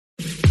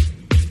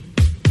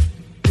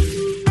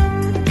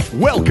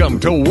Welcome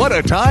to What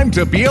a Time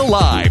to Be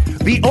Alive,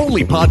 the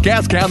only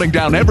podcast counting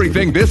down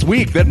everything this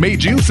week that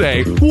made you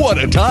say, what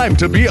a time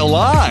to be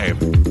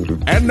alive.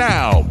 And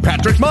now,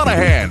 Patrick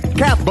Monahan,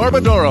 Kath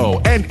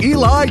Barbadoro, and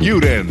Eli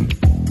Uden.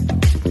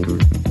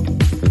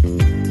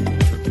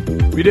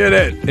 We did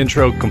it.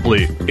 Intro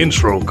complete.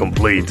 Intro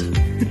complete.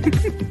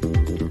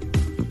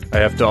 I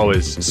have to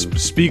always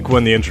speak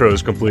when the intro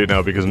is complete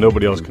now because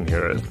nobody else can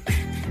hear it.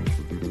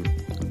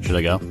 Should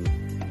I go?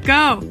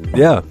 Go.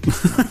 Yeah.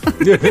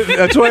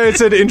 That's why I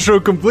said intro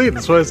complete.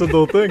 That's why I said the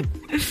whole thing.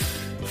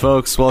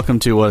 Folks, welcome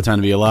to What a Time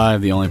to Be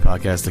Alive, the only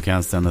podcast that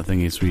counts down the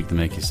thing each week to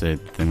make you say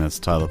the thing that's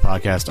the title of the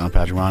podcast. I'm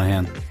Patrick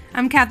Monahan.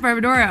 I'm Kath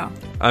Barbadoro.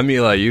 I'm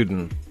Eli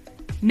Uden.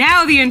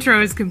 Now the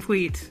intro is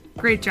complete.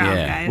 Great job,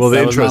 guys. Well, the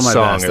That was intro not my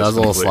song best. is That was a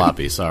little complete.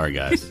 sloppy. Sorry,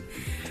 guys.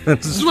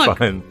 That's Look,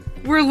 fine.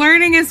 we're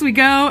learning as we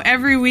go.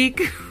 Every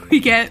week we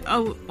get I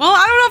don't know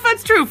if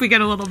that's true if we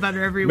get a little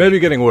better every week. Maybe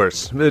getting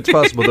worse. It's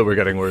possible that we're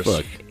getting worse.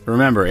 Look,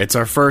 remember, it's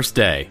our first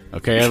day.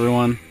 Okay,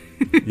 everyone?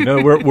 You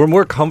know, we're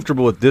more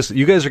comfortable with this.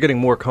 You guys are getting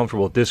more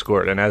comfortable with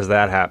Discord, and as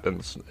that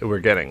happens, we're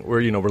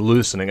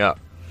loosening up.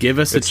 Give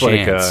us a It's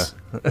chance.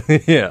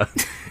 like, yeah.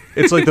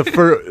 It's like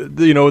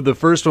the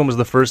first one was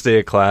the first day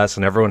of class,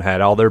 and everyone had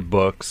all their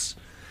books.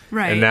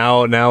 Right. And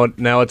now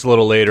it's a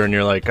little later, and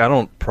you're like,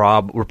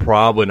 we're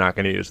probably not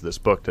going to use this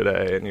book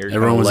today, and you're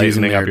Everyone was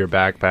using lightening up their- your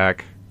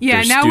backpack. yeah,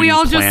 Their now we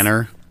all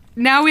student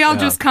planner.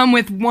 just come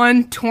with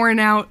one torn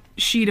out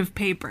sheet of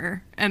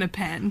paper and a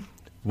pen.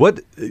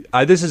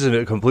 This is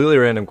a completely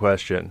random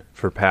question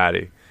for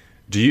Patty.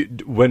 Do you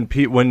when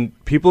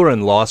people are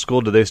in law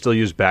school, do they still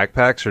use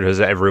backpacks, or does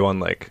everyone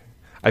like?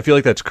 I feel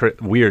like that's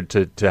weird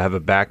to have a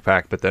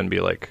backpack, but then be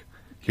like,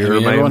 here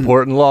are my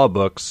important law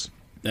books.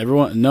 I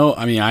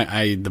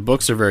the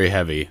books are very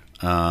heavy.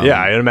 Yeah,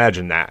 I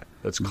imagine that.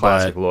 That's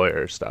classic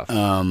lawyer stuff.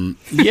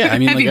 Yeah, I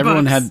mean, Heavy like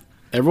books.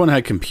 everyone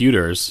had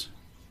computers,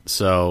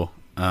 so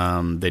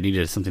they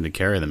needed something to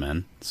carry them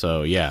in.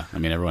 So yeah, I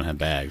mean, everyone had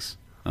bags.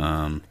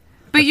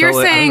 But you're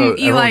saying,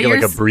 Eli, get you're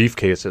like a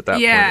briefcase at that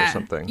point or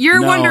something. You're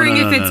No, wondering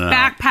no, if it's no.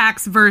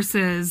 backpacks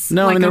versus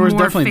No, like I mean, there a was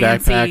more definitely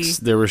fancy... backpacks.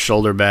 There were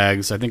shoulder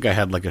bags. I think I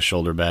had like a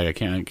shoulder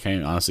bag.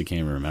 I honestly can't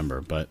even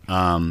remember. But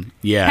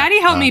yeah. Patty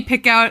helped me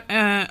pick out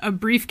a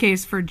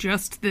briefcase for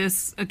just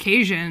this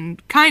occasion,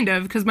 kind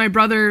of, because my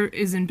brother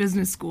is in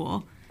business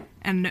school,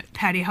 and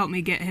Patty helped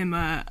me get him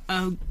a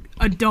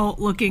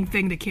adult-looking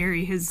thing to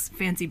carry his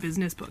fancy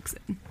business books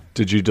in.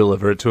 Did you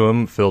deliver it to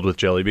him filled with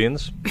jelly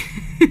beans?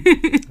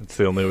 It's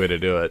the only way to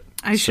do it.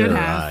 I should So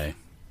have.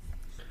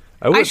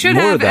 I should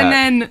have,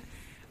 and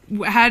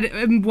then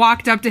had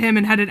walked up to him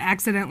and had it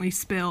accidentally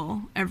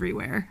spill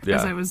everywhere as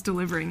Yeah. I was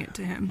delivering it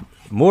to him.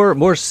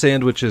 More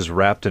sandwiches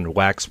wrapped in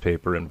wax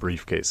paper in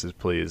briefcases,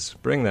 please.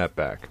 Bring that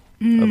back.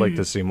 I'd like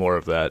to see more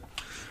of that.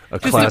 A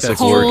classic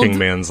cold- working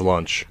man's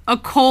lunch. A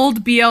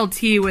cold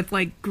BLT with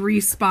like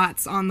grease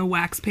spots on the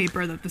wax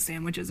paper that the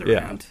sandwiches are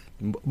Yeah. around.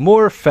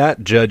 More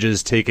fat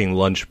judges taking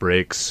lunch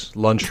breaks,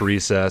 lunch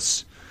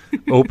recess,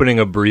 opening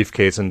a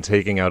briefcase and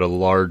taking out a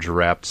large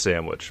wrapped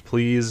sandwich.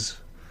 Please,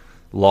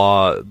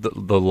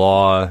 the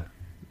law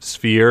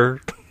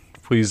sphere,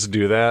 please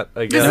do that,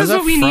 I guess. This is that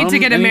what we need to from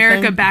get America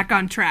anything? back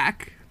on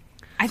track.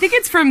 I think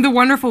it's from The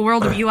Wonderful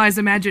World of Eli's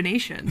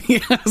Imagination. Yeah,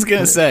 I was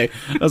gonna say.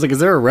 I was like, is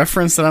there a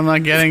reference that I'm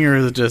not getting, or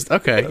is it just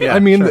okay? Yeah, I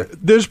mean, sure.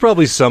 there's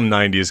probably some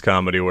 90s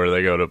comedy where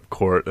they go to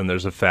court and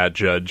there's a fat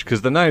judge.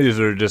 Because the 90s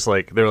are just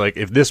like, they're like,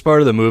 if this part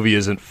of the movie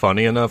isn't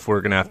funny enough,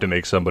 we're going to have to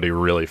make somebody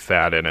really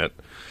fat in it.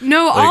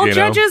 No, Like, all you know?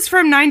 judges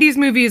from 90s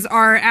movies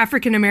are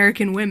African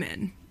American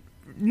women.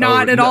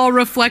 Not at no. all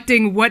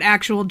reflecting what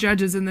actual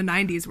judges in the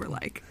 90s were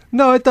like.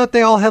 No, I thought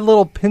they all had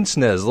little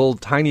pince-nez, little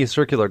tiny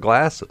circular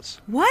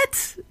glasses.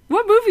 What?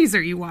 What movies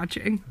are you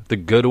watching? The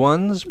good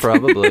ones,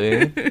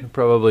 probably.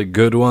 Probably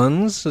good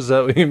ones. Is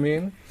that what you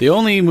mean? The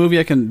only movie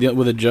I can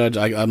with a judge,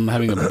 I'm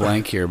having a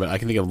blank here, but I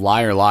can think of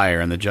Liar Liar,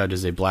 and the judge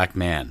is a black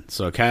man.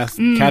 So Kath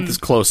is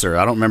closer.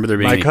 I don't remember there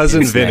being My any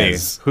cousin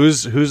pince-nez. Vinny.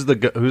 Who's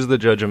the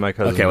judge of My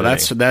Cousin Okay, well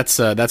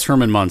Vinny? that's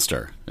Herman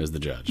Munster is the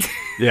judge.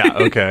 Yeah,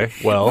 okay.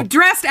 Well,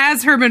 Dressed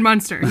as Herman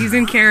Munster. He's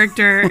in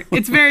character.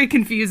 It's very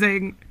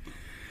confusing.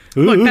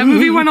 Look, that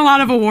movie won a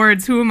lot of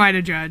awards. Who am I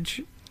to judge?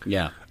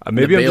 Yeah.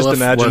 Maybe The I'm just bailiff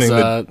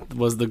imagining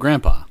was the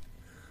grandpa.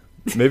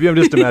 maybe I'm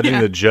just imagining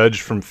Yeah. the judge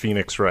from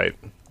Phoenix Wright,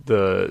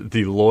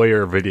 the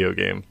lawyer video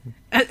game.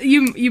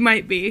 You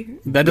might be.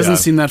 That doesn't Yeah.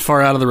 seem that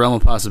far out of the realm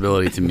of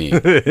possibility to me.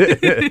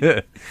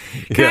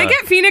 Can I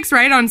get Phoenix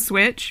Wright on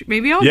Switch?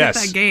 Maybe I'll Yes.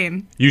 get that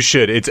game. You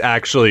should. It's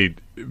actually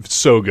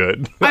so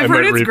good. I I've might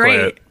heard it's replay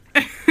great.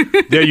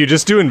 it. Yeah, you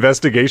just do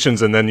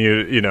investigations and then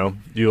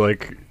you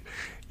like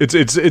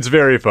it's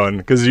very fun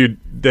because you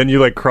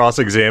like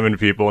cross-examine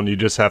people and you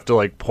just have to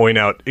like point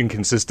out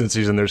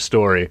inconsistencies in their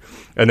story,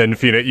 and then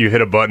you hit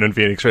a button and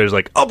Phoenix Wright is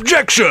like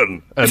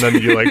objection, and then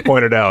you like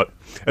point it out,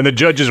 and the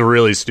judge is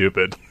really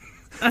stupid.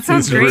 That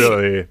sounds It's great.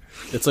 really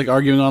It's like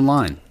arguing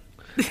online.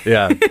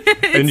 yeah,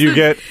 and you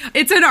get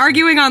It's an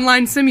arguing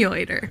online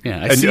simulator.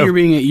 Yeah, I And, see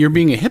you're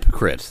being a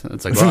hypocrite.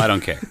 It's like, well, I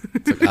don't care.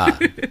 It's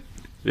like,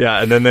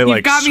 Yeah, and then they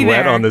like got me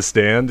sweat there. on the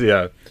stand.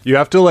 Yeah. You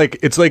have to like,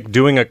 it's like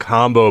doing a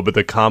combo, but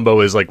the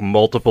combo is like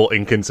multiple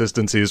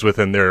inconsistencies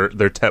within their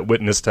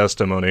witness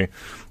testimony,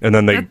 and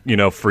then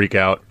they freak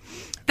out.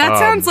 That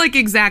sounds like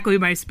exactly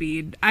my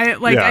speed.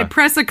 I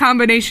press a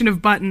combination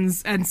of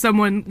buttons and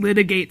someone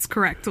litigates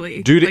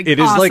correctly. Dude, like, it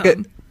is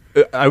awesome.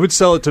 I would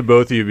sell it to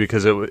both of you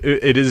because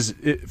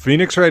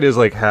Phoenix Wright is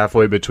like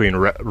halfway between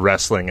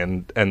wrestling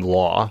and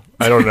law.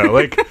 I don't know.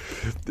 Like,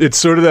 it's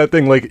sort of that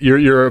thing. Like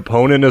your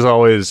opponent is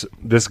always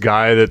this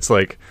guy that's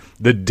like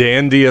the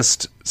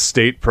dandiest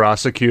state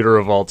prosecutor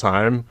of all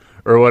time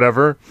or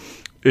whatever.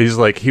 He's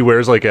like, he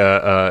wears like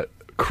a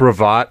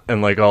cravat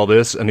and like all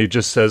this, and he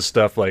just says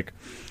stuff like,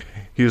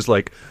 he was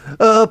like,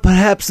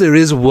 perhaps there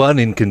is one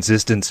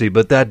inconsistency,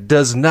 but that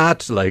does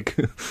not, like,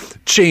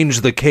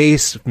 change the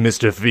case,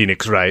 Mr.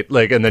 Phoenix Wright.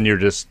 Like, and then you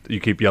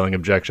keep yelling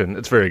objection.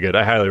 It's very good.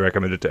 I highly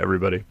recommend it to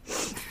everybody.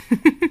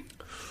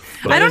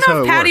 I don't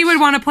know if Patty would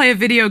want to play a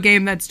video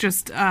game that's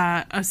just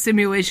a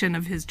simulation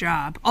of his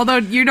job. Although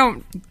you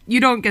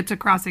don't get to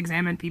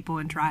cross-examine people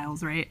in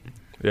trials, right?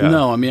 Yeah.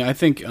 No, I mean, I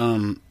think,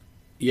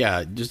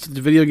 just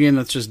the video game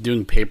that's just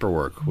doing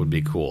paperwork would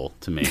be cool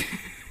to me.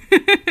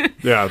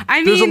 Yeah,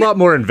 I there's a mean- lot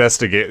more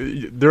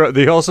investigate.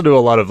 They also do a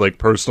lot of like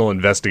personal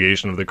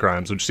investigation of the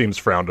crimes, which seems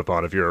frowned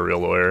upon if you're a real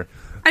lawyer.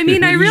 I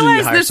mean, I Usually you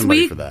realized hire this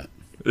somebody week. for that.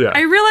 Yeah,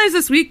 I realized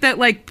this week that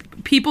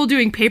like people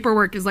doing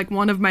paperwork is like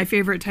one of my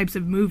favorite types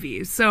of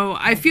movies. So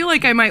I feel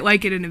like I might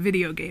like it in a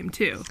video game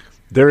too.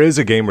 there is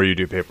a game where you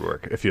do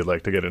paperwork. If you'd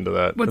like to get into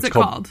that, What's It's it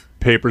called?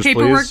 Papers,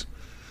 Paperwork. Please.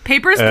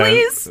 Papers,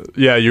 please.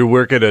 Yeah, you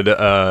work at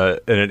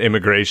an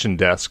immigration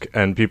desk,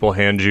 and people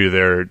hand you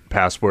their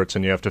passports,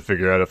 and you have to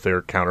figure out if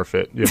they're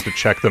counterfeit. You have to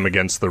check them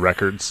against the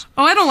records.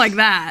 Oh, I don't like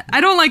that.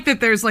 I don't like that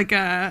there's like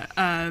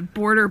a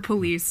border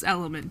police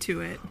element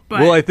to it.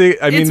 But Well, I mean, it's they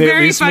at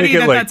very least funny make it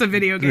that like- that's a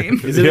video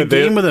game. Is it Yeah, a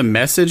game with a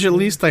message at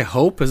least, I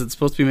hope? Is it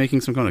supposed to be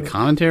making some kind of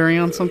commentary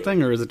on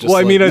something? Or is it just Well,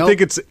 I mean, I nope?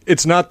 think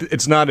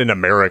it's not in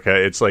America.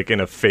 It's like in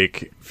a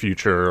fake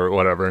future or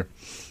whatever.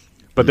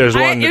 But there's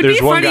one It'd there's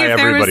be one funny guy if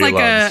there was everybody like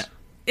loves.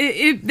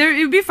 It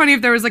would be funny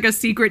if there was like a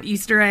secret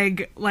Easter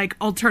egg, like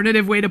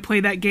alternative way to play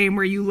that game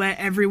where you let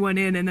everyone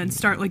in and then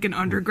start like an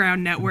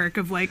underground network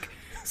of like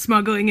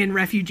smuggling in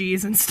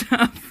refugees and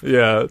stuff.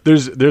 Yeah,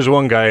 there's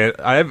one guy.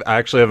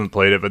 Actually haven't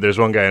played it, but there's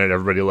one guy in it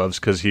everybody loves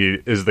because he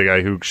is the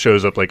guy who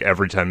shows up like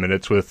every 10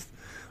 minutes with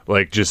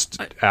like just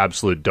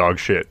absolute dog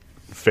shit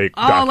fake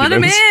Oh, let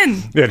him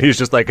documents. in. And he's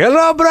just like,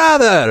 "Hello,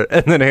 brother,"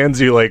 and then hands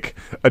you like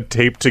a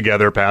taped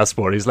together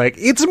passport. He's like,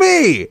 "It's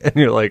me," and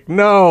you're like,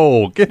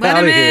 "No, get Let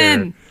out him of here."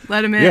 in.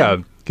 Let him in. Yeah,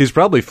 he's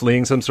probably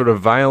fleeing some sort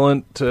of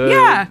violent.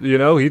 Yeah.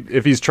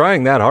 If he's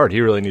trying that hard,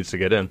 he really needs to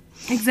get in.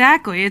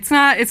 Exactly. It's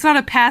not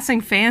a passing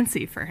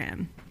fancy for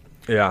him.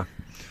 Yeah.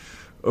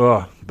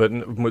 Oh, but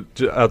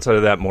outside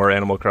of that, more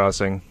Animal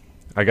Crossing.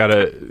 I got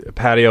a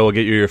patio. Will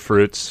get you your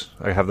fruits.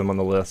 I have them on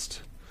the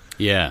list.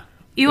 Yeah.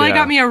 Eli Yeah.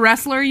 got me a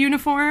wrestler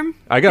uniform.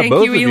 I got Thank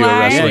both you, of you a Eli.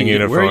 wrestling Yeah,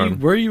 uniform.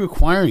 Where are you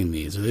acquiring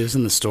these? Are these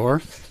in the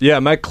store? Yeah,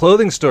 my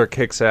clothing store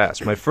kicks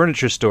ass. My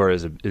furniture store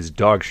is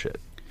dog shit.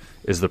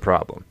 Is the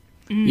problem?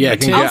 Yeah,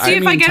 can I'll get- see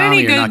if I get Tommy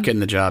any are not good. getting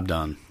the job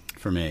done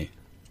for me.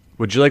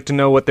 Would you like to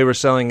know what they were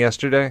selling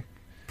yesterday?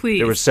 Please.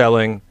 They were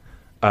selling.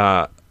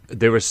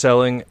 They were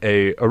selling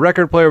a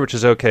record player, which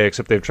is okay,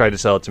 except they've tried to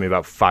sell it to me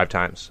about 5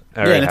 times.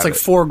 I Yeah, already and it's have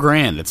like it.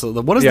 $4,000. It's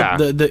what is Yeah.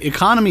 the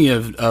economy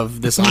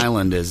of this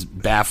island is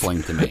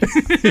baffling to me.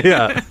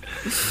 Yeah.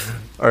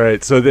 All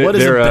right, so What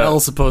is a they're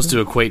bell supposed to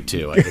equate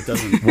to? Like, it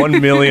doesn't,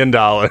 $1 million.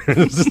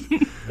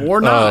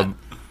 or not.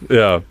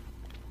 Yeah,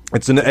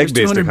 it's an There's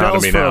egg-based 200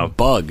 bells economy for now. a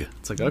bug.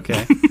 It's like,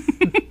 okay.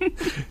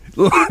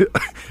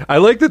 I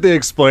like that they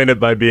explain it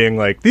by being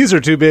like, "These are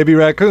 2 baby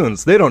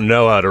raccoons. They don't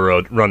know how to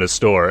run a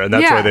store," and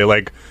that's why Yeah. they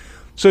like.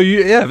 So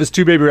if it's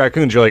 2 baby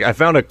raccoons, you're like, "I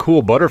found a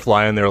cool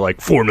butterfly," and they're like,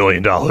 $4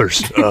 million.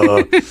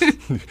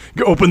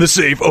 Open the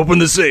safe. Open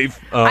the safe.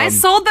 I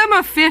sold them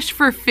a fish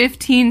for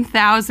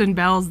 15,000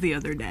 bells the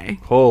other day.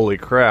 Holy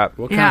crap!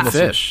 What Yeah. kind of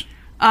fish?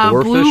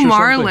 Oarfish Blue or something?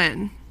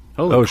 marlin.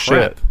 Holy Oh crap.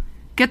 shit!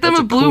 Get them That's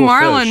a a blue cool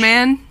marlin, fish.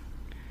 man.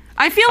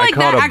 I feel I like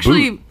caught that a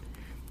actually.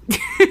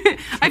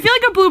 I feel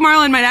like a blue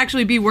marlin might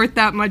actually be worth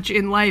that much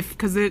in life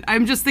because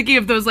I'm just thinking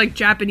of those like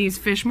Japanese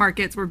fish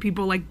markets where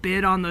people like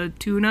bid on the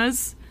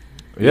tunas.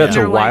 Yeah, it's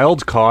They're a like-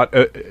 wild caught.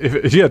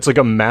 It's like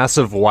a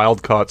massive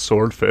wild caught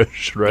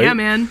swordfish, right? Yeah,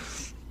 man.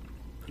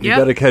 You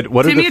gotta catch.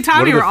 What Timmy are and the, Tommy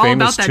what are were the all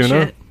famous about that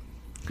tuna? shit.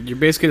 You're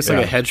basically just like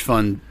Yeah. a hedge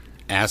fund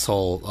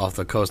asshole off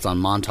the coast on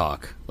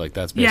Montauk. Like,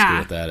 that's basically Yeah.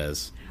 what that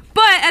is.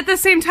 But at the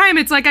same time,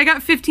 it's like I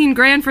got 15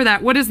 grand for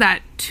that. What is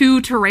that?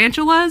 2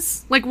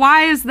 tarantulas? Like,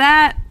 why is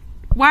that?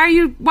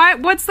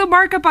 What's the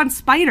markup on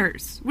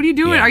spiders? What are you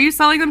doing? Yeah. Are you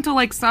selling them to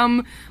like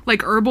some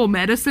like herbal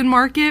medicine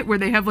market where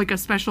they have like a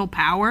special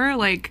power?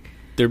 Like,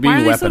 They're why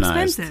being are they so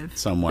weaponized expensive?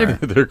 somewhere.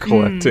 They're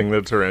collecting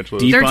the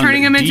tarantulas. Deep They're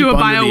turning them into deep a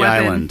under the bioweapon.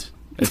 island.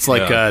 It's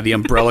like the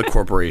Umbrella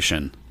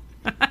Corporation.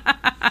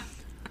 I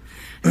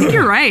think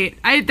you're right.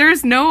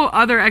 There's no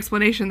other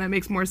explanation that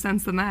makes more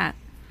sense than that.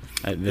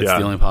 That's Yeah.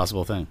 the only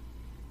possible thing.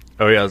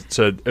 Oh yeah.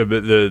 So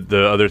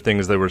the other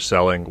things they were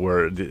selling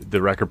were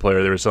the record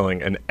player. They were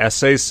selling an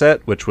essay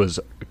set, which was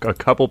a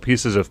couple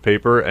pieces of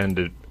paper and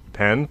a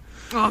pen.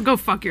 Oh, go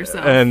fuck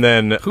yourself. And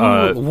then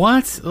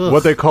what? Ugh.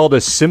 what they called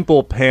a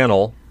simple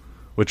panel,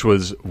 which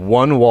was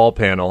one wall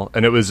panel,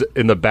 and it was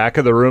in the back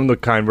of the room, the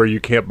kind where you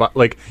can't buy.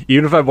 Like,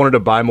 even if I wanted to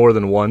buy more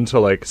than one to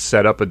like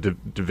set up a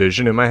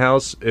division in my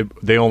house,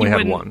 they only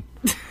had one.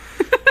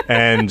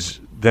 And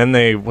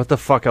then what the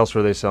fuck else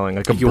were they selling?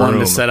 Like a You broom. wanted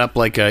to set up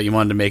you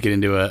wanted to make it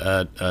into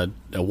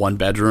a 1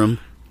 bedroom.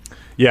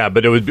 Yeah,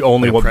 but it would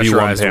only Like a be one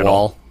pressurized panel.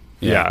 wall.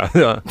 Yeah.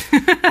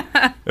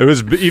 It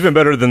was even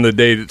better than the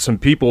day that some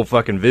people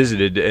fucking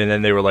visited, and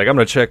then they were like, I'm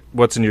going to check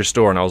what's in your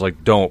store. And I was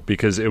like, don't,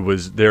 because it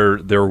was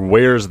their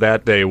wares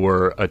that day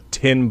were a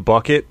tin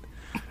bucket,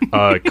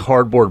 a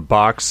cardboard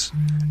box,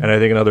 and I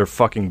think another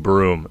fucking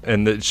broom.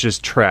 And it's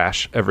just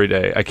trash every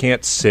day. I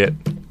can't sit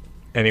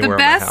anywhere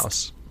in my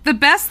house. The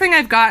best thing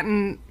I've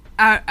gotten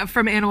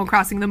from Animal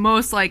Crossing, the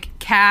most like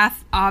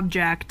Cath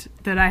object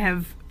that I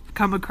have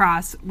come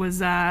across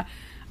was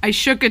I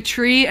shook a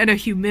tree and a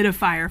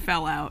humidifier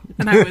fell out,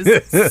 and I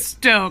was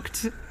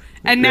stoked.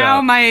 And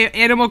now my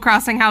Animal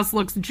Crossing house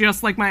looks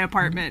just like my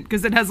apartment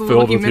because it has a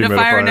little Filled with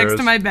humidifier next humidifiers.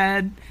 to my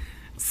bed.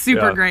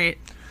 Super great.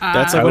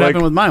 That's like what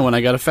happened with mine when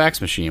I got a fax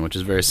machine, which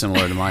is very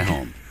similar to my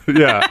home.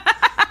 Yeah.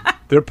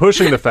 They're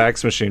pushing the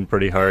fax machine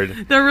pretty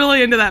hard. They're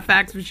really into that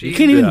fax machine. You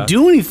can't even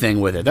do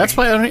anything with it. That's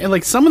why I don't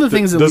like some of the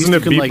things. At Doesn't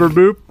least it you beep can, or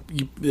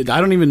boop?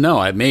 I don't even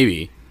know.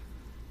 Maybe.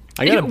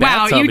 I got a Wow,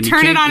 bathtub. you and turn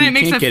it can't- on and you it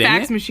makes a can't get in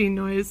fax it? machine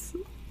noise.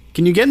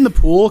 Can you get in the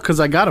pool? Because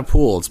I got a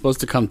pool. It's supposed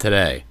to come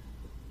today.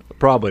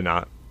 Probably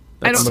not.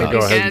 I don't I'm think going to go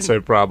you ahead can. and say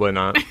probably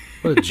not.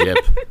 What a jip.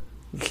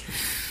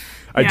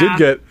 I Yeah. did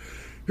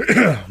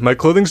get my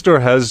clothing store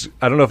has,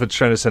 I don't know if it's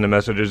trying to send a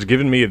message, it's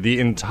given me the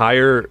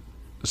entire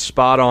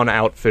spot on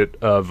outfit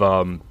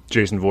of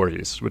Jason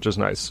Voorhees, which is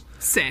nice.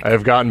 Sick. I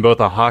have gotten both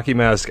a hockey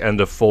mask and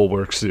a full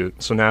work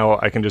suit, so now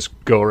I can just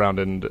go around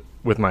and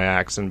with my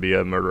axe and be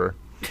a murderer.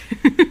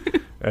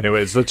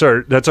 Anyways, that's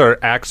our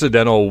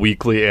accidental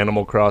weekly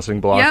Animal Crossing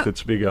block Yep.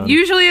 that's begun.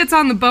 Usually it's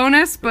on the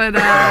bonus, but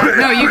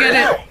no, you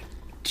get it.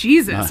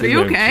 Jesus, are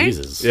you okay?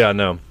 Jesus. Yeah,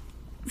 no.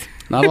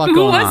 Not a lot Who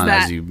going was on,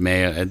 that? as you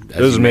may, as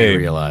was you may me.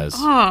 realize.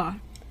 Oh,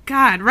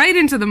 God, right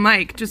into the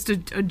mic. Just a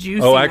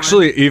juicy Oh, one.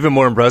 actually, even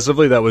more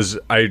impressively,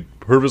 I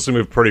purposely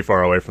moved pretty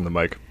far away from the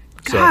mic.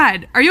 So,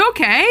 God, are you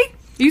okay?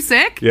 You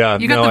sick? yeah,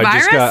 You got the I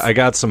virus? just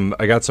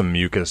I got some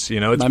mucus. You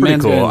know, it's My pretty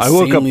man's cool. got an I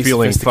woke up insanely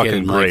feeling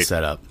sophisticated fucking mic great.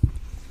 setup.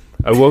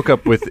 I woke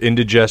up with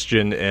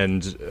indigestion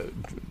and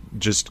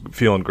just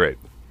feeling great.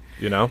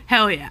 You know?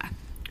 Hell yeah.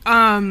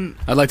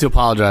 I'd like to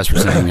apologize for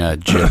saying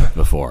jip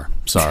before.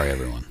 Sorry,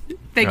 everyone.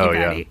 Thank Oh, you,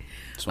 yeah. Patty.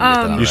 Just wanna get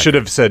that on You record. should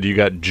have said you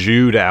got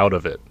Jewed out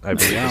of it. I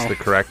believe is the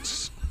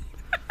correct.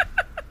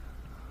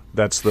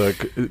 That's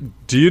the.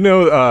 Do you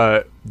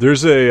know?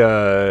 There's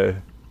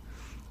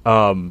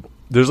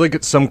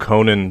like some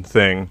Conan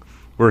thing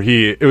where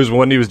it was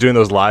when he was doing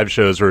those live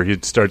shows where he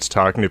starts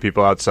talking to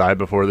people outside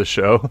before the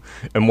show,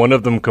 and one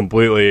of them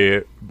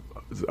completely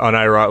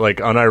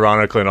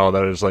unironically and all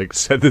that is like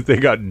said that they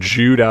got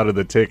Jewed out of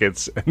the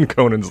tickets, and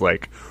Conan's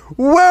like,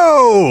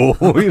 "Whoa!"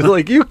 He's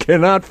like, "You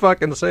cannot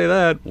fucking say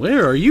that."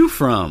 Where are you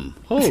from?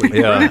 Holy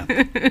Yeah. crap.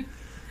 I think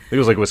it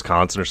was like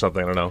Wisconsin or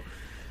something. I don't know.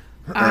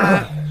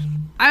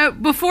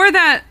 Before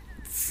that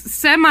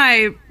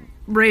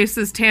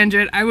semi-racist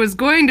tangent, I was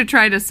going to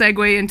try to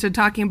segue into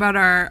talking about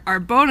our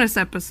bonus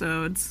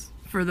episodes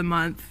for the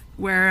month,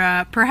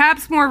 where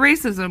perhaps more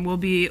racism will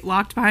be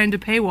locked behind a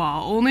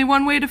paywall. Only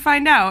one way to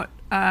find out.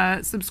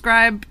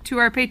 Subscribe to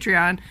our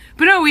Patreon.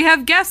 But no, we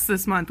have guests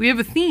this month. We have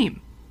a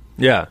theme.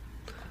 Yeah.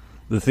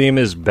 The theme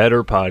is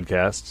better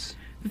podcasts.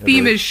 The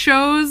theme is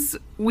shows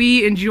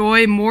we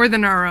enjoy more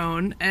than our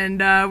own, and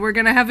we're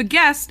going to have a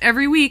guest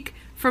every week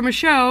from a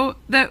show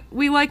that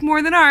we like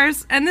more than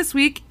ours, and this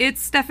week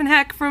it's Stefan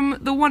Heck from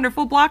the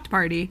wonderful Blocked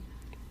Party.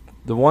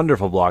 The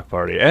wonderful Block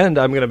Party. And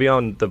I'm going to be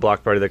on the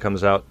Block Party that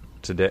comes out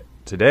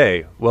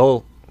today.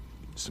 Well,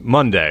 it's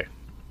Monday.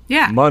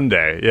 Yeah.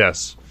 Monday,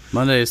 yes.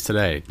 Monday is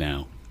today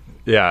now.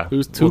 Yeah. Who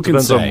Well, can it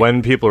depends say? on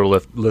when people are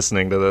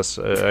listening to this.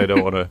 I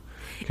don't want to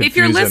confuse If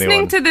you're listening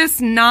anyone. to this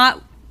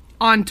not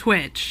on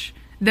Twitch,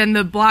 then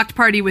the Blocked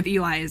Party with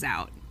Eli is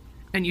out,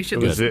 and you should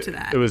listen to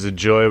that. It was a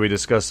joy. We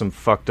discussed some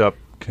fucked up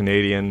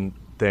Canadian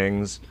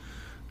things.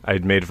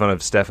 I'd made fun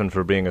of Stefan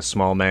for being a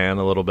small man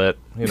a little bit.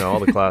 You know, all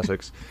the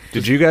classics.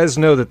 Did you guys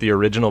know that the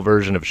original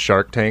version of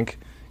Shark Tank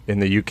in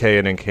the UK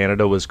and in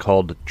Canada was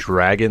called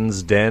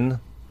Dragon's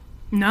Den?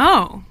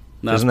 No.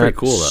 That's Isn't pretty that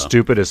cool, though.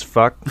 stupid as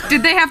fuck?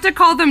 Did they have to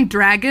call them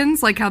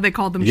dragons, like how they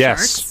called them Yes.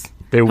 sharks?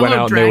 They went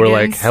Hello, out and they were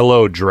like, dragons.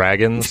 hello,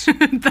 dragons.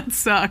 That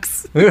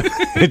sucks.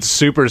 It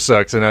super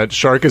sucks. And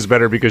shark is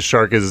better because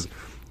shark is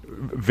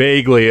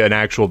vaguely an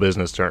actual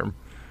business term.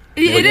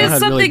 It I is had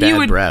something really bad you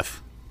would...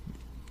 breath.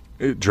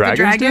 The Dragons?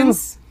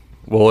 dragons?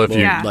 Do? Well, if you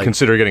Yeah.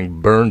 consider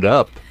getting burned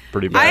up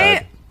pretty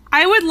bad.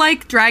 I would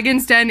like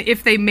Dragon's Den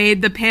if they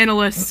made the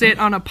panelists sit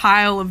on a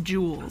pile of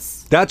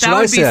jewels. That's that what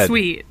I would said. be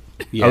sweet.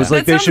 Yeah. I was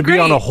like, That they sounds should be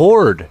on a great.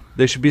 hoard.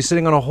 They should be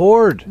sitting on a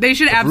hoard. They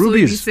should of absolutely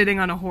be rubies. sitting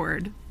on a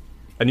hoard.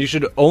 And you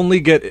should only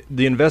get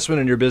the investment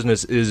in your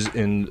business is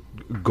in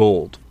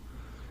gold.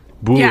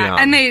 Bullion. Yeah,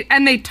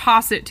 and they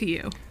toss it to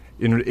you.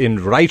 in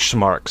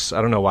Reichsmarks.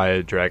 I don't know why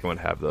a dragon would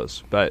have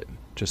those, but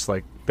just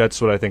like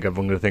that's what I think of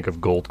when I think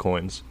of gold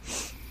coins.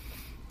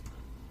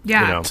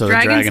 Yeah, You know. So the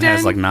Dragon's dragon has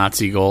Den? like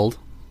Nazi gold.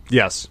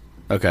 Yes,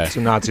 Okay. it's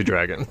a Nazi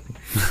dragon.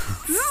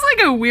 This is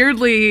like a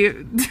weirdly.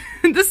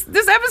 This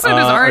episode is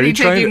are already you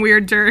trying taking to-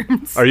 weird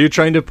turns. Are you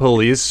trying to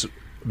police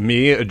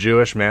me, a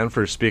Jewish man,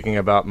 for speaking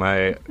about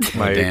my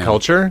damn.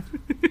 culture?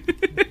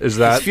 Is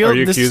that? feel- Are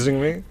you this-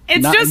 accusing me?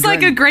 It's Not just like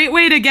a dragon- great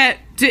way to get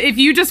to, if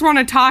you just want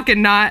to talk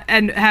and not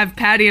and have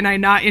Patty and I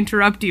not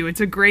interrupt you.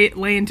 It's a great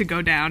lane to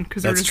go down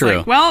because we're That's just true.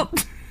 like, well,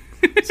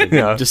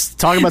 Yeah. Just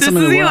talk about This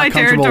something is that we're Eli not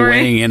comfortable territory.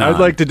 weighing in on. I'd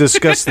like to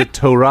discuss the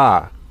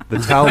Torah, the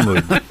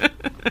Talmud.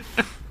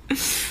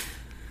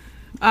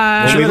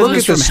 When we Sure, look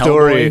this at is the from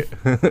story,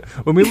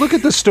 when we look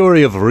at the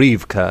story of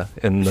Rivka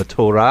in the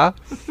Torah,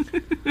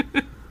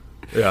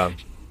 yeah.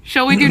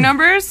 shall we do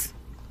numbers?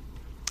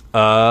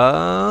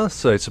 So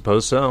I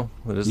suppose so.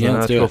 It is Yeah, the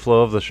let's do natural it.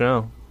 flow of the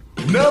show.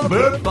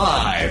 Number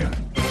 5.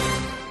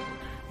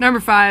 Number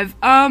 5.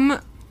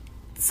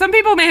 Some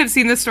people may have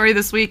seen this story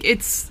this week.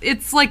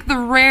 It's like the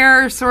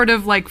rare sort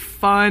of like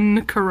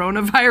fun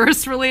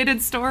coronavirus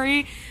related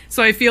story.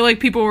 So I feel like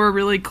people were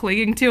really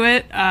clinging to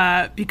it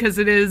because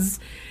it is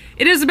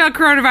about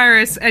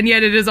coronavirus and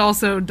yet it is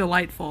also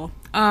delightful.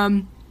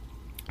 So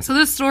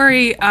this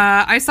story,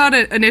 I saw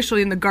it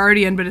initially in The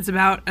Guardian, but it's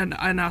about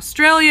an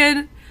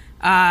Australian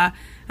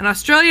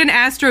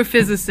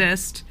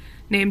astrophysicist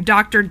named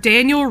Dr.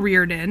 Daniel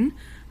Reardon.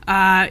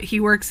 He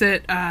works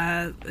at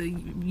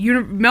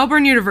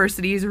Melbourne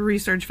University. He's a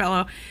research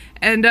fellow.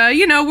 And,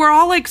 we're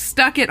all, like,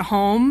 stuck at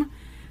home.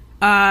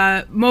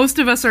 Most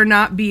of us are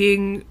not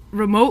being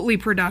remotely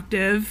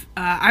productive.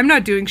 I'm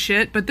not doing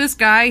shit, but this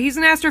guy, he's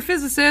an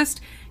astrophysicist.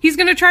 He's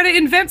going to try to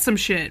invent some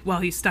shit while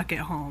he's stuck at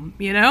home,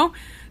 you know?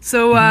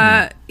 So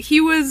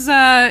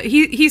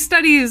he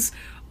studies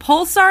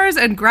pulsars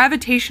and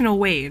gravitational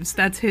waves.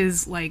 That's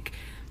his, like,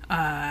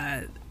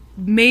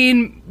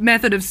 main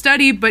method of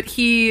study, but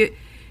he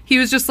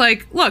was just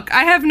like, look,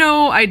 I have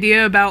no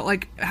idea about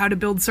like how to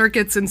build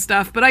circuits and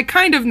stuff, but I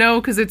kind of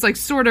know because it's like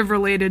sort of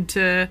related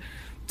to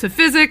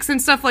physics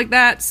and stuff like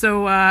that.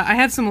 So I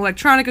have some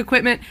electronic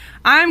equipment.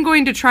 I'm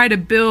going to try to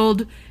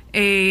build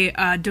a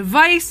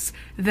device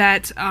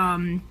that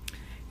that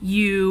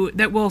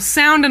will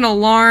sound an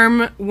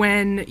alarm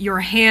when your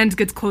hand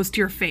gets close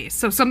to your face.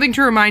 So something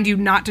to remind you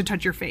not to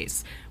touch your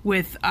face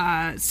with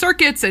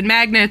circuits and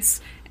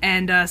magnets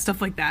and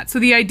stuff like that. So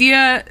the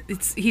idea,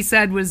 he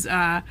said, was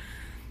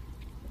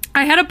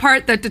I had a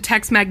part that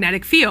detects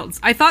magnetic fields.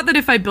 I thought that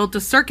if I built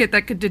a circuit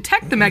that could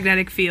detect the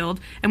magnetic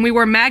field and we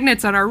wore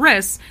magnets on our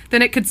wrists,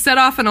 then it could set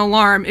off an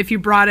alarm if you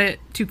brought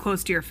it too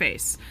close to your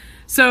face.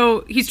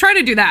 So he's trying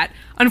to do that.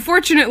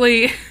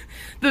 Unfortunately,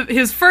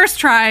 his first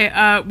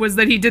try was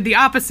that he did the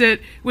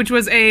opposite, which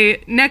was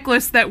a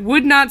necklace that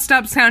would not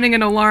stop sounding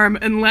an alarm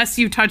unless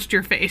you touched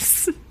your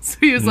face. So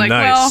he was like,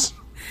 Nice.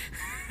 well,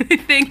 I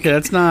think... Okay,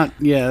 that's not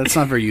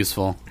very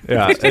useful.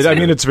 Yeah, I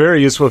mean, it's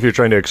very useful if you're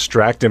trying to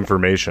extract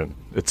information.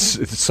 It's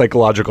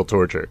psychological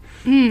torture.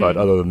 But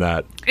other than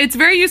that, It's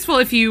very useful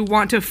if you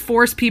want to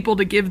force people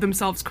to give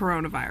themselves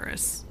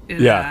coronavirus.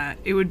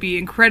 It would be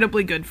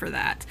incredibly good for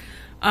that.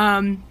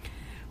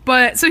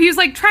 But so he was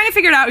like trying to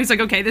figure it out. He's like,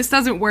 okay, this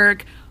doesn't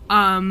work.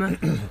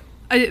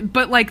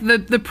 But like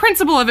the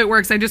principle of it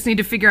works. I just need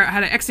to figure out how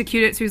to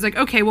execute it. So he's like,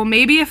 okay, well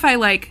maybe if I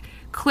like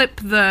clip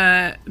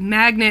the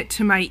magnet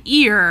to my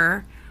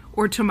ear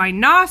or to my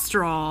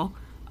nostril,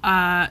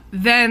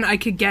 then I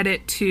could get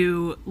it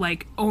to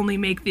like only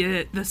make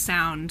the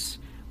sound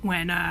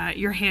when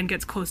your hand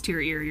gets close to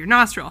your ear or your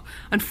nostril.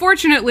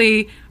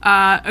 Unfortunately,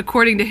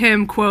 according to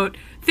him, quote,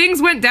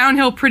 things went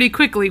downhill pretty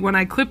quickly when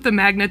I clipped the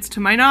magnets to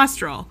my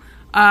nostril.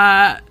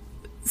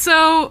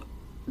 So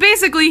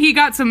basically he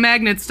got some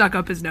magnets stuck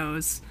up his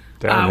nose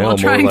downhill, while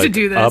trying more to like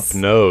do this. up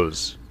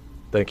nose.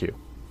 Thank you.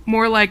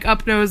 More like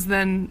up nose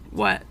than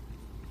what?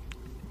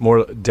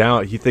 More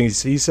down.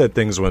 He said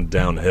things went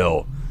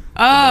downhill.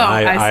 Oh,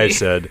 I see.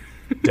 said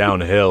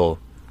downhill,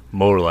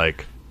 more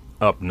like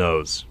up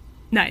nose.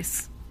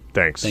 Nice.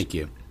 Thanks. Thank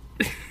you.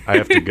 I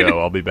have to go.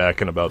 I'll be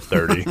back in about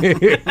 30.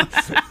 I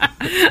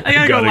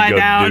gotta go lie go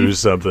down. do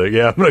something.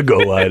 Yeah, I'm gonna go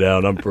lie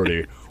down. I'm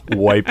pretty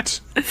wiped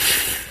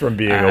from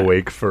being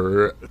awake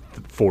for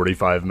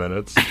 45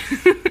 minutes.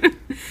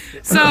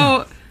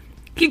 So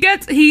he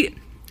gets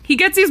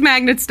these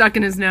magnets stuck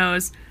in his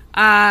nose.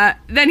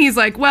 Then he's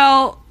like,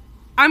 well,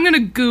 I'm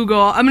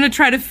gonna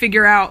try to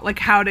figure out like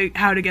how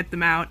to get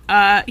them out.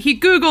 He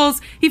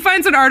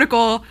finds an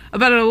article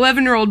about an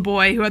 11-year-old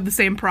boy who had the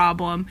same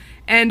problem,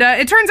 and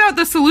it turns out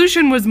the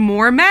solution was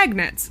more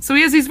magnets. So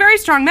he has these very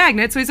strong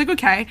magnets. So he's like,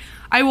 okay,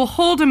 I will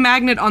hold a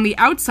magnet on the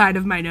outside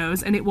of my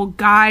nose, and it will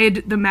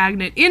guide the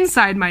magnet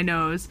inside my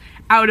nose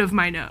out of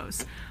my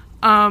nose.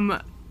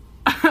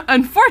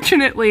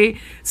 Unfortunately,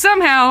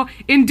 somehow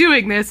in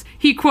doing this,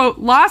 he quote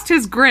lost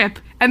his grip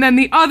And then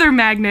the other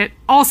magnet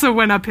also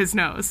went up his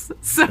nose.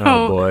 So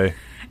Oh boy.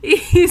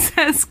 he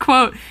says,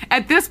 quote,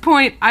 "At this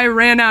point, I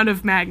ran out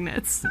of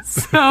magnets."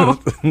 So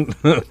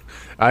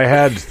I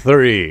had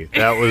 3.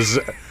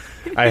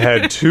 I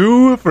had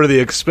 2 for the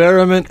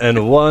experiment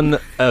and 1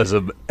 as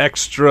an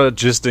extra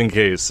just in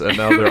case. And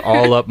now they're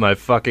all up my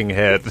fucking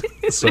head.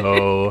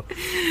 So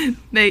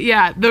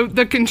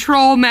the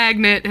control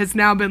magnet has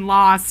now been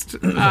lost.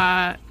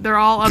 They're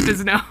all up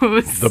his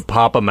nose. the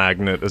Papa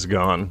magnet is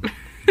gone.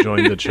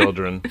 Join the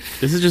children.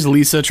 This is just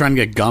Lisa trying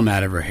to get gum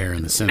out of her hair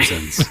in The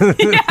Simpsons.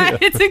 Yeah,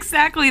 it's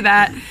exactly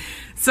that.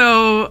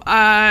 So,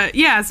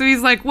 so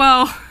he's like,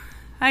 well,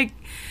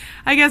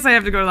 I guess I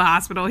have to go to the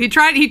hospital. He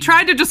tried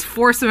to just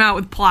force him out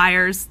with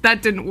pliers.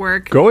 That didn't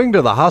work. Going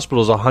to the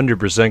hospital is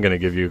 100% going to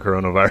give you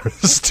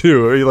coronavirus,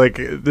 too. Like,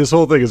 this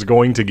whole thing is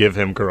going to give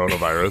him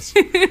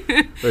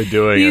coronavirus. They're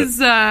doing He's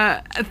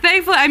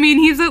thankfully, I mean,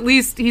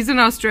 he's in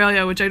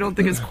Australia, which I don't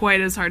think is quite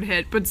as hard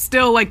hit, but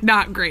still, like,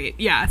 not great.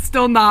 Yeah,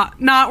 still not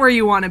where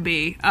you want to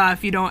be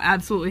if you don't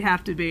absolutely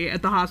have to be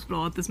at the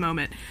hospital at this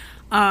moment.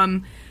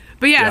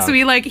 But yeah, so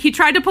he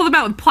tried to pull them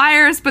out with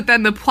pliers, but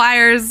then the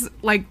pliers,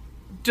 like,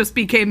 just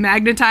became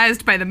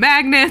magnetized by the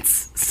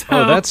magnets. So.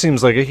 Oh, that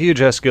seems like a huge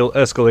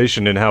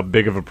escalation in how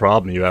big of a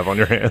problem you have on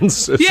your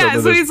hands. Yeah,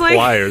 so he's like,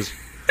 pliers.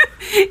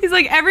 He's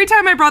like, every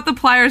time I brought the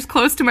pliers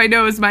close to my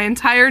nose, my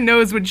entire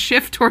nose would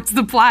shift towards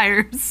the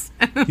pliers.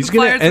 And the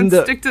pliers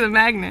would stick to the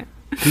magnet.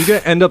 He's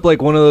going to end up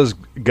like one of those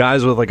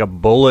guys with like a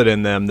bullet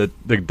in them that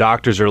the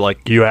doctors are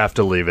like, you have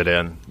to leave it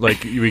in.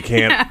 Like, we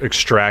can't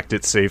extract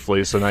it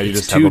safely, so now you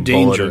just have a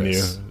bullet in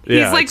you.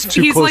 Yeah, it's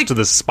too close to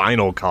the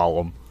spinal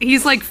column.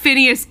 He's like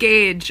Phineas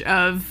Gage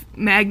of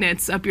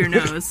magnets up your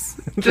nose.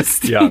 He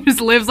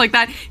just lives like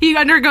that. He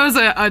undergoes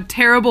a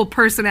terrible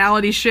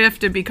personality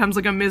shift and becomes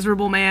like a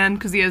miserable man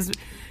because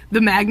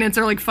the magnets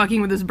are like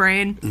fucking with his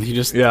brain. He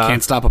just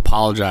can't stop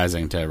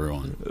apologizing to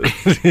everyone.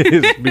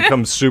 He's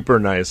become super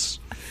nice.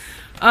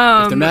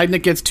 If the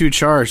magnet gets too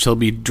charged, he'll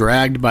be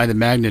dragged by the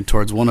magnet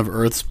towards one of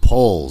Earth's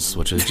poles,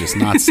 which is just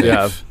not safe.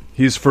 Yeah,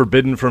 he's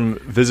forbidden from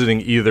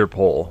visiting either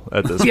pole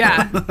at this point.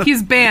 Yeah,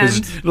 he's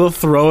banned. It'll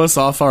throw us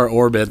off our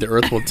orbit. The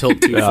Earth will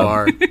tilt too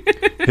far.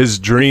 His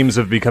dreams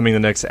of becoming the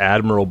next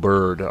Admiral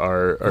Byrd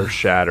are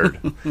shattered.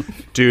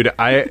 Dude,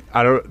 I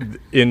don't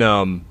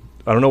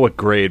know what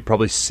grade,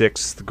 probably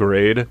 6th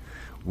grade.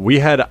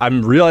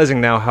 I'm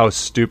realizing now how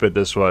stupid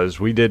this was.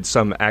 We did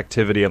some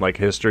activity in like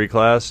history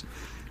class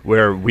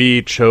where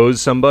we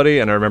chose somebody,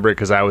 and I remember it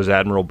because I was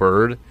Admiral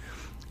Byrd,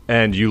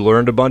 and you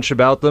learned a bunch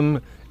about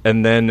them,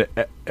 and then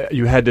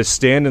you had to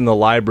stand in the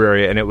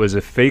library, and it was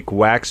a fake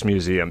wax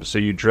museum, so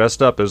you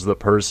dressed up as the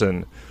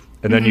person,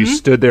 and then you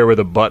stood there with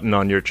a button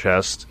on your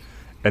chest,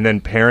 and then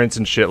parents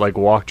and shit like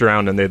walked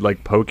around, and they'd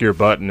like poke your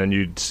button, and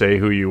you'd say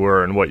who you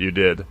were and what you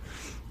did.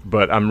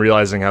 But I'm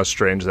realizing how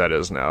strange that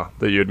is now,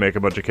 that you'd make a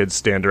bunch of kids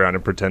stand around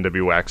and pretend to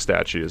be wax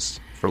statues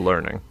for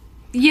learning.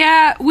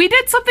 Yeah, we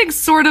did something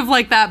sort of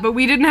like that, but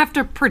we didn't have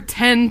to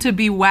pretend to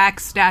be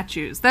wax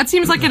statues. That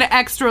seems like an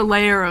extra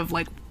layer of,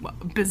 like,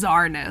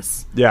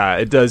 bizarreness. Yeah,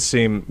 it does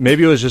seem...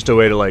 Maybe it was just a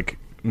way to, like,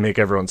 make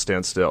everyone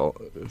stand still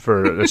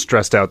for a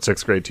stressed-out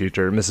 6th grade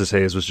teacher. Mrs.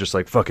 Hayes was just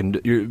like,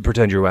 fucking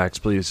pretend you're wax,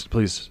 please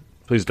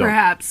don't.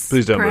 Perhaps.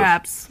 Please don't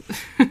Perhaps.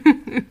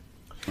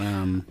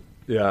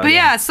 Yeah. But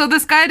yeah, so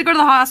this guy had to go to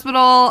the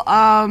hospital.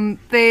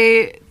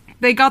 They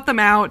got them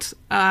out.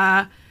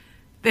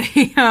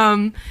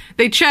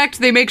 They checked.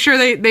 They made sure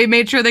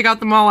they got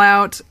them all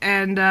out,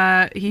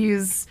 and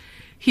he's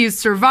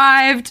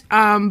survived.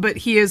 But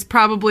he is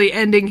probably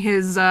ending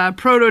his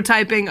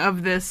prototyping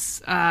of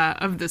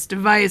this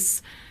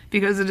device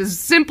because it is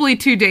simply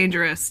too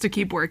dangerous to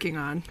keep working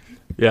on.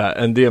 Yeah,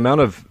 and the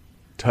amount of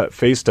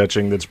face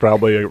touching that's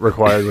probably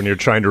required when you're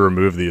trying to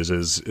remove these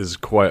is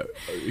quite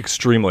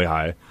extremely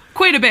high.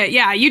 Quite a bit,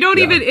 yeah. You don't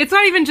even, it's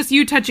not even just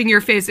you touching your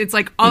face, it's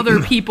like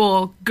other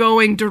people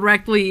going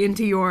directly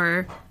into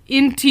your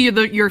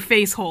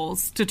face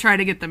holes to try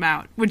to get them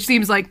out, which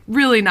seems like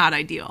really not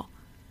ideal.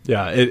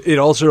 Yeah, it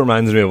also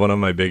reminds me of one of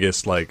my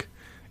biggest, like,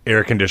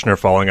 air conditioner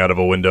falling out of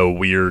a window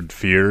weird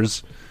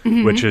fears,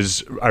 which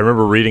is, I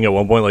remember reading at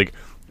one point, like,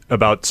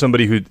 about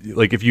somebody who,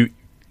 like, if you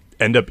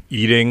end up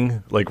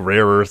eating, like,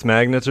 rare earth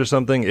magnets or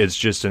something, it's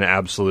just an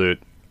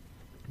absolute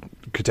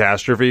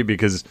catastrophe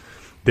because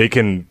they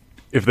can...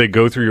 If they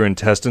go through your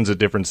intestines at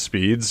different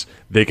speeds,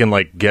 they can,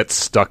 like, get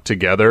stuck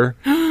together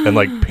and,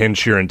 like,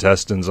 pinch your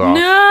intestines off.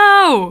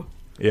 No!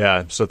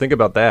 Yeah, so think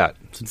about that.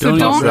 So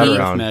don't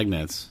eat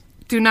magnets.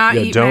 Do not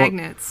eat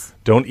magnets.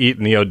 Don't eat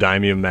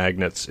neodymium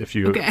magnets if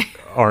you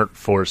aren't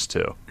forced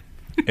to.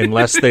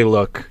 Unless they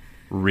look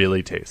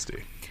really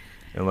tasty.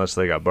 Unless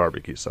they got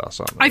barbecue sauce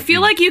on them. I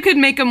feel like you could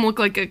make them look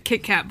like a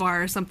Kit Kat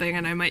bar or something,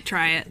 and I might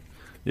try it.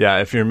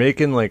 Yeah, if you're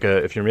making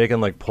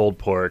pulled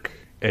pork...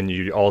 and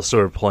you also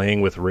are playing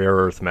with rare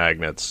earth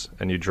magnets,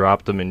 and you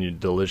drop them in your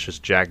delicious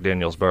Jack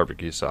Daniel's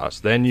barbecue sauce,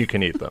 then you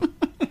can eat them.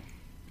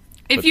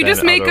 If But you then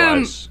just make them,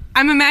 otherwise-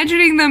 I'm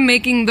imagining them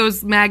making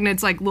those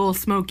magnets like little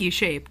smoky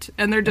shaped,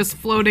 and they're just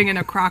floating in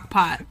a crock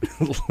pot.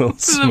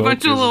 There's a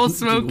bunch of little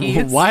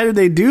smokies. Why did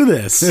they do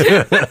this?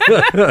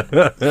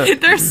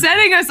 They're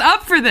setting us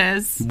up for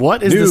this.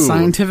 What is the New.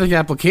 scientific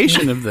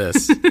application of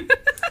this?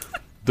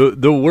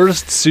 The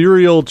worst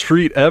cereal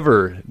treat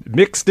ever.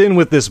 Mixed in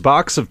with this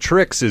box of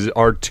tricks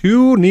are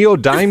 2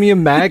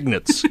 neodymium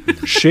magnets,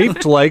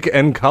 shaped like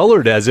and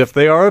colored as if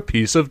they are a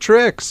piece of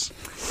tricks.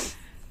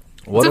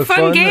 What It's a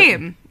fun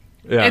game.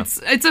 Yeah.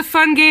 It's a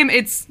fun game.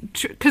 It's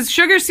because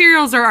sugar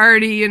cereals are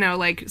already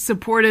like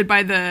supported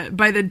by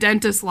the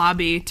dentist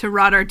lobby to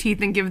rot our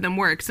teeth and give them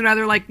work. So now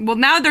they're like, well,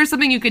 now there's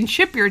something you can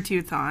chip your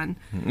tooth on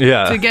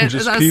yeah. to get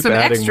Just us keep some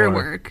adding extra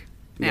more. work.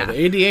 Yeah, the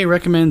ADA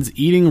recommends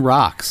eating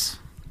rocks.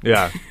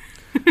 Yeah.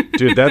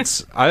 Dude,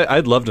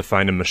 I'd love to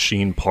find a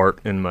machine part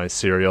in my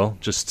cereal.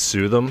 Just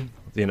sue them,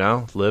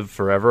 live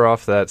forever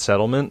off that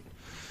settlement.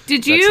 Did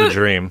That's you? the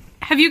dream.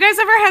 Have you guys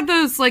ever had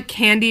those like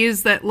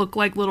candies that look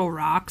like little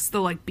rocks?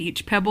 The like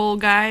beach pebble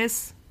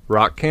guys?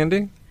 Rock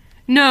candy?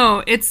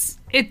 No,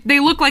 they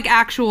look like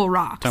actual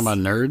rocks. Talking about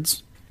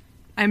nerds?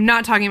 I'm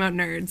not talking about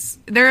nerds.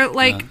 They're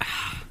like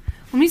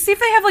let me see if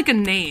they have like a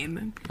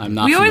name. I'm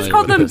not We always familiar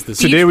called with them this.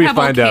 beach Today we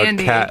pebble find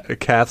candy. out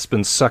Kath's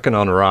been sucking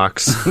on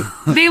rocks.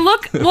 They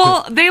look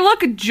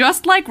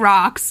just like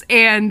rocks,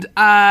 and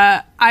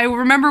I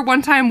remember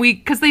one time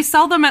because they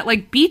sell them at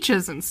like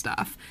beaches and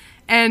stuff,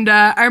 and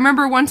I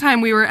remember one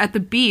time we were at the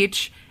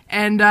beach,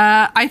 and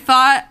I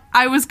thought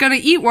I was gonna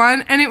eat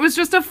one, and it was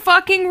just a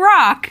fucking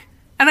rock,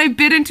 and I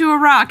bit into a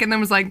rock, and then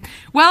was like,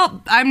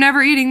 well, I'm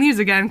never eating these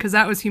again because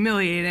that was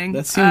humiliating.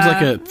 That seems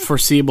like a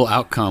foreseeable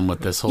outcome with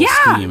this whole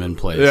Yeah. scheme in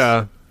place.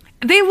 yeah.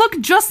 They look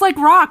just like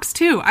rocks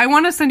too. I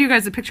want to send you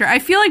guys a picture. I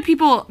feel like they're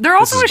This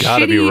also has a got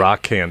to shitty. be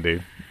rock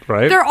candy,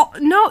 right?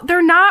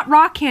 They're not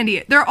rock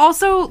candy. They're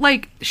also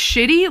like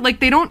shitty. Like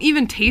they don't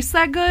even taste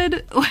that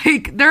good.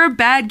 Like they're a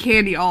bad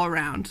candy all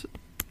around.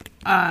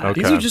 Okay.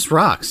 These are just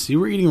rocks. You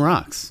were eating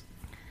rocks.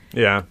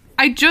 Yeah.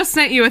 I just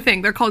sent you a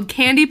thing. They're called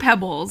Candy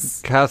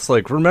Pebbles. Kath's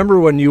like,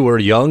 remember when you were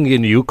young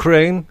in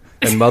Ukraine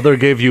and mother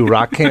gave you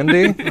rock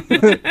candy?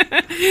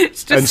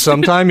 And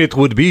sometime it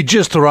would be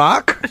just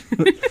rock?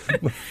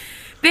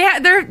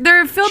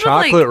 They're filled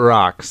Chocolate with like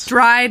rocks.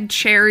 dried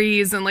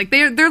cherries and like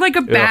they're like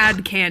a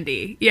bad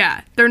candy.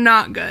 Yeah, they're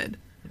not good.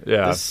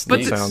 Yeah, This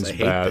that stinks. sounds I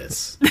hate bad.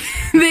 this.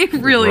 They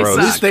really Gross.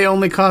 At least suck. they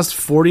only cost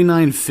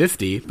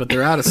 $49.50, but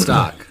they're out of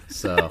stock.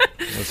 So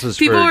This is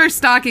People for- were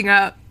stocking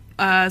up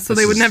so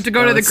they wouldn't have to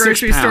go to the it's 6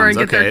 grocery store and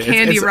pounds. get their Okay,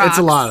 candy it's, rocks. It's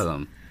a lot of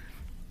them.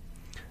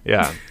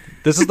 Yeah.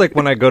 This is like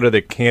when I go to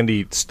the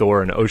candy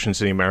store in Ocean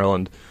City,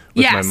 Maryland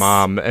with my Yes.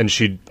 mom, and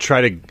she'd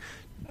try to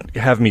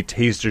have me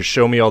taste or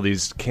show me all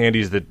these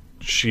candies that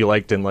she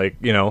liked, and like,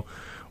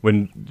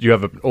 when you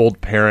have an old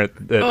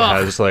parent that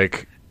Ugh. has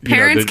like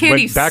Parents'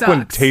 candy back when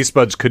sucks. taste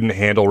buds couldn't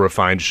handle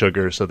refined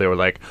sugar, so they were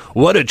like,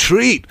 "What a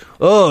treat!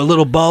 Oh, a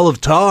little ball of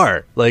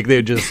tar!" Like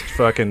they just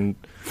fucking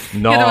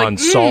gnaw they're like, on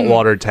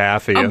saltwater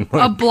taffy. And a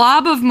like,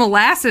 blob of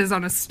molasses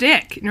on a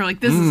stick. And you're like,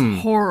 this is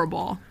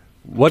horrible.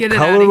 what get it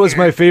color outta was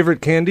here. my favorite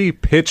candy?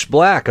 Pitch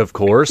black, of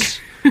course.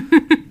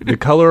 The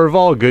color of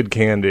all good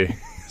candy.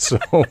 So,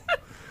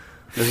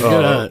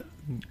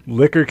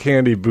 liquor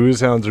candy,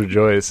 booze hounds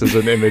rejoice is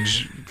an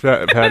image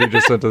Patty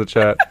just sent to the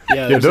chat.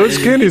 Yeah, Those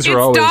candies are It's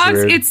always dogs.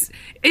 weird.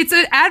 It's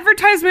an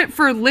advertisement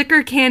for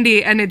liquor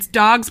candy, and it's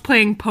dogs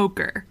playing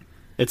poker.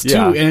 It's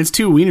Yeah. it's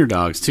two wiener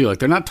dogs too. Like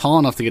they're not tall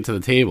enough to get to the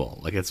table.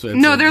 Like it's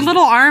No, their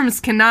little arms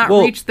cannot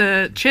Well, reach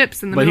the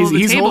chips in the But middle of the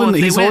he's table. holding if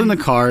they he's win. holding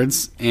the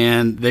cards,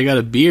 and they got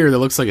a beer that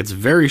looks like it's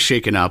very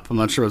shaken up. I'm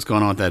not sure what's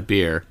going on with that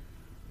beer.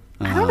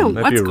 I don't know might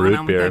be what's a going root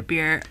on beer. with that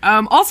beer.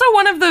 Also,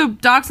 one of the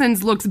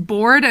dachshunds looks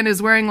bored and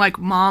is wearing like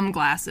mom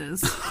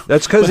glasses.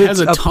 That's because But it it's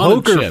has a a ton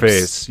of poker chips.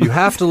 face. You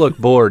have to look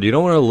bored. You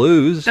don't want to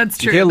lose. That's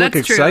true. You can't look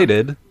That's true.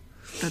 excited.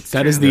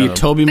 That is the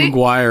Toby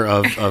Maguire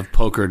of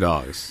poker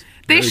dogs.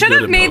 They Very should good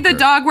have at made the poker.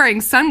 dog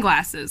wearing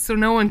sunglasses so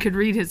no one could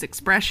read his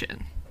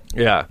expression.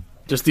 Yeah.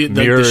 Just the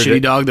Mirrored shitty it.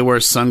 dog that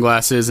wears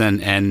sunglasses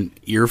and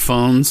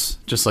earphones,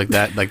 just like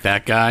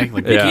that guy.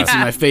 Like they Yeah. can't see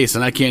my face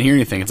and I can't hear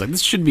anything. It's like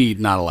this should be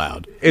not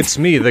allowed. It's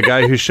me, the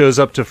guy who shows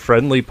up to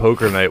friendly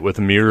poker night with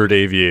mirrored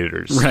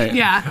aviators. Right.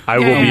 Yeah. I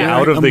will Yeah, be yeah.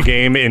 out of the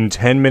game in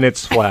 10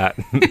 minutes flat.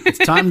 It's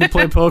time to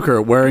play poker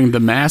wearing the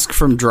mask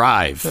from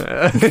Drive,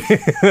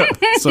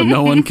 so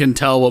no one can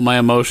tell what my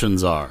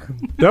emotions are.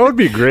 That would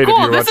be great if Cool,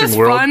 you were this watching is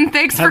World. fun.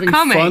 Thanks Having for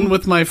coming. fun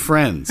with my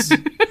friends.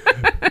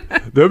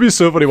 That would be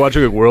so funny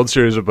watching a World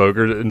Series of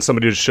Poker and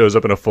somebody just shows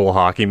up in a full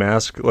hockey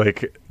mask,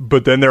 like,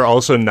 but then they're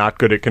also not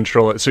good at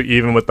controlling it. So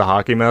even with the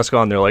hockey mask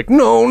on, they're like,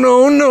 no,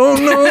 no, no,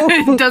 no.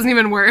 It doesn't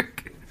even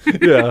work.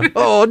 Yeah.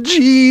 Oh,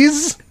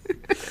 jeez.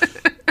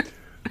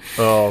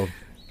 Oh,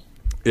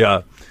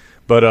 yeah.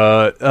 But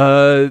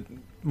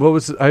what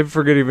was I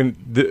forget even in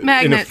the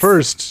Magnets.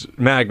 first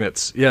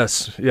magnets?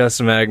 Yes,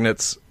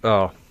 magnets.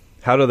 Oh,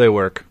 how do they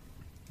work?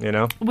 You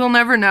know. We'll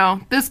never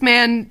know. This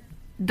man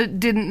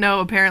didn't know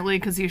apparently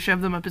because he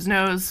shoved them up his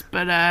nose.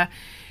 But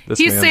This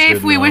he's man safe.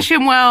 did We know. wish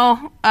him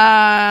well.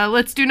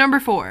 Let's do number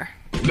 4.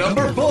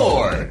 Number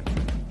 4.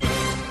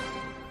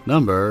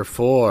 Number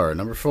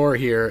four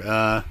here.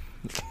 I'm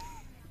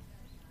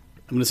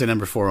going to say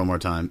number 4 one more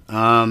time.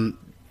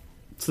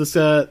 So this,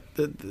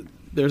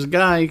 there's a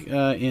guy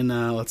in,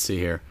 let's see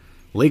here,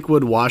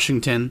 Lakewood,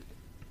 Washington,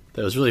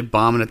 that was really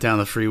bombing it down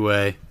the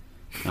freeway.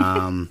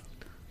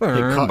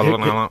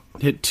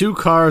 Hit 2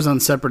 cars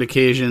on separate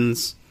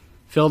occasions,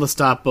 failed to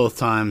stop both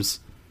times,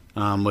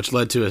 which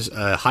led to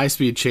a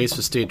high-speed chase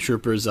with state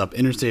troopers up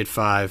Interstate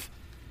 5.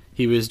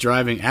 He was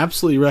driving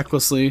absolutely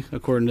recklessly,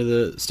 according to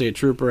the state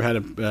trooper, had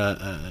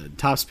a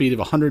top speed of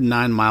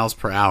 109 miles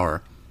per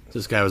hour. So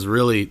this guy was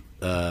really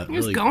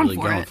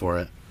going for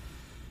it.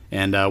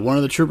 And one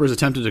of the troopers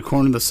attempted to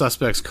corner the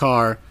suspect's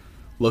car,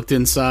 looked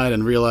inside,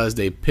 and realized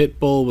a pit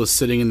bull was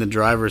sitting in the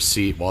driver's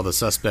seat while the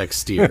suspect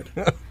steered.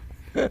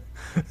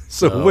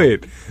 So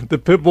wait, the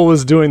pit bull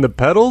was doing the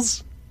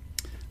pedals?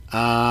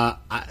 I'm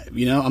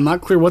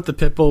not clear what the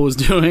pit bull was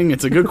doing.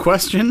 It's a good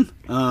question.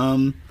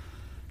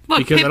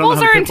 Look, pit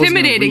bulls are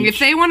intimidating. If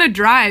they want to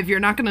drive,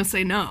 you're not going to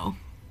say no.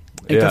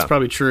 I think that's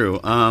probably true.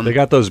 They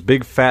got those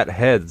big fat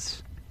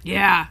heads.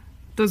 Yeah,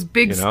 those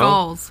big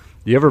skulls.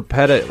 You ever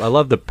pet it? I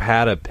love to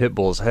pat a pit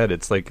bull's head.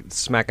 It's like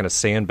smacking a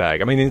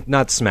sandbag. I mean,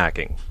 not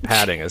smacking,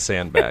 patting a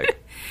sandbag.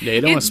 Yeah,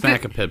 you don't want to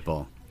smack a pit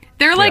bull.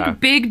 They're like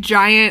big,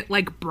 giant,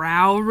 like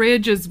brow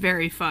ridge is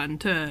very fun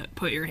to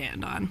put your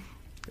hand on.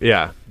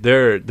 Yeah,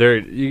 they're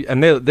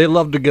they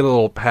love to get a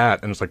little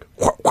pat, and it's like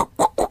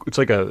it's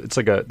like a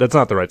that's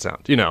not the right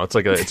sound. You know, it's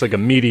like a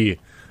meaty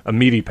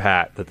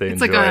pat that they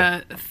enjoy. It's like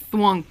a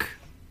thwunk.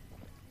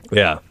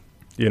 Yeah,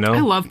 you know. I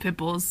love pit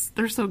bulls.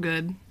 They're so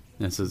good.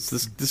 Yeah, so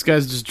this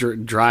guy's just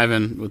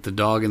driving with the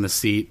dog in the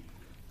seat,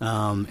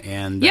 and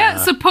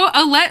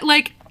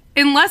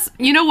unless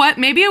you know what,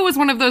 maybe it was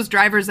one of those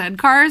driver's ed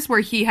cars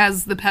where he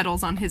has the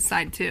pedals on his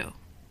side too.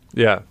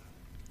 Yeah,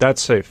 that's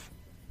safe.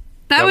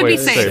 That would be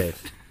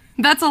safe.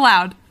 That's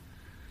allowed.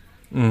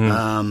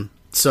 Mm-hmm.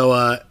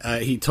 So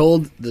he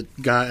told the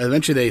guy.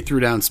 Eventually, they threw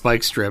down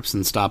spike strips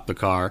and stopped the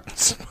car.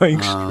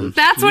 Spike strips.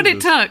 That's what it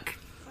took.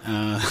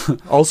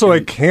 Also, I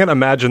can't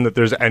imagine that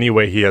there's any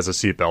way he has a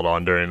seatbelt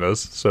on during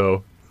this.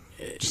 So,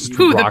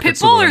 who, the pit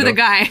bull or the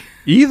guy?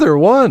 Either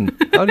one.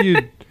 How do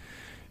you?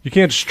 You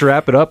can't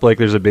strap it up like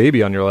there's a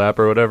baby on your lap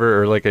or whatever,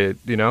 or like a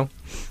Do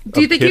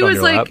you think he was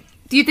like? Lap?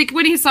 Do you think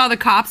when he saw the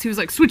cops, he was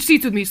like, switch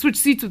seats with me,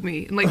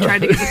 and like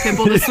tried to get the pit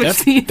bull to switch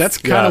seats? That's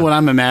kind of what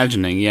I'm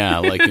imagining. Yeah,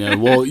 like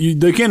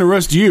they can't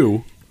arrest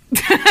you.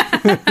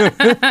 Sorry,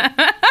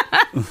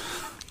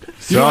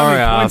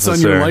 points officer. On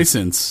your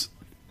license.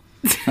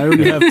 I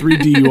already have 3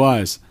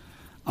 DUIs.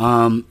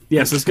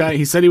 Yes, this guy,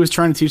 he said he was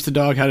trying to teach the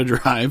dog how to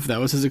drive.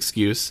 That was his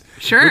excuse.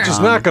 Sure. Which is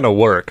not going to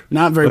work.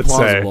 Not very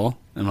plausible,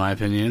 in my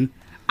opinion.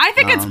 I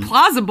think it's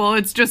plausible.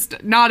 It's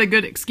just not a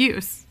good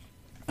excuse.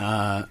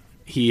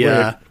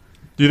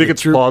 Do you think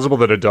it's plausible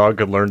that a dog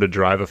could learn to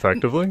drive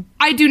effectively?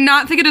 I do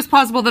not think it is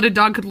plausible that a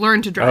dog could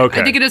learn to drive. Okay.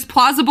 I think it is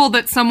plausible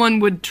that someone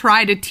would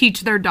try to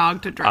teach their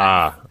dog to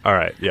drive. All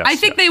right. Yes. I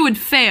think they would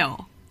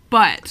fail,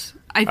 but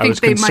I think was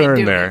they might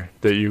do there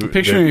it. That you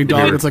picturing a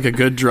dog that's like a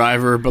good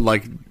driver, but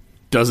like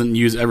doesn't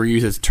ever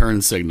use its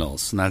turn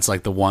signals, and that's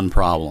like the one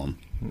problem.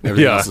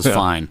 Everything else is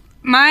fine.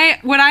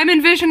 What I'm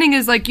envisioning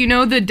is like,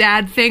 the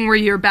dad thing where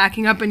you're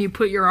backing up and you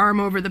put your arm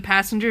over the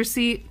passenger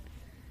seat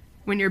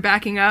when you're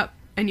backing up,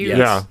 and you.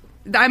 Yeah.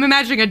 I'm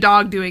imagining a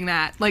dog doing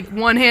that, like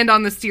one hand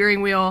on the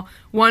steering wheel,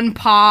 one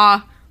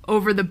paw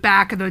over the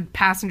back of the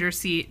passenger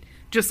seat,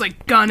 just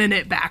like gunning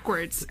it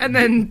backwards, and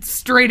then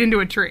straight into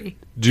a tree.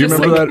 Do you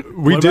remember that?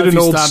 We did an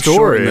old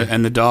story.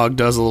 And the dog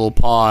does a little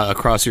paw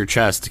across your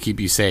chest to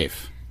keep you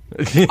safe.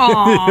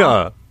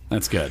 Yeah.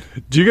 That's good.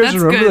 Do you guys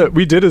remember that?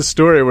 We did a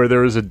story where there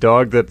was a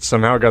dog that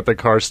somehow got the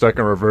car stuck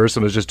in reverse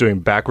and was just doing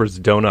backwards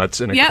donuts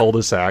in a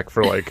cul-de-sac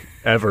for like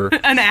ever.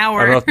 An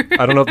hour.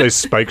 I don't know if they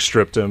spike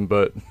stripped him,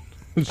 but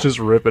it's just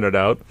ripping it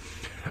out.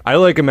 I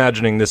like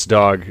imagining this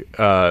dog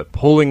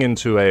pulling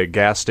into a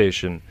gas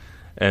station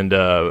and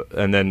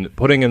then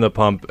putting in the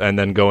pump and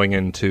then going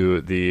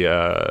into the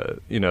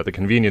the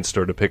convenience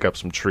store to pick up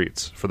some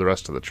treats for the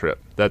rest of the trip.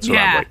 That's what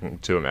I'm liking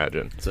to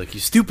imagine. It's like, you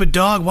stupid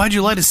dog, why'd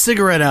you light a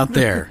cigarette out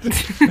there?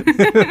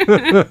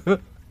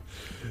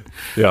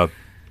 Yeah.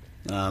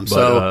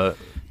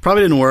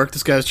 Probably didn't work.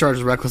 This guy was charged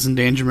with reckless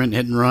endangerment,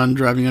 hit and run,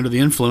 driving under the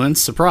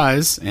influence,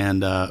 surprise,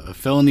 and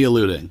felony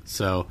eluding.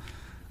 So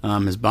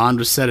his bond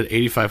was set at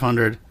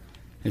 $8,500.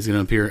 He's going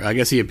to appear. I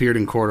guess he appeared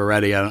in court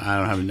already. I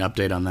don't have an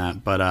update on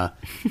that. But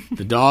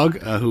the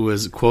dog, who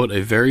was, quote,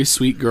 a very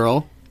sweet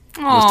girl,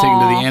 was taken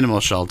to the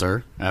animal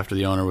shelter after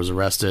the owner was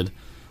arrested.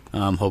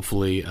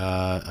 Hopefully,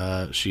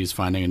 she's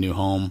finding a new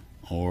home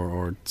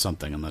or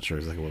something. I'm not sure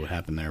exactly what would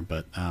happen there.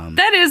 But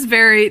that is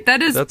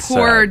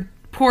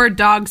poor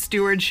dog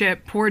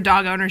stewardship, poor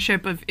dog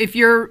ownership. Of if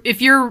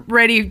you're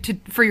ready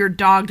for your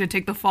dog to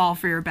take the fall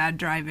for your bad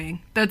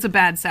driving, that's a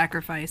bad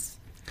sacrifice.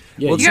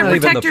 Yeah, well, you gotta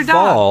protect your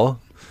dog.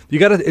 You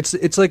gotta.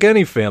 It's like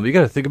any family. You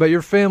gotta think about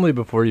your family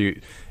before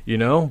you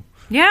know.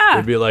 Yeah.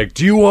 They'd be like,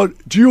 do you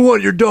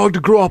want your dog to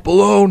grow up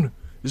alone?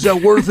 Is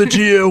that worth it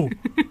to you?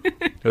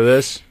 Or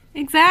this?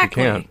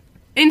 Exactly. You can't.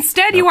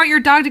 Instead, you want your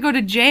dog to go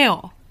to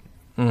jail.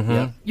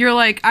 Yep. You're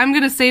like, I'm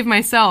going to save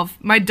myself.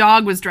 My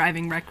dog was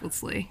driving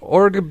recklessly.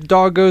 Or a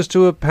dog goes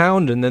to a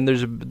pound, and then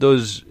there's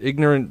those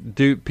ignorant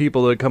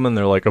people that come in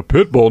there like, a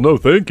pit bull, no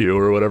thank you,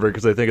 or whatever,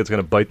 because they think it's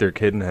going to bite their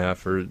kid in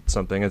half or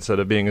something, instead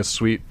of being a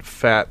sweet,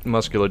 fat,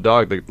 muscular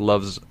dog that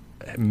loves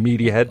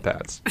meaty head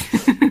pats.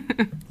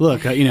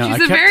 Look, She's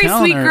a very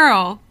sweet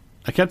girl.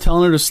 I kept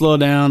telling her to slow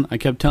down. I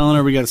kept telling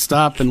her we got to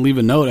stop and leave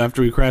a note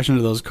after we crash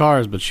into those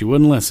cars, but she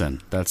wouldn't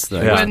listen. That's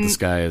what this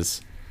guy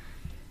is.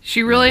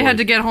 She really had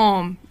to get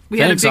home. We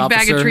had a big bag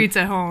officer. of treats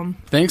at home.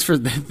 Thanks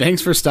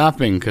for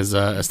stopping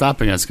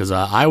us because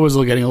I was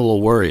getting a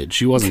little worried.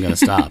 She wasn't going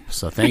to stop,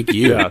 so thank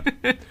you.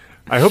 Yeah.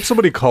 I hope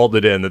somebody called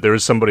it in that there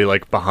was somebody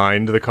like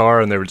behind the car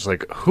and they were just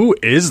like, who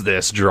is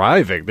this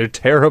driving? They're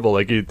terrible.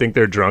 Like you'd think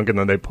they're drunk and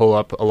then they pull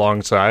up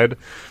alongside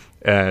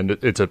and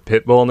it's a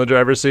pit bull in the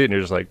driver's seat and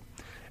you're just like,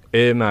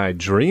 am I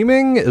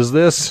dreaming? Is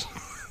this?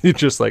 You're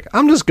just like,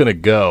 I'm just going to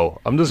go.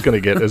 I'm just going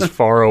to get as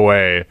far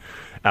away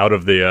out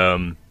of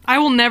the... I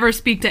will never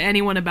speak to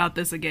anyone about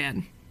this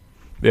again.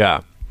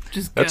 Yeah.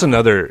 Just That's go.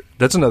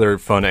 another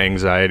fun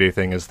anxiety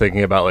thing is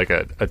thinking about like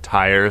a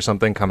tire or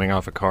something coming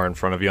off a car in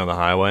front of you on the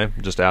highway,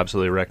 just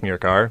absolutely wrecking your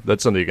car.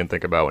 That's something you can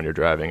think about when you're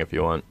driving if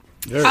you want.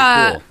 Very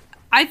cool.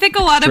 I think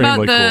a lot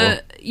Extremely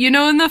about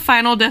in the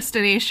Final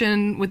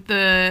Destination with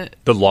the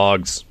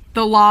logs.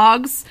 the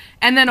logs,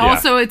 and then Yeah.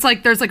 also it's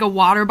like there's like a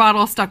water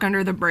bottle stuck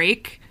under the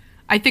brake.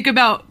 I think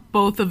about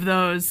both of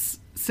those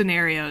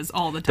scenarios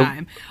all the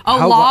time.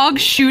 A log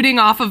shooting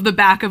off of the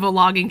back of a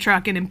logging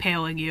truck and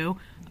impaling you.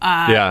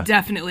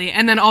 Definitely.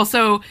 And then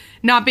also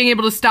not being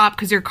able to stop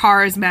because your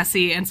car is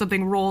messy and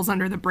something rolls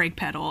under the brake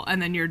pedal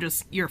and then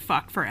you're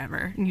fucked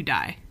forever and you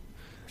die.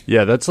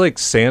 Yeah, that's like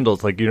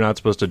sandals. Like, you're not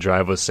supposed to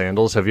drive with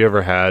sandals. Have you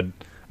ever had...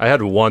 I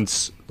had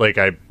once, like,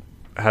 I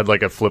had,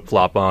 like, a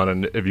flip-flop on,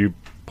 and if you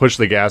push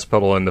the gas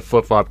pedal and the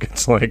flip-flop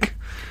gets, like...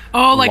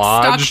 Oh, like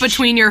lodged. stuck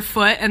between your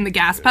foot and the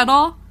gas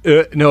pedal?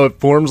 No, it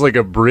forms, like,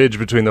 a bridge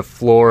between the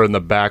floor and the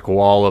back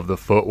wall of the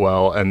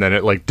footwell, and then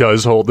it, like,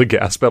 does hold the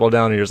gas pedal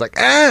down, and you're just like,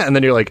 ah! And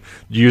then you're, like,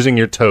 using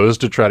your toes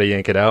to try to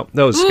yank it out.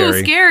 That was scary.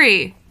 Ooh,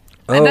 scary.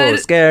 Oh,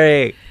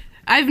 scary.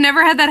 I've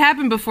never had that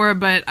happen before,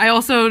 but I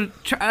also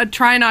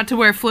try not to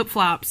wear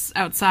flip-flops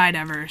outside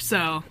ever,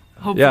 so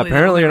hopefully Yeah,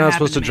 apparently you're that'll not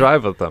never supposed to happen me.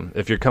 drive with them.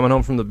 If you're coming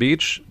home from the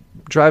beach,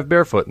 drive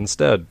barefoot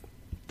instead.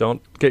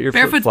 Don't get your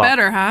Barefoot's flip-flop.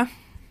 better, huh?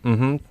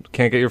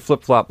 Can't get your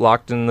flip-flop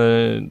locked in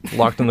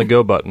the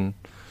go button.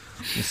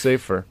 It's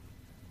safer.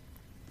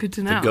 Good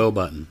to know. The go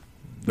button.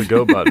 The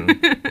go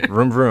button.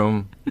 Vroom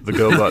vroom. The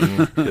go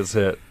button is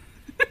hit.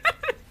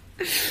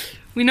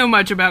 We know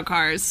much about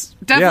cars.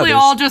 Definitely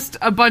there's- all just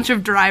a bunch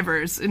of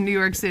drivers in New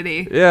York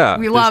City. Yeah,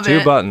 we love there's it.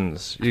 two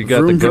buttons. You got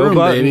Vroom, the go vroom,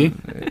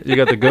 button. You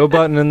got the go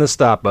button and the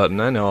stop button.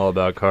 I know all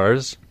about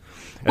cars.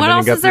 And What then you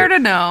else got is there to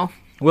know?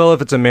 Well,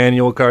 if it's a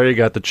manual car, you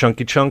got the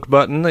chunky chunk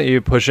button that you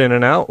push in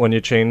and out when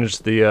you change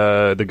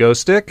the go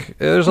stick.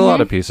 There's a lot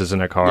of pieces in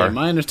a car. Yeah,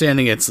 my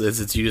understanding it's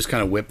you just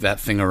kind of whip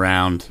that thing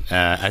around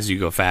as you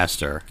go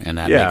faster, and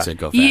that Yeah. makes it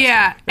go faster.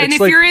 Yeah, and It's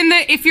if like-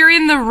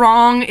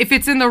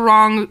 it's in the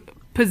wrong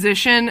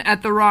position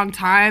at the wrong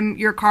time,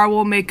 your car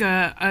will make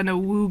an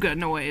awooga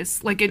noise,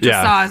 like it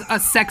just Yeah. saw a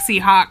sexy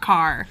hot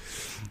car.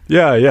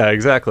 Yeah,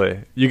 exactly.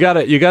 You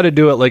gotta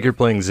do it like you're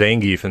playing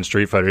Zangief in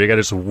Street Fighter. You gotta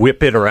just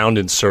whip it around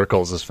in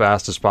circles as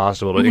fast as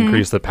possible to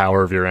increase the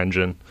power of your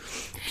engine.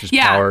 Just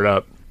Yeah. power it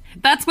up.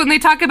 That's when they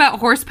talk about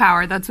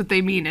horsepower. That's what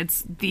they mean.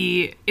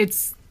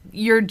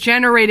 You're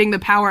generating the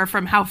power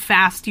from how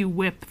fast you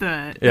whip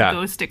the Yeah.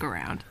 go stick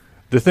around.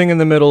 The thing in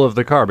the middle of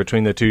the car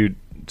between the two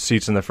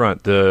seats in the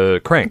front, the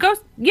crank, The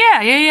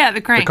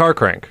crank. the car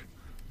crank,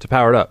 to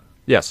power it up.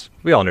 Yes,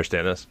 we all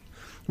understand this.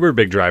 We're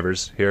big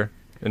drivers here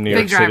in New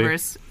York Big City.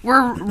 drivers.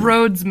 We're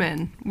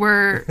roadsmen.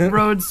 We're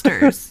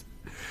roadsters.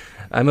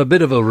 I'm a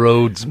bit of a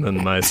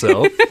roadsman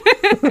myself.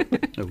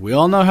 We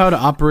all know how to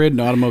operate an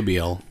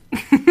automobile.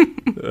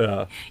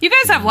 You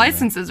guys have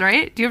licenses,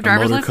 right? Do you have A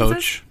driver's motor licenses?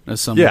 coach,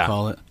 as some Yeah. would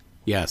call it.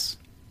 Yes.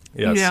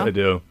 Yes, You know? I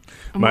do.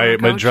 A My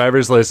motor coach?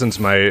 driver's license,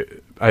 I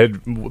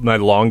had my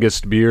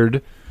longest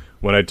beard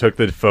when I took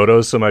the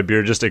photos, so my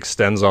beard just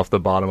extends off the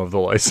bottom of the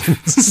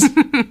license.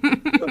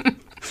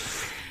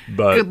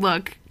 But Good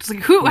luck. It's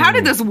like, how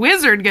did this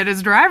wizard get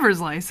his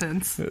driver's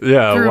license?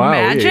 yeah, Through wow,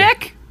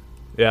 magic?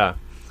 yeah.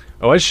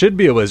 Oh, I should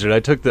be a wizard. I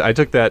took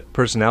that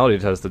personality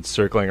test that's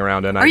circling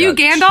around, and Are you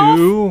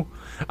Gandalf?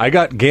 I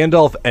got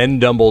Gandalf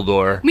and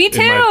Dumbledore. Me In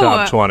my too.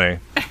 top 20.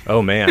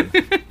 Oh man,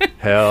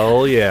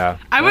 hell yeah!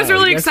 I was Wow,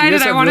 really you guys- excited. You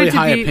guys I have wanted really to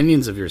high be.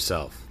 opinions of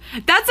yourself.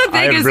 That's the I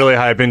thing have is. really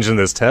high opinions in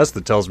this test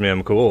that tells me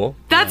I'm cool.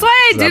 That's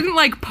why I that- didn't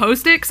like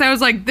post it because I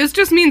was like, this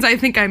just means I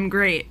think I'm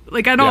great.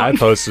 Like I don't. Yeah, I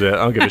posted it. I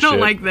don't give a I don't shit.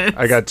 like this.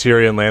 I got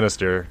Tyrion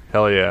Lannister.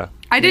 Hell yeah.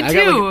 I did I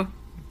got, too.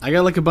 I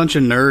got like a bunch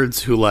of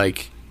nerds who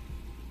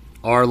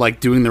are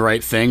doing the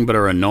right thing but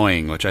are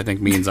annoying, which I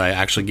think means I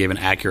actually gave an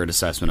accurate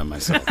assessment of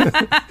myself.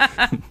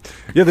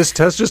 Yeah, this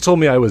test just told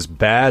me I was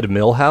bad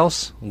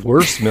Millhouse.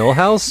 Worse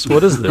Millhouse?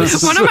 What is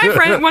this? One of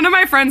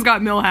my friends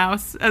got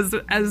Millhouse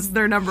as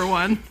their number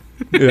one.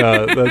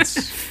 Yeah,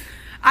 that's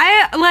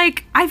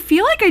I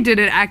feel like I did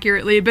it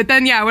accurately, but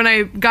then when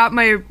I got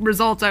my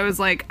results, I was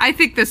like, I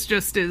think this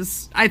just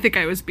is. I think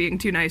I was being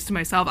too nice to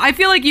myself. I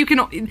feel like you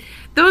can,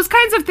 those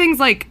kinds of things,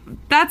 like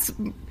that's.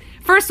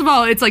 First of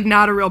all, it's like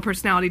not a real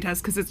personality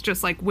test because it's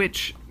just like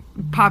which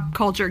pop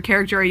culture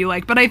character are you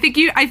like. But I think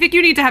you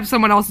need to have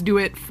someone else do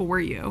it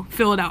for you,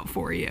 fill it out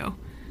for you.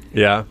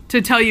 Yeah.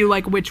 To tell you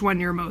like which one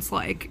you're most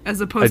like,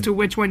 as opposed to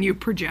which one you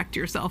project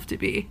yourself to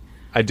be.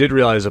 I did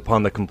realize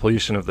upon the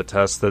completion of the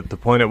test that the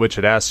point at which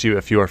it asked you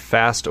if you are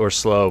fast or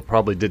slow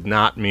probably did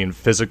not mean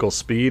physical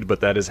speed,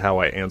 but that is how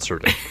I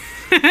answered it.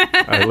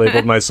 I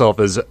labeled myself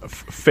as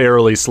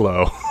fairly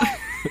slow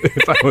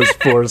if I was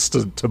forced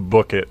to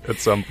book it at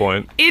some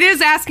point. It is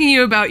asking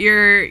you about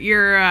your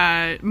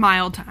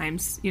mile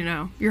times, your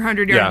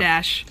 100-yard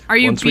dash. Are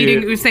you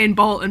beating Usain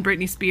Bolt and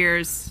Britney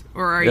Spears,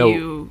 or are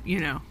you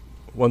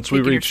once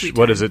we reach,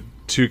 what is it,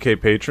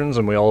 2K patrons,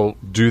 and we all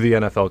do the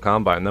NFL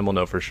Combine, then we'll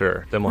know for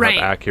sure. Then we'll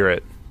have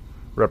accurate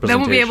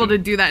representation. Then we'll be able to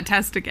do that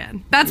test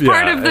again. That's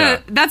part of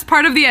the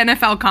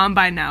NFL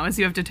Combine now, is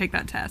you have to take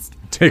that test.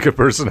 Take a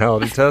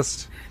personality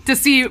test? To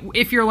see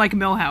if you're like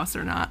Milhouse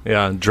or not.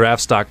 Yeah,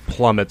 draft stock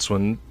plummets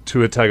when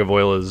Tua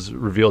Tagovailoa is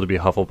revealed to be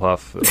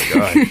Hufflepuff.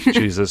 Like, oh,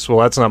 Jesus. Well,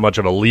 that's not much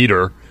of a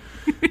leader.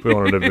 We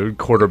wanted to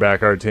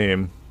quarterback our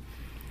team.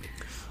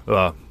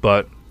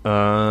 But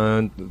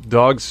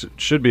dogs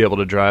should be able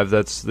to drive.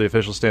 That's the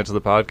official stance of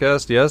the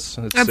podcast. Yes,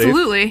 it's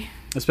absolutely safe.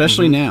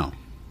 Especially now.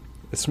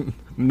 It's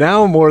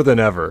now more than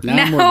ever.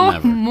 Now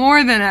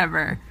more than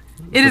ever.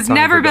 It has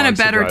never been a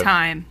better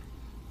time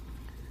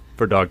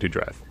for dog to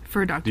drive.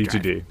 For a dog to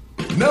drive. D2D.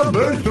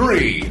 Number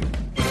 3.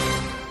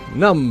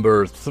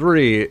 Number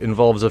 3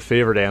 involves a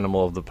favorite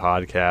animal of the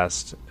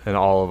podcast and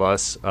all of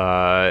us.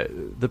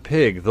 The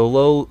pig.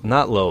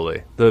 Not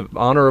lowly. The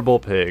honorable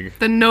pig.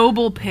 The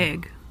noble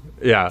pig.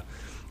 Yeah.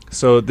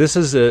 So this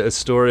is a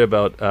story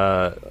about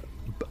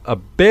a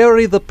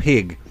Barry the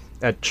pig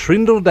at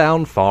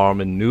Trindledown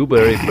Farm in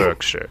Newbury,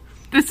 Berkshire.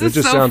 This is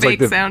so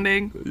fake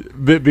sounding.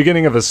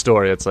 Beginning of a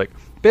story. It's like,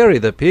 Barry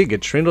the pig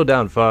at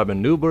Trindledown Farm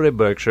in Newbury,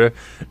 Berkshire.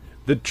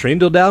 The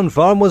Trindledown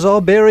Farm was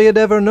all Barry had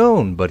ever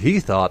known, but he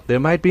thought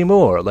there might be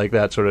more, like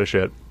that sort of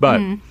shit.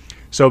 But,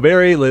 so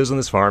Barry lives on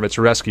this farm. It's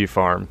a rescue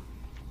farm.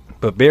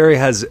 But Barry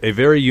has a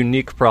very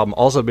unique problem.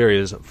 Also, Barry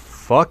is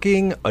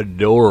fucking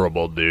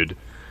adorable, dude.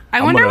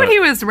 I wonder what he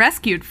was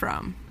rescued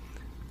from.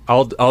 I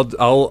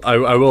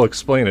will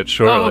explain it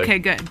shortly. Oh, okay,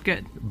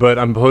 good. But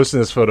I'm posting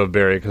this photo of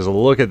Barry because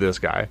look at this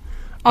guy.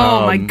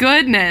 Oh my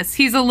goodness,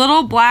 he's a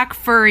little black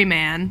furry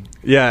man.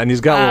 Yeah, and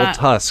he's got little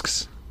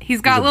tusks. He's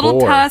got little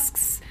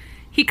tusks.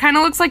 He kind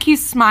of looks like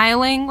he's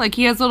smiling, like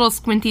he has little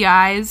squinty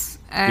eyes.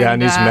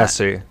 And he's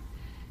messy.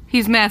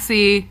 He's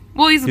messy.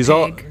 Well, he's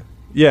a pig.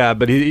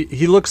 But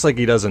he looks like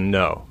he doesn't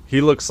know.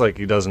 He looks like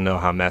he doesn't know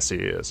how messy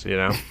he is.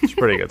 It's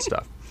pretty good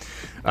stuff.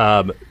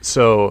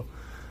 So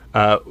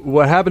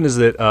what happened is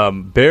that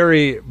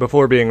Barry,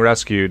 before being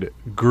rescued,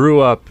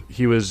 grew up.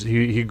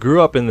 He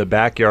grew up in the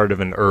backyard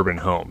of an urban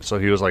home, so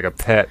he was like a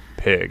pet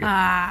pig.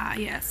 Ah,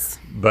 yes.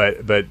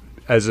 But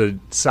as a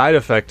side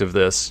effect of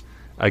this,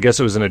 I guess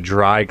it was in a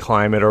dry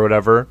climate or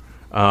whatever.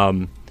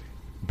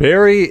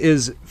 Barry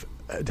has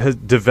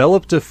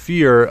developed a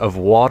fear of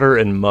water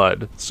and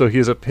mud, so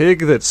he's a pig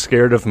that's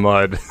scared of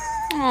mud.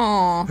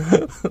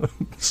 Aww.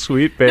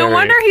 Sweet Barry. No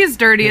wonder he's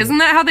dirty. Isn't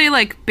that how they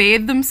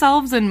bathe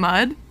themselves in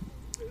mud?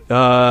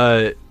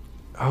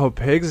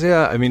 Pigs,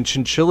 yeah. I mean,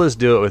 chinchillas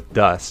do it with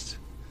dust.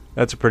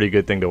 That's a pretty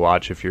good thing to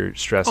watch if you're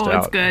stressed out. Oh,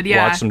 it's good,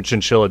 yeah. Watch some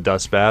chinchilla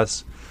dust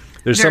baths.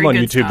 There's some on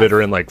YouTube that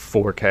are in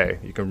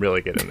 4K. You can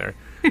really get in there.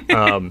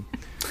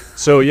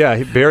 So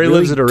yeah, Barry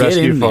lives at a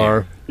rescue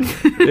farm.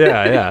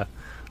 Yeah.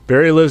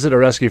 Barry lives at a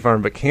rescue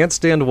farm, but can't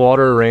stand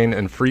water or rain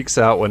and freaks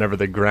out whenever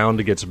the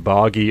ground gets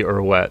boggy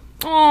or wet.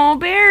 Oh,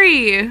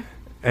 Barry!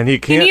 And he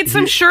needs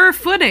some sure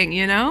footing,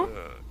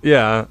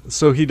 Yeah,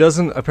 so he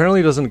doesn't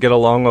get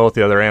along well with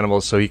the other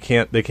animals, so they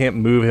can't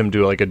move him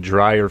to a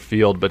drier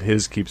field, but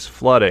his keeps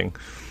flooding,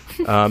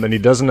 and he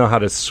doesn't know how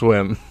to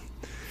swim.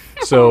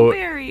 So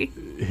Barry.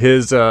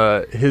 his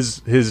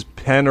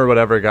pen or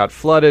whatever got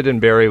flooded, and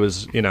Barry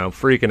was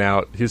freaking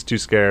out. He's too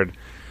scared,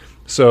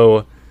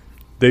 so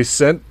they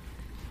sent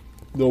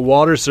the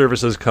water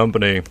services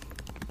company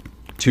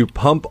to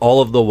pump all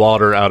of the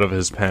water out of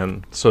his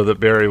pen so that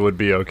Barry would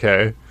be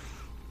okay.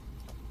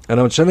 And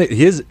I'm going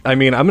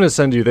to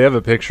send you. They have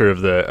a picture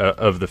of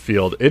the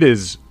field. It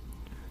is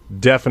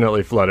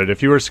definitely flooded.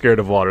 If you were scared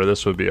of water,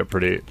 this would be a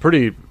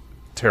pretty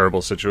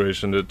terrible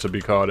situation to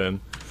be caught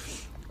in.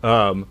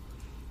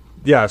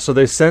 Yeah. So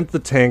they sent the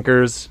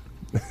tankers.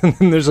 And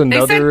then there's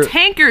another. They sent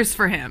tankers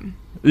for him.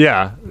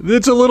 Yeah,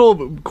 it's a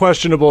little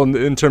questionable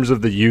in terms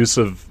of the use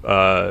of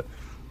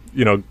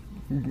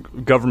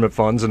government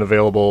funds and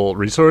available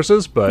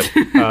resources. But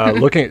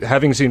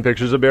having seen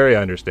pictures of Barry,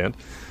 I understand.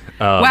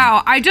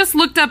 Wow, I just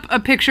looked up a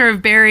picture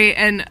of Barry,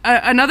 and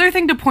another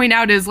thing to point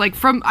out is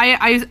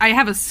I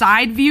have a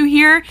side view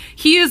here.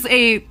 He is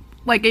a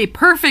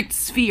perfect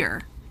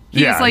sphere.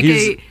 He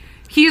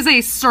is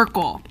a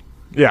circle.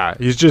 Yeah,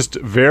 he's just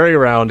very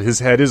round. His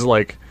head is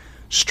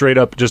straight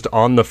up just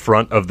on the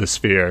front of the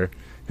sphere.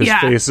 His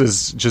face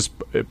is just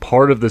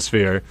part of the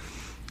sphere.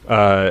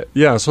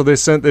 So they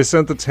sent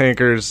the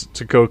tankers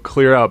to go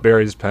clear out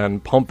Barry's pen,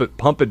 pump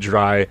it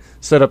dry,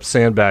 set up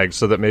sandbags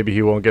so that maybe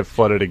he won't get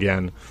flooded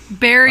again.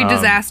 Barry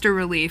disaster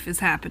relief is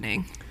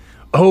happening.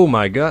 Oh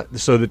my god.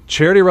 So the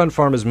charity-run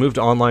farm has moved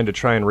online to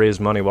try and raise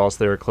money whilst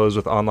they are closed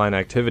with online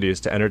activities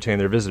to entertain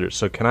their visitors.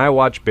 So can I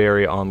watch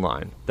Barry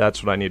online?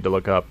 That's what I need to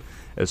look up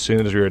as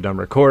soon as we are done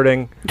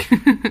recording.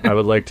 I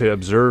would like to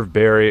observe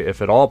Barry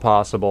if at all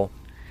possible.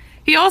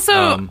 He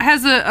also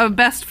has a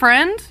best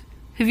friend.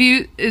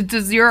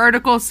 Does your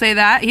article say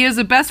that? He has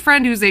a best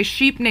friend who's a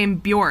sheep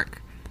named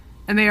Bjork,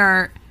 and they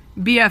are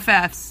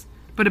BFFs,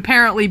 but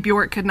apparently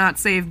Bjork could not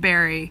save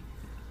Barry.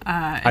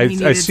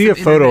 I see a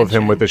photo of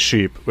him with a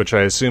sheep, which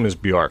I assume is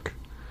Bjork,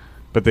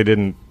 but they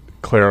didn't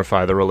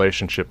clarify the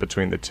relationship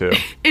between the two.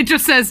 It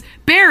just says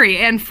Barry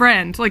and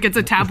friend, like it's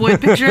a tabloid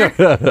picture.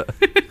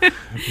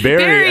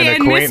 Barry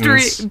and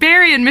acquaintance.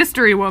 Barry and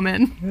mystery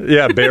woman.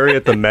 Yeah, Barry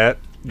at the Met,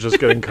 just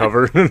getting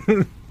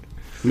covered.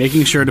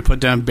 Making sure to put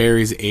down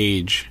Barry's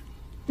age.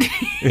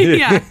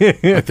 Yeah.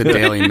 Like the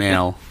Daily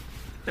Mail.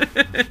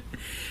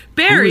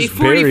 Barry,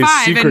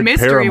 45, and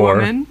mystery paramour?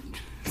 woman.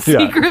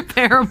 Secret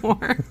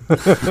paramour.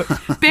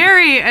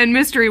 Barry and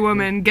mystery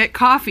woman get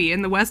coffee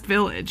in the West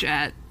Village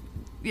at...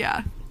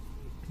 Yeah.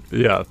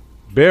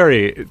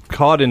 Barry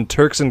caught in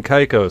Turks and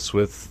Caicos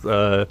with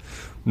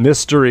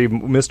mystery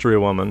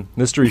woman,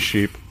 mystery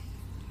sheep.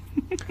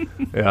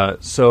 Yeah,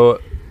 so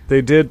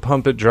they did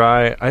pump it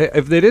dry.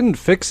 If they didn't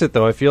fix it,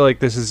 though, I feel like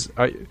this is...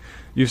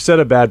 you've set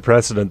a bad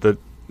precedent that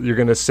you're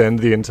going to send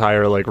the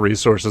entire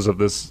resources of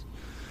this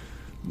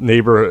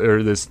neighbor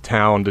or this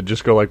town to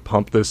just go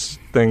pump this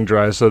thing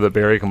dry so that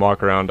Barry can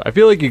walk around. I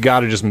feel like you got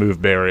to just move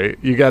Barry.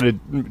 You got to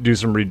do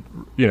some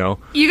you got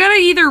to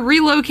either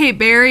relocate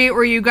Barry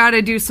or you got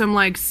to do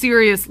some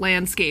serious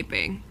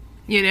landscaping.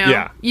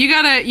 Yeah. You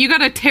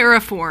gotta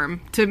terraform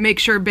to make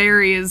sure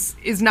Barry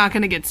is not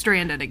gonna get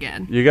stranded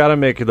again. You got to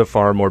make the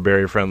farm more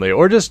Barry friendly,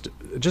 or just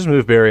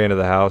move Barry into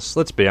the house.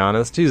 Let's be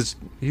honest. He's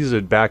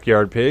a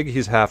backyard pig.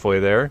 He's halfway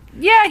there.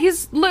 Yeah,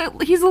 he's a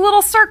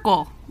little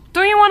circle.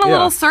 Don't you want a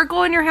little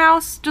circle in your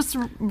house, just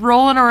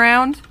rolling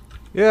around?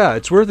 Yeah,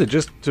 it's worth it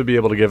just to be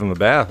able to give him a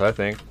bath, I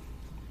think.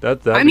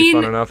 That'd be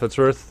fun enough. It's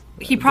worth...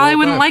 He probably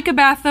wouldn't like a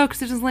bath, though, because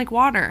he doesn't like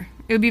water.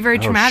 It would be very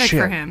traumatic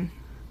for him.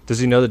 Does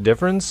he know the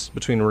difference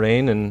between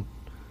rain and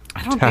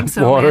I don't think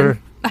so, water?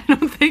 Man. I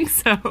don't think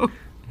so.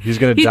 He's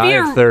going to die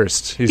of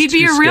thirst. He'd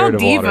be a real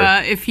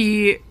diva if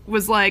he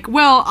was like,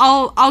 well,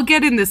 I'll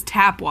get in this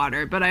tap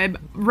water, but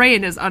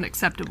rain is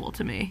unacceptable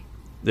to me.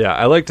 Yeah,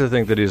 I like to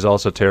think that he's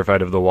also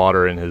terrified of the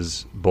water in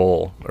his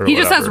bowl. He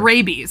just has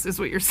rabies, is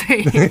what you're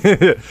saying.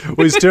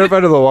 Well, he's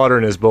terrified of the water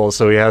in his bowl,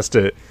 so he has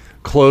to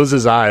close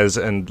his eyes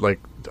and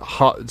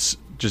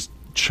just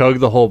chug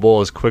the whole bowl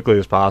as quickly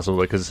as possible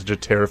because it's such a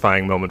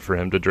terrifying moment for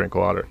him to drink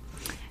water.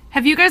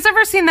 Have you guys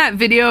ever seen that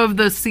video of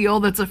the seal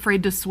that's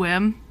afraid to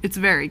swim? It's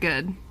very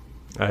good.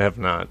 I have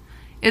not.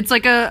 It's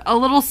like a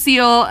little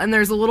seal, and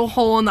there's a little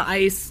hole in the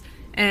ice,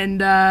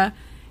 and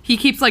he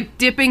keeps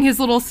dipping his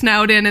little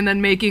snout in and then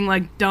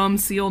making dumb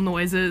seal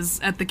noises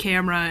at the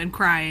camera and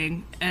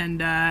crying,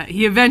 and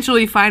he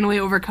eventually finally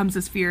overcomes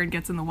his fear and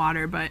gets in the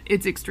water, but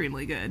it's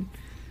extremely good.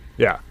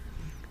 Yeah.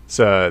 It's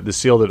the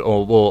seal that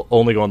will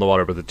only go in the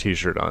water with a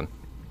t-shirt on.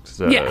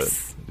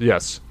 Yes.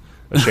 Yes.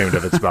 Ashamed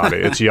of its body.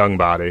 Its young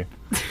body.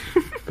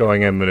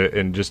 Going in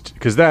and just...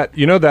 Because that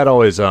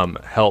always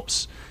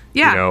helps.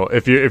 Yeah.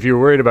 If you're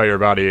worried about your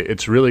body,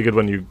 it's really good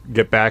when you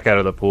get back out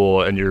of the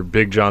pool and your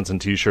Big Johnson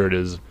t-shirt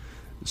is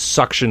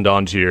suctioned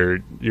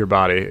onto your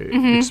body,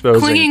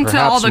 exposing clinging perhaps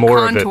to all the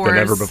more contours. of it than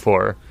ever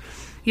before.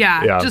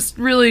 Yeah, just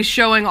really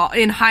showing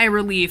in high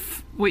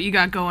relief what you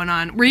got going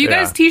on. Were you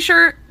guys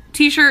t-shirt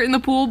in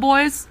the pool,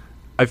 boys?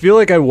 I feel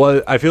like I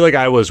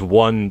was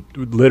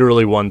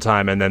literally one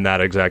time, and then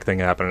that exact thing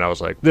happened, and I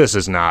was like, "This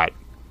is not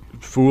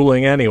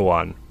fooling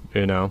anyone,"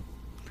 And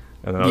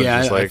then I was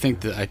just like,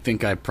 I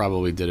think I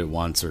probably did it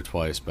once or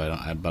twice, but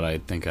I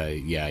think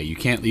you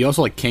can't. You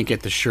also can't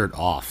get the shirt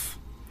off.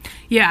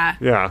 Yeah.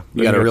 Yeah.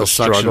 You got a real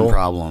suction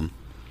problem.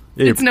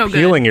 Yeah, it's no good.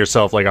 You're peeling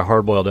yourself like a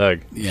hard-boiled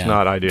egg. Yeah. It's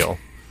not ideal.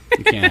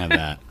 You can't have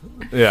that.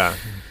 Yeah.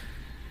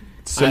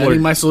 I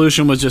think my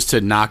solution was just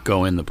to not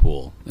go in the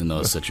pool in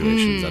those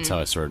situations. That's how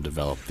I sort of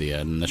developed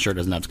and the shirt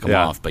doesn't have to come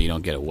off, but you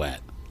don't get it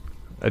wet.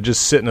 I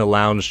just sit in a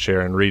lounge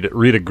chair and read a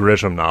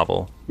Grisham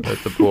novel at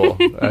the pool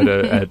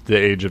at the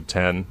age of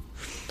 10.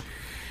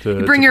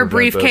 You bring your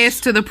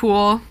briefcase to the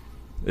pool.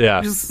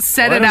 Yeah. Just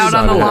set it out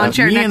on the lawn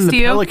chair next to you. Me and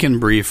the Pelican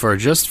brief are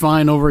just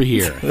fine over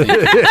here.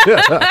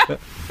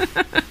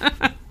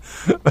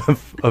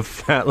 A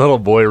fat little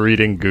boy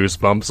reading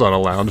Goosebumps on a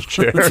lounge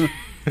chair.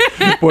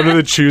 One of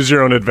the choose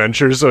your own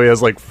adventures, so he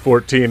has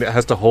 14,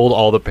 has to hold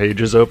all the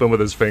pages open with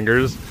his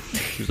fingers.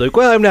 He's like,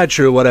 well, I'm not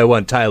sure what I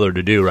want Tyler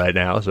to do right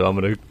now, so I'm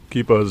going to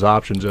keep those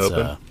options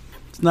open.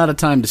 It's not a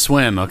time to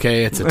swim,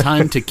 okay? It's a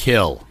time to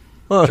kill.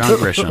 John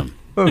Grisham.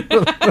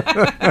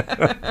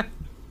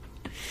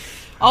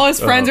 All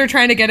his friends are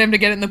trying to get him to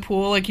get in the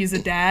pool like he's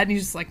a dad, and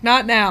he's just like,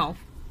 not now.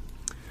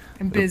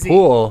 I'm busy.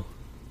 Pool.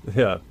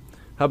 Yeah.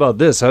 How about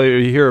this? How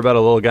you hear about a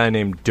little guy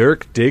named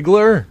Dirk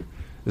Diggler?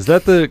 Is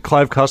that the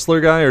Clive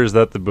Cussler guy, or is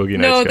that the Boogie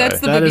Nights guy? No, that's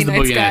the That is Boogie the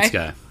Nights Boogie guy. Nights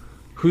guy.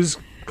 Who's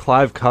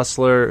Clive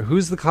Cussler?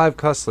 Who's the Clive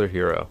Cussler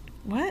hero?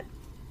 What?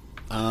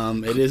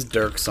 It is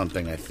Dirk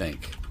something, I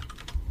think.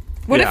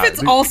 What Yeah, if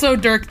it's also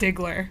Dirk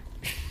Diggler?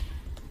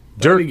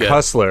 Dirk be good.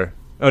 Cussler.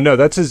 Oh no,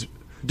 that's his. So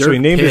Dirk he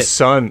named Pitt. his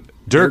son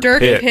Dirk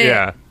Pitt.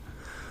 Yeah.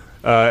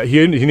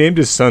 He named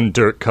his son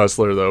Dirk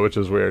Cussler though, which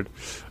is weird.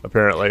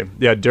 Apparently,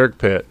 yeah, Dirk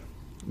Pitt.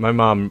 My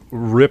mom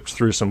ripped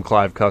through some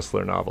Clive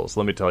Cussler novels.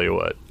 Let me tell you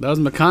what. That was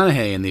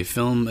McConaughey in the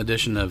film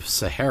edition of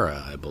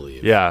Sahara, I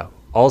believe. Yeah.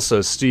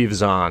 Also, Steve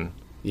Zahn.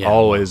 Yeah,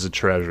 always a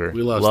treasure.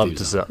 we love Steve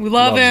Zahn. We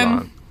love him.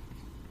 Zahn.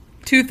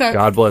 2 thumbs.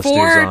 God bless Steve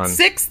Zahn.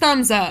 6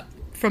 thumbs up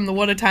from the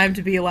What a Time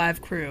to Be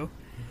Alive crew.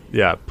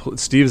 Yeah,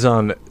 Steve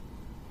Zahn.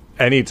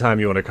 Anytime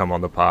you want to come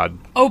on the pod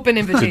Open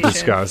to invitation.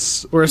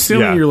 discuss. We're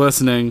assuming Yeah. you're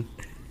listening.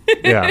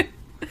 Yeah.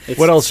 It's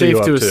What else are safe you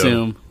to up to?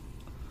 assume.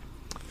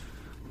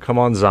 Come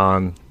on,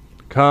 Zahn.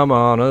 Come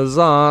on,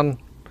 Zahn.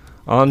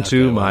 Onto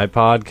Okay, well, my I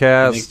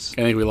podcast.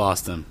 think we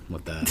lost him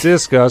with that.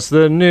 Discuss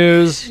the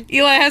news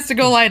Eli has to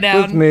go lie with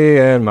down. me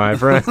and my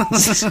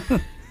friends.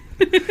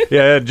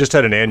 Yeah, I just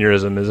had an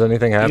aneurysm. Is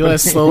anything happening?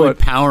 Eli's slowly What?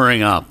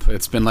 powering up.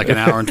 It's been like an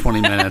hour and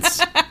 20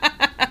 minutes.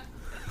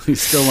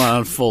 He's still not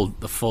on full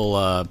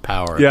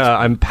power. Yeah,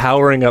 I'm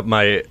powering up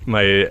my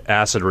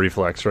acid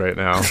reflex right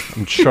now.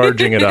 I'm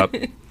charging it up.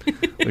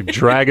 Like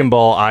Dragon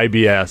Ball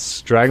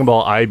IBS, Dragon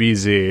Ball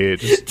IBZ,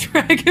 just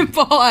Dragon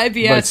Ball my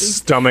IBS is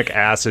stomach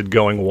acid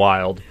going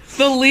wild.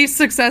 the least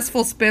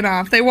successful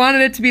spin-off. They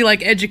wanted it to be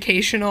like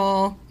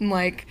educational and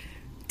like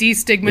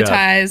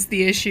destigmatize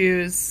the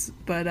issues,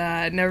 but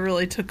it never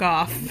really took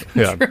off.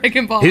 Yeah.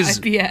 Dragon Ball His-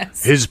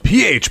 IBS. His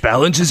pH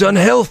balance is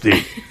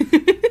unhealthy.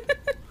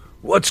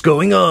 What's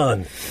going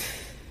on?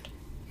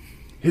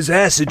 His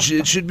acid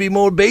should be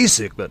more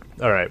basic, but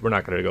all right, we're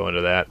not going to go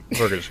into that.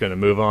 We're just going to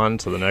move on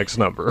to the next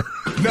number.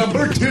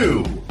 Number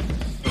 2.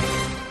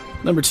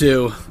 Number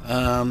 2.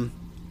 So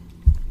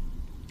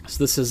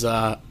this is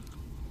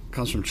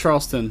comes from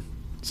Charleston,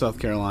 South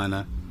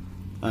Carolina.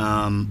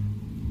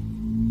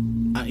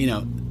 You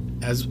know,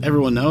 as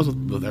everyone knows,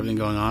 with everything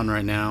going on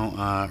right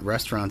now,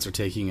 restaurants are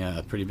taking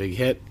a pretty big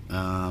hit,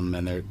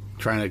 and they're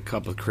trying to come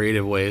up with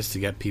creative ways to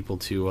get people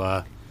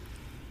to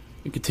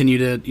continue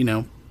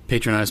to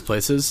patronize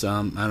places.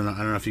 I don't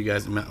know if you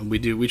guys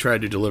we try to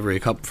do delivery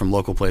from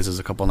local places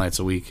a couple nights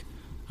a week.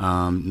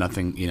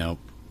 Nothing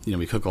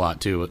we cook a lot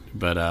too,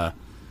 but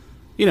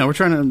we're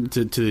trying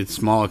to the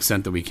small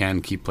extent that we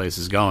can keep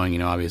places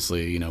going.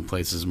 Obviously,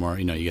 places more,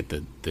 you get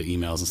the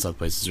emails and stuff,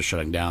 places are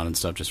shutting down and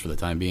stuff just for the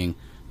time being.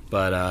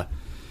 But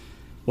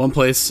one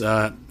place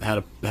had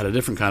a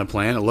different kind of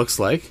plan, it looks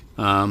like,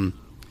 and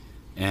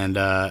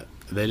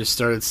they just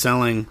started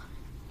selling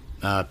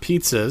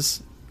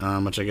pizzas,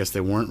 which I guess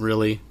they weren't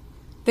really.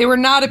 They were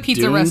not a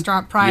pizza doing.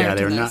 restaurant prior Yeah,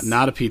 they to were this.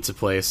 not a pizza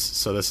place.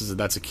 So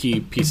that's a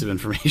key piece of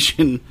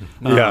information.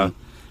 Yeah.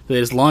 They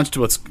just launched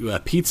what's a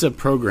pizza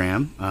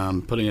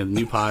program, putting in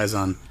new pies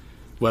on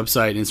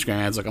website,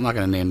 Instagram ads. Like, I'm not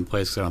going to name the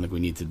place because I don't think we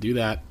need to do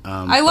that.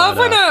 I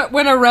love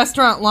when a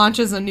restaurant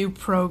launches a new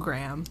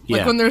program.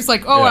 Like Yeah. when there's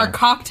like, Yeah. our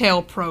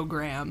cocktail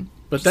program.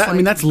 But Just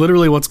like- that's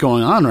literally what's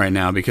going on right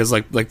now, because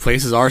like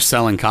places are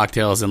selling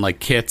cocktails and like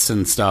kits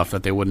and stuff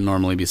that they wouldn't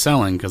normally be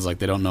selling because like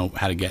they don't know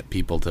how to get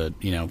people to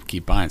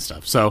keep buying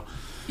stuff. So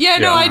Yeah,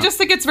 no, Yeah. I just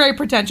think it's very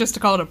pretentious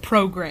to call it a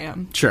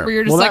program. Sure. Where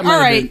you're just Well, like, that might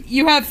all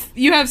have right,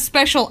 you have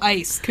special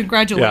ice. Yeah.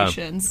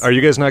 Congratulations. Are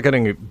you guys not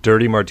getting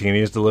dirty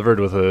martinis delivered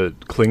with a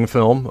cling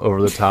film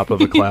over the top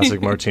of a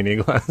classic martini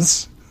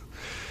glass?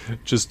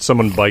 Just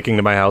someone biking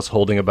to my house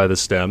holding it by the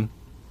stem.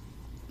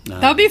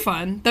 That'd be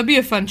fun. That'd be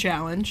a fun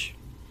challenge.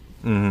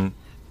 so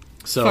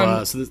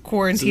Fun so this,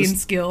 quarantine so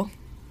this- skill.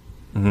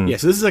 Yeah,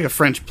 so this is like a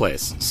French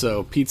place.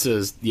 So pizza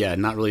is,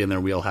 not really in their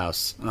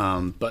wheelhouse.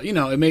 But,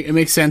 it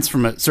makes sense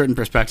from a certain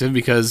perspective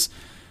because,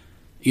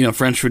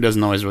 French food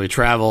doesn't always really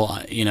travel,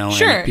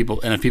 Sure.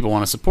 and if people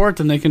want to support,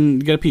 then they can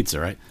get a pizza,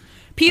 right?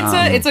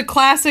 Pizza, it's a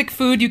classic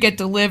food you get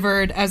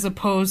delivered as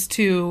opposed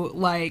to,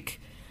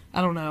 like,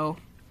 I don't know,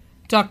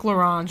 duck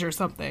l'orange or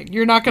something.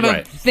 You're not going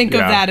Right. to think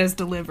of Yeah. that as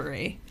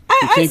delivery.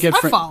 can't get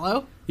I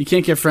follow. You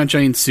can't get French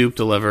onion soup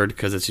delivered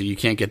because you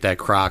can't get that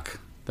crock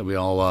that we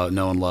all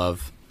know and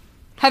love.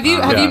 Have you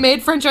Yeah.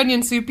 made French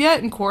onion soup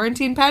yet in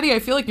quarantine, Patty? I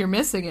feel like you're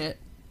missing it.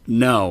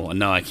 No,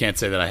 I can't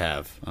say that I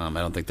have. I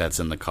don't think that's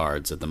in the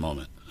cards at the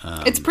moment.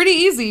 It's pretty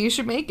easy. You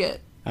should make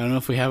it. I don't know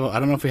if we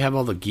have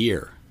all the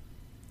gear.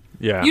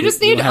 Yeah. You just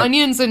we need don't have-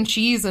 onions and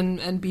cheese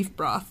and beef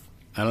broth.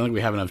 I don't think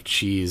we have enough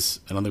cheese.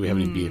 I don't think we have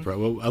any beef. Well,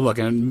 look,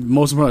 and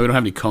most importantly, we don't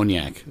have any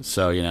cognac.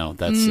 So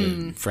that's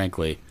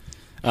frankly,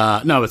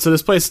 no. But so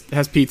this place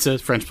has pizza,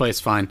 French place,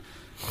 fine.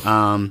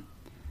 And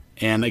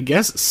I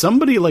guess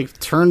somebody like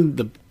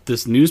turned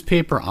this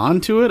newspaper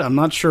onto it. I'm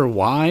not sure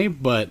why,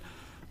 but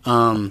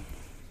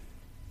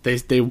they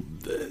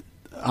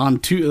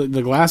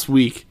the last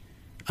week.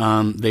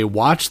 They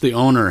watched the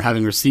owner,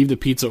 having received a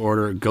pizza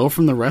order, go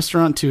from the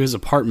restaurant to his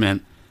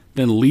apartment,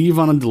 then leave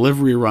on a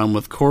delivery run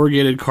with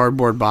corrugated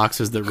cardboard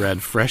boxes that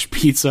read "Fresh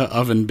Pizza,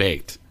 Oven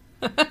Baked."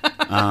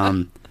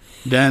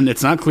 Then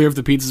it's not clear if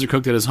the pizzas are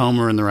cooked at his home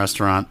or in the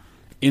restaurant.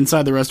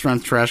 Inside the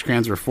restaurant's trash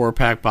cans were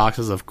 4-pack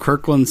boxes of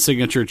Kirkland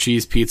signature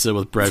cheese pizza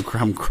with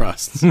breadcrumb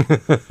crusts.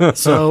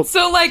 So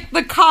like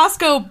the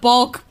Costco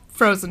bulk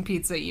frozen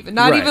pizza, even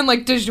not Right. even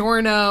like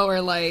DiGiorno or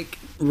like.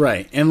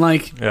 Right, and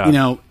like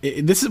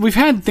we've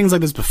had things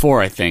like this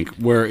before. I think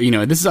where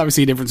this is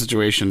obviously a different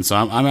situation, so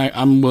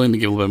I'm willing to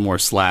give a little bit more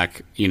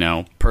slack.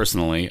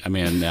 Personally, I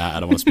mean, I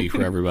don't want to speak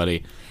for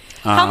everybody.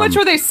 How much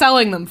were they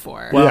selling them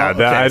for? Well,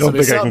 I don't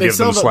think I can give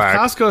them slack.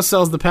 Costco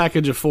sells the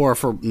package of 4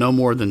 for no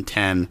more than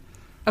 10.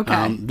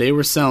 Okay, they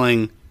were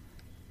selling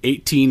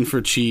 18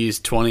 for cheese,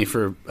 20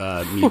 for meat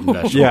and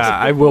vegetables. Yeah,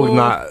 I will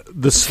not.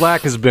 The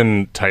slack has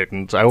been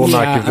tightened. I will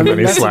not give them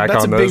any slack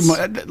on this.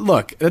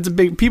 Look, that's a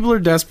big. People are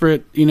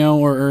desperate,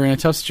 or in a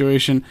tough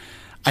situation.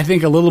 I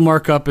think a little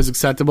markup is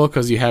acceptable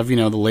because you have,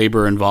 the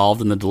labor involved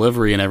in the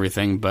delivery and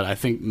everything. But I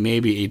think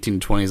maybe 18 to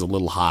 20 is a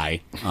little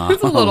high.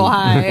 It's a little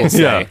high. We'll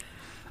say,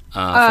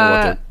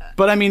 Yeah.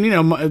 But I mean,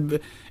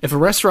 if a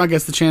restaurant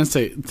gets the chance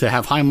to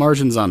have high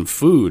margins on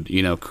food,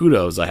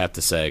 kudos, I have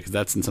to say, because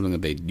that's something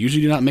that they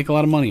usually do not make a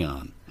lot of money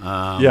on.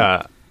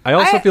 Yeah. I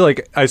also feel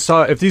like I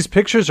saw, if these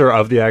pictures are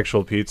of the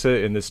actual pizza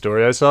in the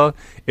story I saw,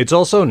 it's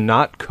also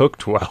not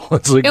cooked well.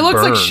 It's like It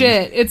looks burned. like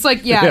shit. It's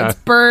like, it's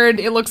burned.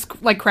 It looks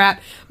like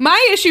crap.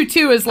 My issue,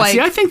 too, is like... See,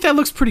 I think that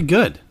looks pretty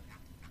good.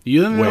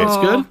 You think that looks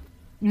good?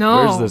 No.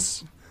 Where's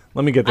this?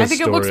 Let me get this I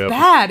think it story looks up.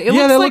 bad. It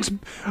looks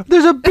like...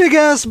 There's a big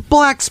ass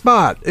black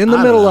spot in the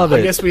middle of it.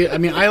 I guess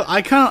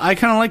I kind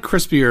of like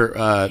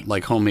crispier,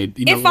 like homemade.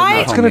 If not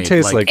I- It's gonna homemade,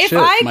 taste like If shit.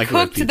 I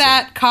Microwave cooked pizza.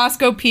 that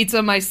Costco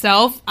pizza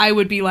myself, I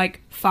would be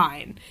like,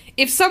 fine.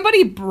 If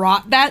somebody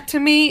brought that to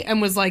me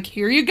and was like,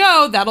 here you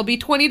go, that'll be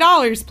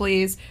 $20,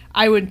 please,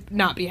 I would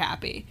not be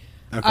happy.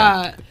 Okay.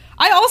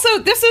 I also,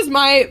 this is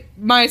my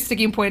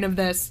sticking point of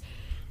this.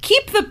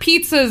 Keep the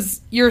pizzas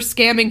you're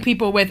scamming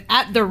people with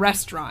at the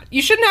restaurant.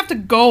 You shouldn't have to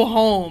go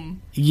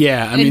home.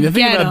 Yeah, I mean, the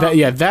thing get about that,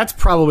 'em. that's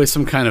probably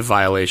some kind of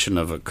violation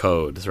of a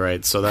code,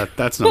 right? So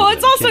that's not. Well, good.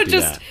 it's You also can't do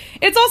just that.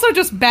 it's also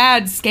just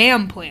bad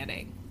scam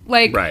planning.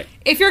 Like, Right.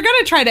 if you're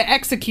gonna try to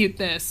execute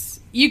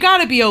this, you got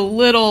to be a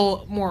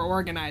little more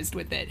organized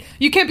with it.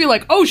 You can't be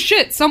like, oh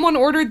shit, someone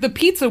ordered the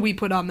pizza we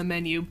put on the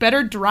menu.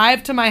 Better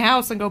drive to my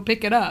house and go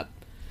pick it up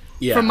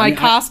from my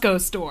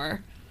Costco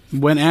store.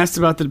 When asked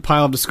about the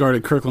pile of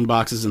discarded Kirkland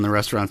boxes in the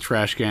restaurant's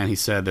trash can, he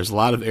said, "There's a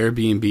lot of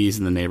Airbnbs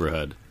in the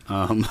neighborhood."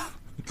 Rather than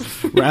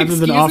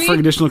Excuse offering me?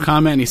 additional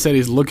comment, he said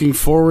he's looking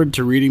forward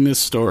to reading this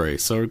story.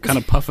 So we're kind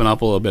of puffing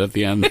up a little bit at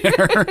the end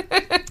there.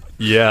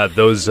 Yeah,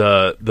 those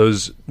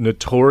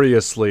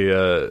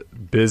notoriously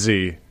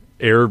busy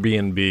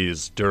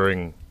Airbnbs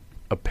during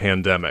a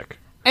pandemic.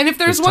 And if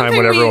there's This one time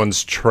thing when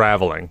everyone's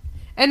traveling.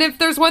 And if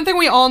there's one thing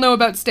we all know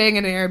about staying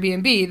in an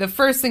Airbnb, the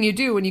first thing you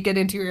do when you get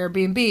into your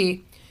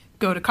Airbnb,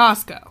 go to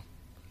Costco.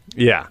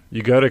 Yeah,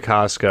 you go to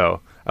Costco.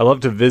 I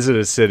love to visit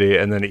a city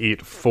and then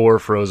eat 4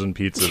 frozen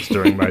pizzas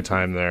during my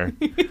time there.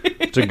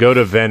 To go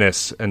to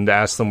Venice and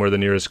ask them where the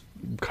nearest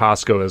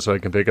Costco is so I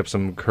can pick up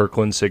some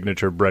Kirkland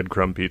signature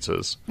breadcrumb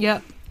pizzas.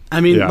 Yep.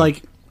 I mean, Yeah.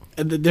 like,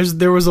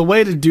 there was a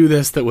way to do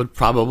this that would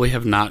probably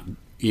have not,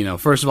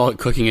 first of all,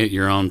 cooking it at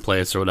your own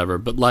place or whatever,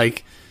 but,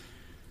 like,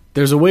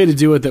 there's a way to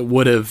do it that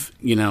would have,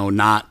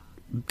 not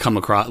come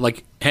across,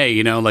 like, hey,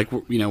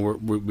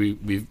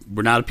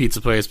 we're not a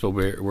pizza place, but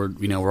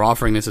we're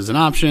offering this as an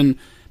option.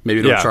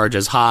 Maybe don't charge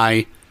as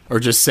high, or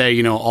just say,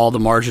 all the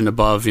margin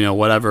above,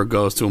 whatever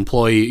goes to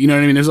employee. You know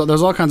what I mean?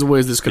 There's all kinds of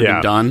ways this could have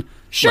been done.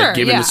 Sure, like,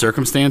 given yeah. the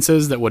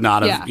circumstances that would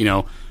not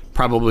have,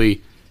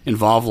 probably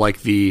involved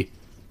like the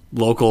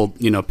local,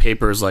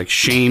 papers like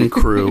Shane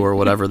Crew or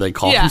whatever they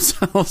call Yeah.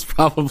 themselves,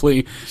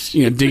 probably,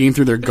 digging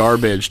through their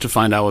garbage to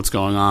find out what's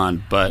going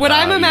on. But What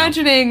I'm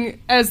imagining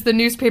as the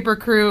newspaper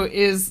crew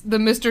is the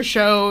Mr.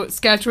 Show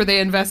sketch where they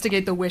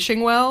investigate the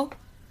wishing well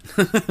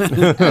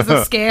as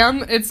a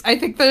scam. I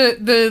think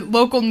the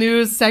local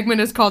news segment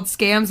is called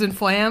Scams and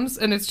Flams,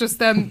 and it's just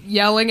them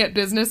yelling at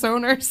business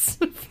owners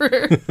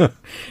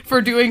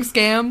for doing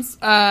scams.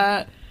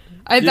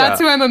 That's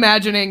who I'm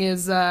imagining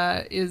is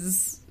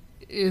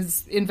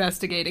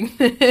investigating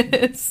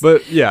this.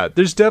 But yeah,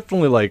 there's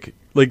definitely like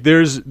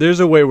there's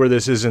a way where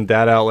this isn't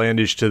that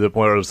outlandish to the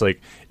point where it's like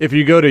if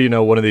you go to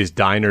one of these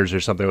diners or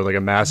something with like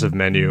a massive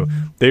menu,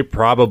 they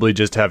probably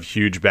just have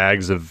huge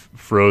bags of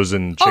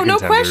frozen chicken no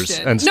tenders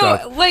question. and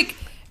stuff. No, like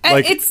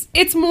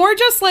it's more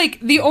just like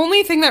the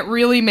only thing that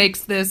really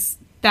makes this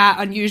that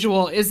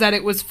unusual is that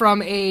it was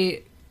from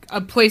a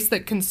place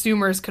that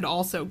consumers could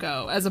also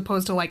go, as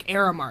opposed to like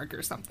Aramark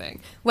or something.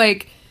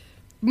 Like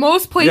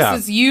most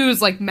places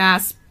use like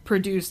mass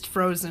produced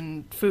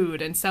frozen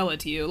food and sell it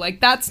to you. Like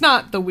that's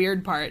not the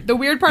weird part. The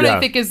weird part I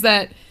think is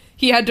that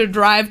he had to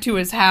drive to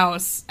his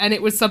house, and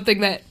it was something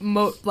that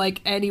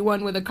like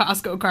anyone with a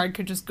Costco card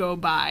could just go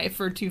buy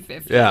for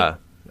 $2.50. Yeah.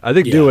 I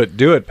think Yeah.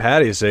 do what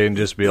Patty's saying.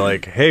 Just be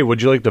like, hey,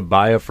 would you like to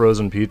buy a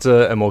frozen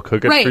pizza and we'll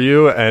cook it Right. for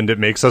you? And it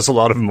makes us a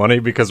lot of money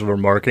because we're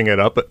marking it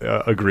up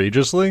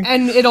egregiously.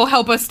 And it'll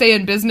help us stay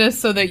in business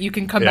so that you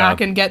can come Yeah.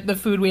 back and get the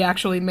food we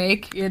actually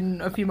make in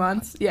a few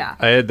months. Yeah.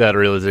 I had that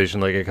realization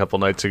like a couple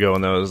nights ago,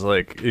 and I was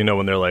like,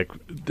 when they're like,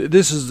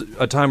 this is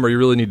a time where you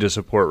really need to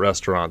support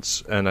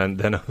restaurants. And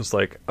then I was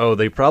like, oh,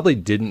 they probably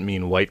didn't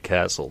mean White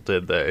Castle,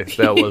 did they?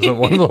 That wasn't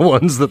one of the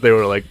ones that they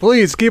were like,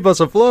 please keep us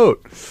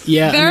afloat.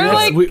 Yeah, They're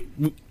that's-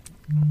 like-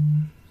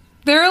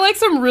 There are like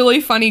some really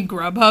funny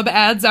Grubhub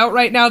ads out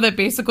right now that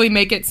basically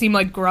make it seem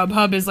like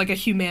Grubhub is like a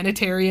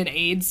humanitarian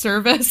aid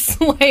service.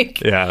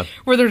 Like, Yeah.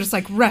 where they're just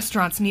like,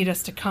 restaurants need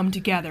us to come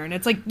together. And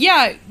it's like,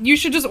 yeah, you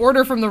should just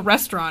order from the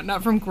restaurant,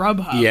 not from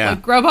Grubhub. Yeah.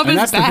 Like, Grubhub And is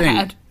that's the thing.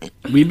 bad.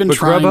 We've been But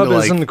trying Grubhub to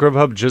like. isn't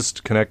Grubhub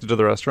just connected to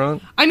the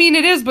restaurant? I mean,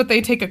 it is, but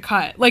they take a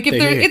cut. Like, if They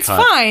they're, take a it's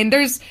cut. fine.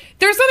 There's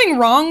nothing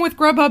wrong with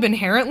Grubhub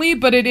inherently,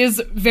 but it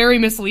is very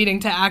misleading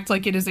to act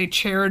like it is a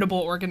charitable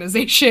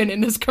organization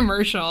in this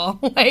commercial.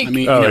 Like, I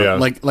mean, Oh, you know, yeah.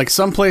 like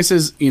some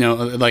places,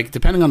 like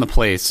depending on the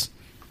place,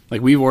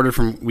 like we've ordered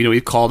from,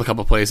 we've called a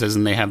couple places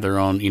and they have their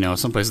own,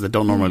 some places that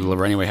don't normally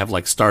deliver anyway have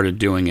like started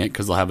doing it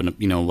because they'll have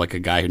like a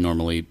guy who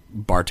normally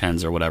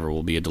bartends or whatever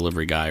will be a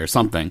delivery guy or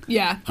something.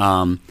 yeah.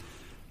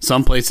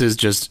 Some places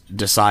just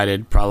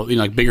decided, probably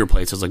like bigger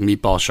places like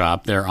Meatball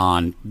Shop, they're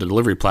on the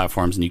delivery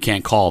platforms and you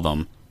can't call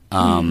them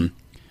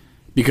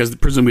because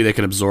presumably they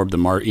can absorb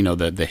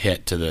the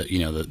hit to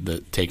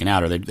the taken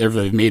out, or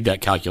they've made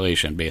that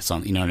calculation based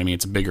on, what I mean?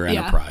 It's a bigger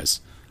Yeah.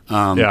 enterprise.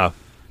 Yeah.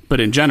 But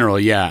in general,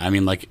 yeah, I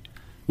mean, like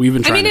we've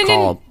been trying mean, to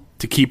and call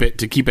to keep it,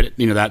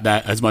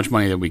 that as much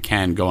money that we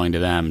can going to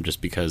them,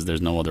 just because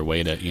there's no other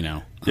way to,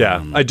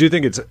 Yeah, I do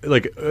think it's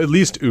like at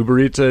least Uber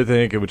Eats, I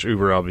think, which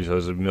Uber obviously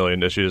has a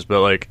million issues,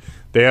 but like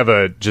they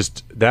have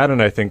just that,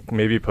 and I think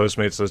maybe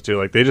Postmates does too.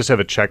 Like they just have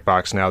a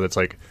checkbox now that's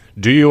like,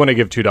 do you want to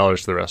give $2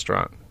 to the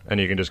restaurant? And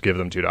you can just give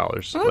them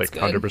 $2, Oh, like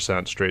good.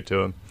 100% straight to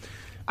them.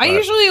 I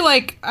usually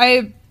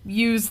I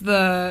use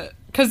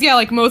because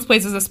like most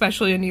places,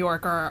 especially in New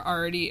York,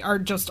 are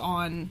just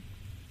on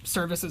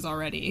services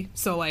already.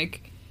 So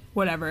like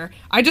whatever.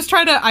 I just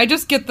try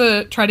to get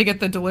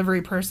the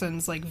delivery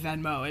person's like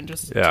Venmo and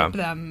just Yeah. tip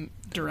them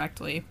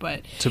directly.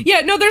 But there's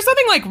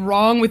nothing like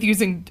wrong with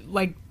using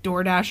like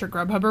DoorDash or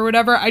Grubhub or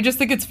whatever. I just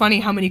think it's funny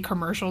how many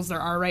commercials there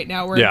are right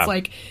now where Yeah.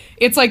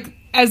 it's like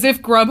as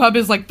if Grubhub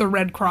is like the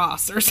Red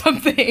Cross or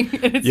something.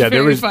 And it's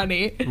very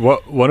funny.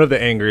 One of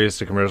the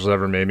angriest commercials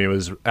ever made me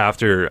was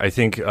after, I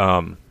think,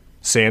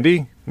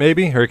 Sandy,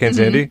 maybe Hurricane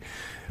Sandy,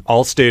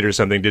 Allstate or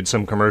something did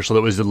some commercial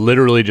that was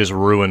literally just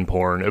ruin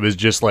porn. It was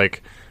just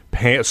like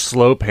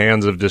slow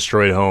pans of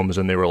destroyed homes,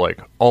 and they were like,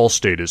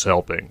 Allstate is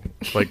helping,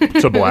 like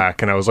to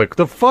black, and I was like,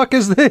 the fuck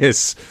is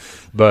this?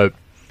 But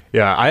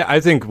yeah, I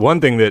think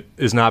one thing that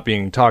is not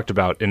being talked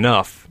about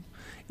enough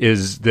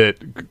is that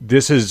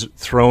this has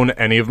thrown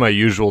any of my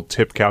usual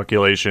tip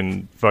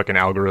calculation fucking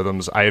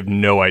algorithms. I have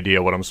no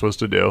idea what I'm supposed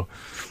to do.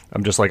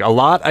 I'm just like, a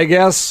lot, I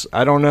guess.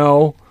 I don't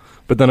know.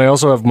 But then I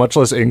also have much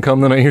less income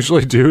than I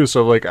usually do.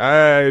 So like,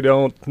 I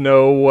don't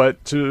know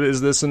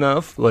is this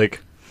enough?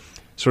 Like,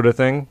 sort of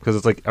thing. Because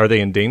it's like, are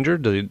they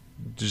endangered? Do they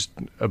just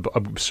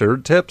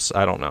absurd tips?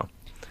 I don't know.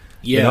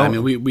 Yeah, You know?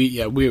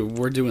 I mean,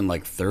 we're doing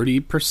like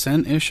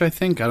 30% ish. I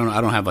think I don't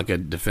have like a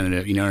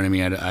definitive. You know what I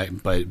mean?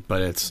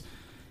 But it's.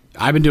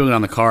 I've been doing it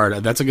on the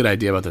card. That's a good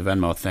idea about the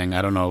Venmo thing.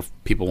 I don't know if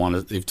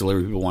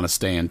delivery people want to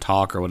stay and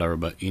talk or whatever.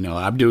 But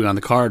I'm doing it on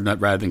the card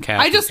rather than cash.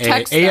 I just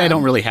text I them.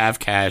 don't really have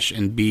cash,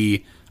 and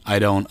B, I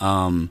don't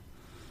want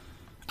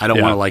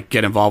to like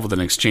get involved with an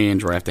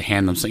exchange where I have to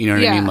hand them. You know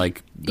what I mean?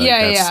 Like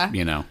that's.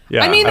 Yeah.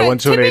 Yeah, I mean, I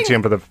went to an tipping-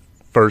 ATM for the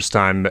first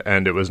time,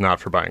 and it was not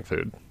for buying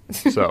food.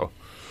 So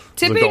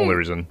that's the only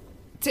reason.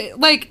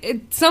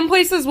 Some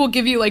places will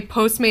give you like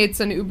Postmates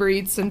and Uber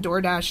Eats and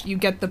DoorDash. You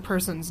get the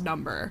person's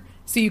number,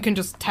 so you can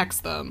just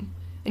text them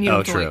and you don't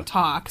have to true. like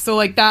talk. So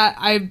like that,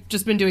 I've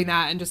just been doing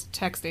that and just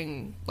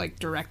texting like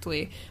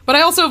directly. But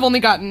I also have only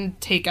gotten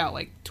takeout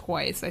like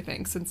twice, I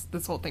think, since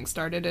this whole thing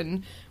started.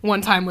 And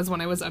one time was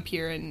when I was up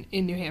here in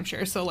New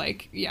Hampshire. So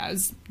like, yeah,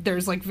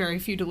 there's like very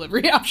few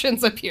delivery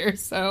options up here.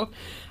 So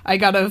I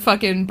got a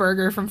fucking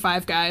burger from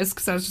Five Guys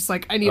because I was just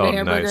like, I need a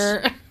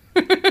hamburger.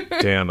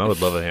 Damn, I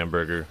would love a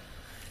hamburger.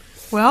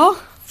 Well,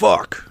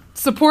 Fuck.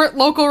 support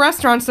local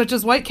restaurants such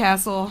as White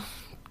Castle.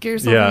 Get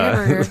yourself a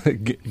Yeah. hamburger.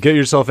 Get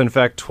yourself, in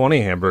fact,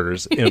 20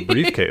 hamburgers in a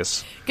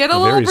briefcase. Get a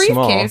Very little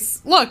small.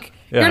 briefcase. Look,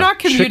 Yeah, you're not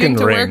commuting chicken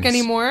to work rings.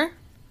 anymore.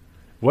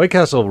 White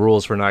Castle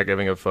rules for not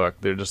giving a fuck.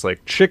 They're just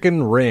like,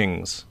 chicken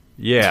rings.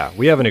 Yeah,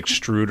 we have an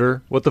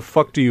extruder. What the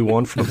fuck do you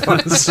want from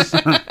us?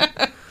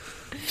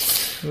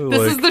 This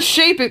is the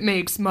shape it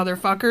makes,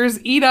 motherfuckers.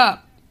 Eat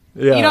up.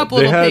 Yeah, Eat up,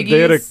 little they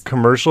had a piggies.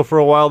 commercial for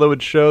a while that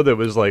would show that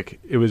was like,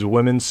 it was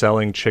women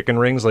selling chicken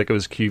rings like it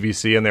was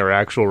QVC, and they were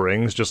actual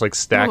rings, just like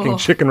stacking Ugh.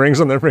 chicken rings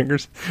on their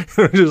fingers.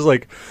 Just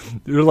like,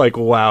 you're like,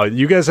 wow,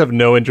 you guys have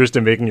no interest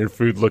in making your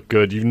food look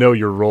good. You know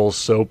your role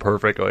so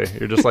perfectly.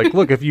 You're just like,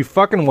 look, if you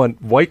fucking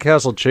want White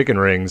Castle chicken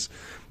rings,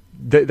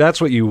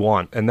 that's what you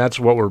want, and that's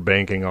what we're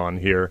banking on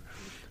here.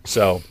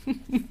 So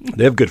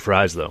they have good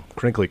fries though.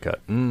 Crinkly cut.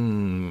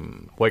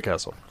 White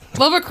Castle.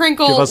 Love a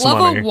crinkle. Give us some Love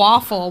money. a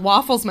waffle.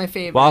 Waffle's my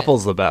favorite.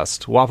 Waffle's the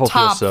best. Waffle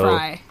top feels so.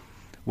 fry.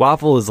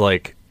 Waffle is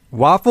like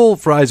waffle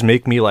fries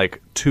make me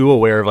like too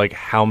aware of like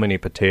how many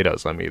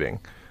potatoes I'm eating.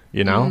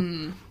 You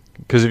know,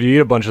 because if you eat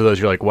a bunch of those,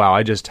 you're like, wow,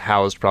 I just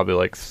housed probably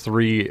like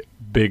 3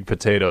 big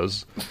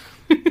potatoes.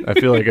 I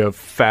feel like a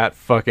fat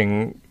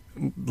fucking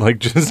like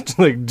just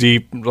like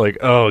deep like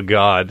oh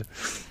god,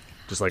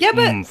 just like Yeah,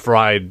 but-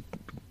 fried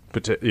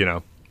potato. You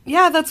know.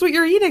 Yeah, that's what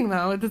you're eating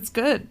though. That's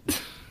good.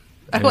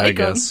 I Yeah, like I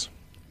them. guess.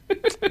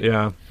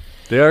 Yeah,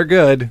 they are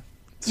good.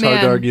 It's hard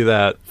to Man. argue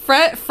that.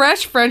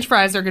 Fresh French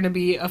fries are going to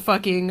be a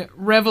fucking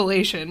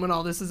revelation when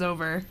all this is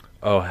over.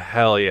 Oh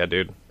hell yeah,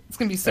 dude! It's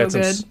going to be so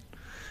good.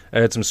 I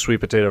had some sweet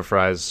potato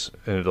fries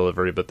in a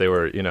delivery, but they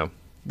were, you know,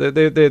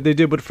 they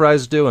did what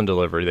fries do in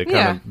delivery. They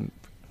kind of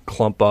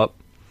clump up.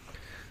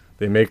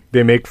 They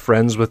make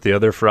friends with the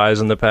other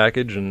fries in the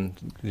package, and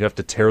you have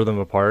to tear them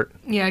apart.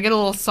 Yeah, get a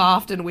little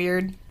soft and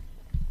weird.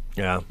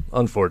 Yeah,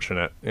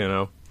 unfortunate, you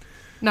know.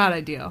 Not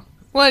ideal.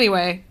 Well,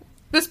 anyway,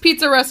 this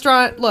pizza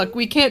restaurant, look,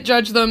 we can't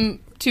judge them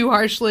too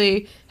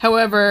harshly.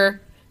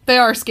 However, they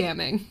are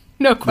scamming.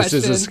 No question.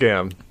 This is a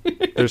scam.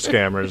 They're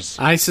scammers.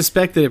 I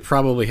suspect that it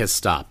probably has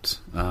stopped.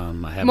 I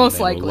haven't Most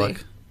been able to likely.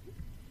 look.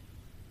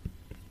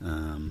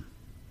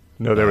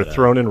 No, they were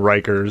thrown in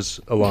Rikers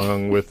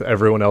along with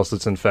everyone else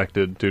that's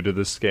infected due to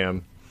this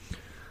scam.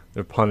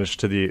 They're punished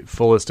to the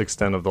fullest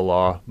extent of the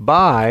law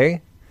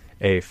by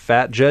a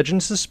fat judge in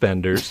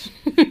suspenders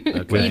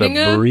with Eating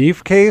a a-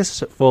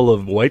 briefcase full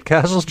of White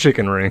Castle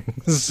chicken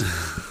rings.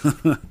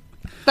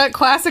 That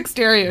classic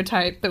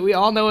stereotype that we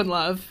all know and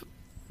love.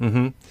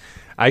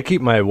 I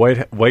keep my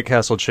White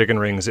Castle chicken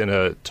rings in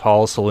a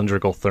tall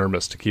cylindrical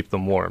thermos to keep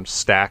them warm,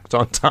 stacked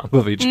on top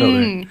of each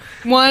other.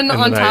 One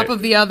on then top I-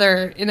 of the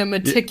other in a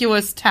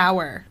meticulous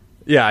tower.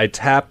 Yeah, I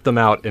tap them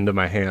out into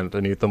my hand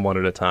and eat them one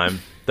at a time.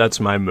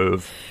 That's my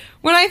move.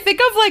 When I think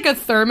of like a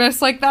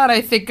thermos like that,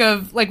 I think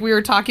of like we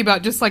were talking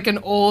about just like an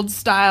old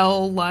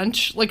style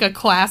lunch, like a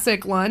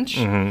classic lunch.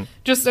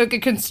 Just like a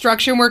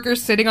construction worker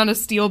sitting on a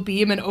steel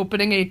beam and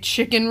opening a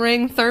chicken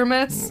ring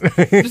thermos,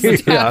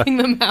 just tapping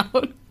them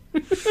out.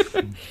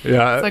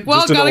 Yeah, Like, well,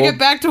 just an gotta old- get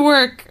back to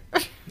work.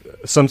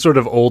 some sort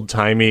of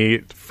old-timey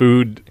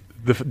food.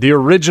 The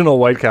original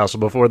White Castle,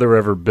 before there were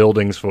ever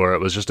buildings for it,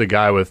 was just a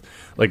guy with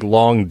like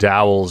long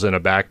dowels in a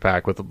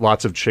backpack with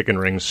lots of chicken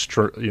rings,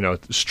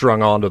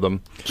 strung onto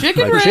them.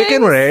 Chicken Like,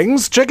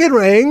 rings. chicken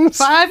rings.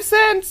 5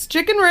 cents,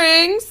 chicken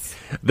rings.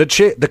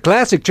 The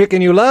classic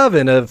chicken you love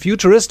in a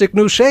futuristic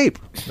new shape.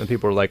 And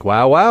people are like,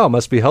 wow,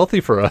 must be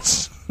healthy for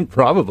us.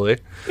 Probably.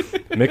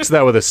 Mix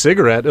that with a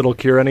cigarette, it'll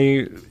cure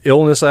any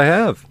illness I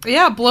have.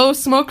 Yeah, blow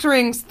smoked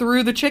rings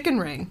through the chicken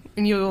ring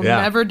and you'll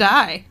Yeah. never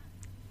die.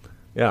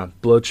 Yeah,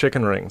 blow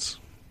chicken rings,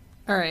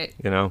 All right.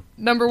 you know.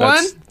 Number one.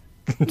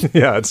 That's-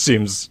 Yeah, it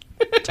seems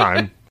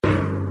time.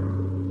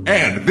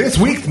 And this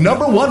week's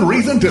number one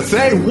reason to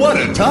say what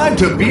a time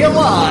to be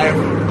alive.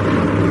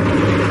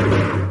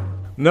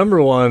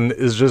 Number one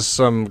is just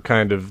some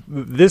kind of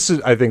this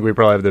is I think we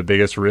probably have the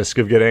biggest risk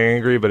of getting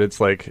angry, but it's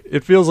like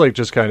it feels like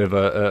just kind of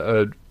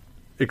a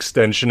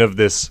extension of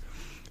this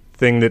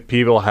thing that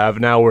people have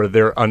now where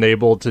they're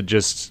unable to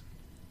just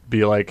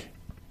be like,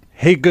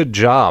 hey, good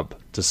job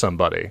to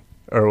somebody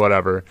or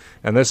whatever.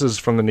 And this is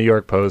from the New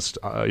York Post.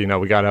 We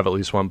got to have at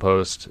least one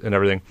post and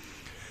everything.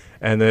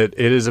 And that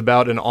it is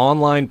about an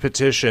online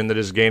petition that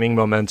is gaining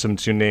momentum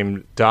to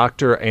name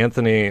Dr.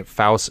 Anthony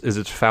Fauci. Is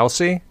it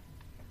Fauci?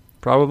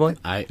 Probably.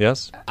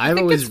 Yes. I've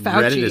think always it's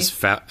read it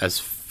Fauci. as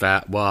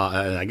fat. Well,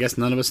 I guess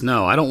none of us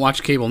know. I don't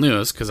watch cable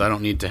news because I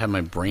don't need to have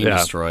my brain Yeah.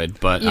 destroyed.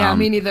 But Yeah,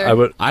 me neither.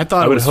 I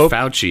thought I it would was hope-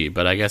 Fauci,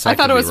 but I guess I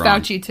thought could it be was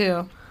wrong. Fauci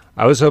too.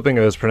 I was hoping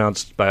it was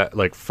pronounced by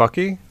like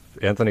Fucky,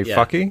 Anthony Yeah.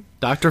 Fucky.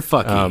 Dr.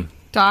 Fucky.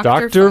 Dr.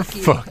 Dr.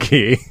 Fucky.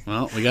 Fucky.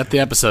 Well, we got the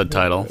episode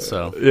title,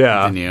 so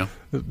Yeah. continue.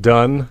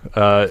 Done.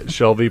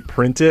 Shelby,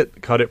 print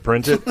it, cut it,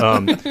 print it.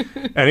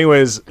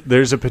 Anyways,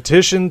 there's a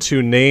petition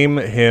to name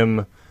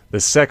him the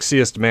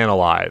sexiest man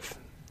alive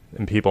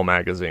in People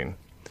magazine.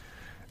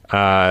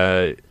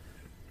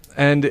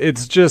 And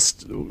it's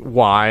just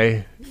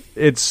why.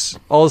 It's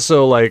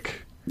also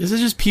like, This is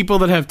just people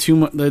that have too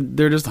much.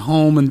 They're just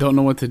home and don't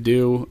know what to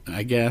do.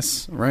 I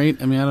guess, right?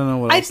 I mean, I don't know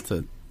what else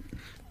to.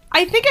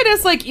 I think it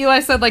is like Eli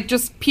said, like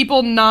just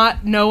people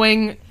not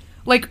knowing,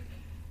 like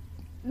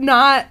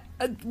not.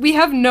 We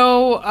have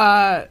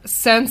no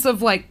sense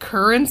of like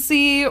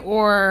currency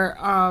or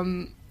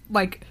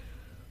like.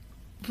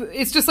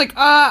 It's just like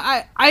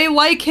I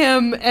like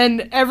him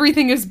and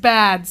everything is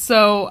bad,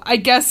 so I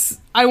guess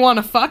I want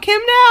to fuck him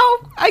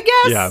now. I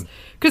guess. Yeah.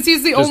 Because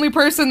he's the only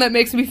person that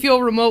makes me feel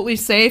remotely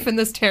safe in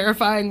this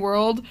terrifying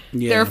world.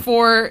 Yeah.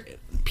 Therefore,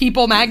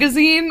 People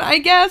magazine, I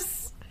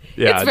guess.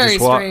 yeah, It's very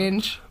just wa-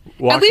 strange.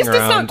 walking At least it's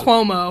around- not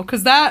Cuomo,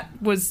 because that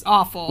was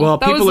awful. Well,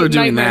 that people was a are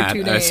doing nightmare that.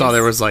 2 I days. saw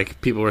there was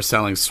like people were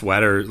selling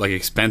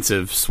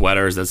expensive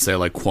sweaters that say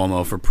like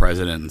Cuomo for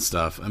president and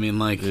stuff. I mean,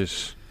 like,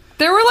 Ish.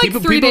 There were like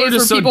 3 days are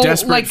just where people so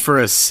desperate like for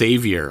a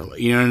savior.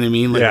 You know what I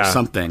mean? Like, or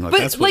something. Like, but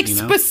that's what, like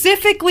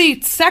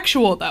specifically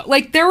sexual though.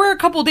 Like there were a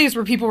couple days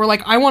where people were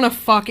like, I want to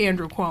fuck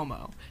Andrew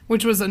Cuomo,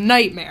 which was a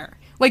nightmare.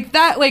 Like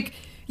that, like,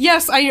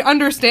 yes, I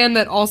understand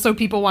that also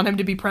people want him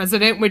to be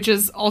president, which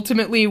is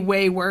ultimately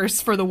way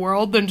worse for the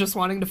world than just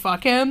wanting to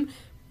fuck him.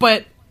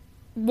 But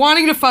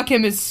wanting to fuck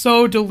him is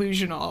so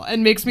delusional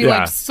and makes me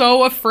like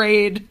so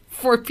afraid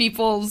for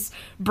people's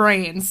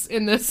brains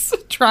in this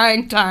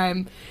trying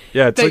time.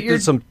 Yeah, it's like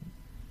there's some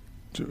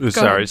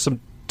Tumblr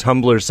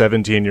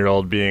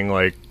 17-year-old being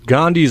like,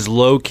 Gandhi's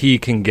low-key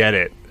can get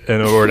it,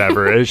 and or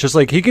whatever. It's just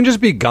like, he can just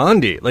be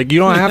Gandhi. Like, you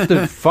don't have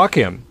to fuck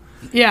him.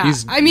 Yeah,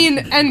 I mean,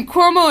 and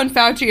Cuomo and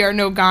Fauci are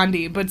no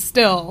Gandhi, but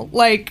still,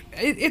 like,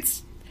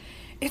 it's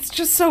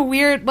just so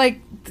weird.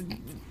 Like,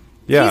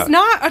 he's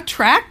not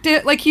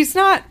attractive. Like, he's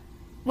not,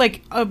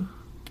 like, a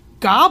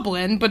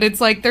goblin, but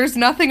it's like, there's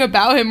nothing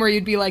about him where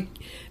you'd be like,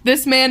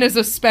 this man is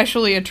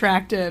especially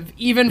attractive,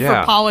 even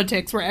for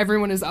politics where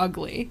everyone is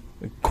ugly.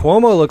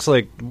 Cuomo looks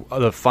like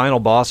the final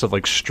boss of,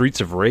 like, Streets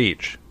of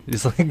Rage.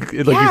 He's like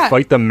you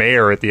fight the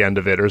mayor at the end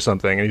of it or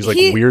something, and he's, like,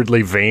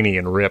 weirdly veiny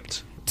and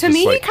ripped. To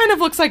me, he kind of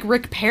looks like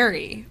Rick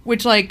Perry,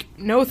 which, like,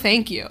 no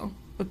thank you.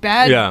 With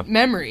bad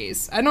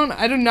memories. I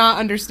do not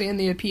understand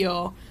the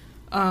appeal.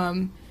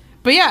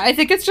 But yeah, I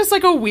think it's just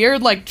like a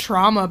weird, like,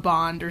 trauma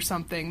bond or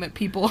something that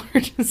people are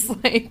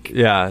just like...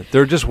 Yeah,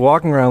 they're just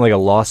walking around like a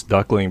lost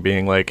duckling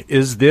being like,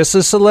 is this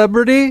a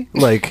celebrity?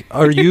 Like,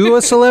 are you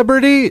a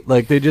celebrity?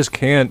 Like, they just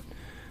can't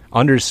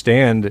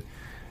understand.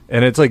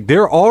 And it's like,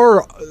 there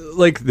are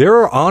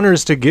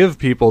honors to give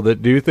people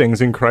that do things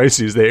in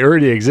crises. They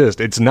already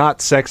exist. It's not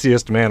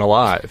Sexiest Man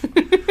Alive.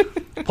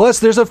 Plus,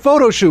 there's a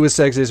photo shoot with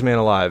Sexiest Man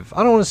Alive.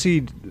 I don't want to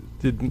see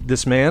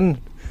this man...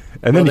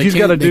 And then he's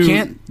got to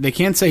do. They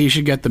can't say he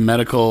should get the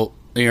medical,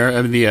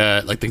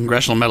 the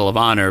Congressional Medal of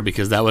Honor,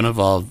 because that would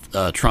involve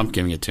Trump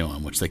giving it to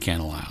him, which they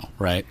can't allow,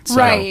 right? So,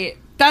 right.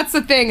 That's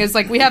the thing. Is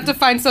like we have to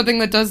find something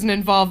that doesn't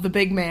involve the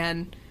big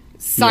man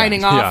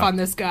signing off on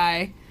this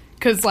guy,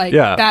 because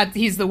that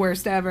he's the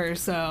worst ever.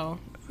 So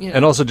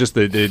and also just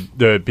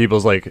the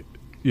people's like,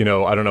 I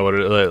don't know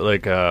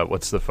what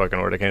what's the fucking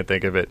word? I can't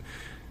think of it.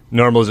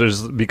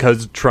 Normalizers,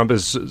 because Trump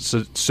is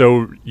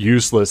so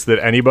useless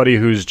that anybody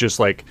who's just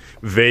like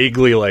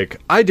vaguely like,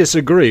 I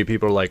disagree,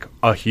 people are like,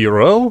 a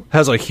hero?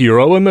 Has a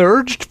hero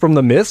emerged from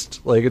the mist?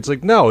 Like, it's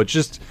like, no, it's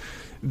just,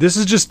 this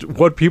is just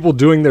what people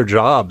doing their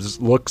jobs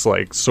looks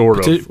like,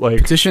 sort of. Like,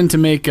 petition to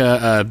make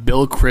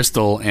Bill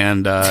Kristol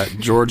and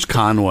George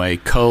Conway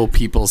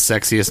co-People's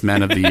Sexiest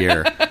Men of the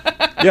Year.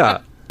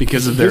 Yeah.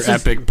 Because of their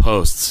epic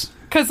posts.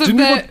 Because of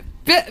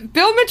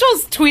Bill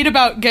Mitchell's tweet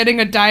about getting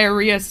a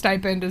diarrhea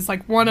stipend is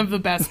like one of the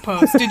best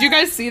posts. Did you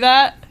guys see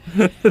that?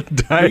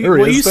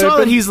 Well, you saw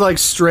that he's like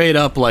straight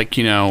up like,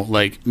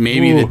 like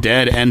maybe the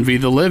dead envy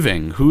the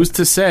living. Who's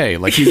to say?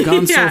 Like he's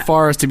gone so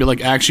far as to be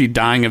like actually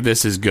dying of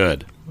this is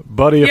good.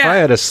 Buddy, if I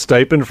had a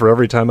stipend for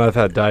every time I've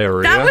had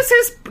diarrhea. That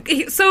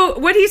was so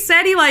what he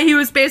said, he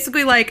was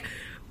basically like,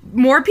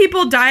 more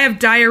people die of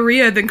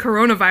diarrhea than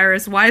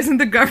coronavirus. Why isn't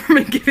the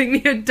government giving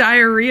me a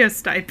diarrhea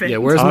stipend? Yeah,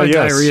 where's my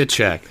diarrhea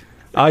check?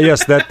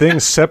 Yes, that thing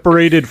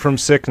separated from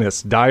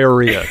sickness,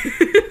 diarrhea.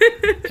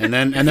 And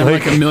then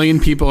like a million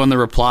people in the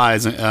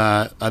replies.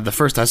 The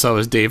first I saw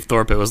was Dave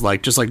Thorpe. It was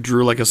like, just like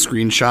drew like a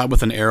screenshot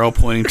with an arrow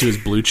pointing to his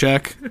blue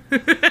check.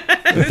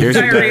 Here's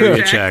your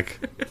diarrhea check.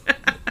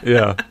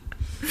 Yeah.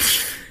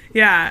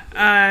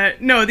 Yeah.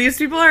 No, these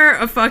people are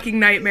a fucking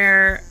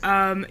nightmare.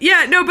 But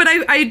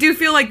I do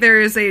feel like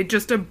there is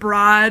just a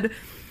broad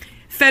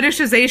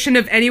fetishization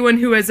of anyone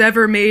who has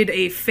ever made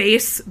a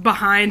face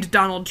behind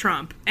Donald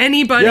Trump.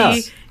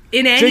 Anybody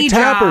in any Jake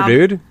Tapper, job,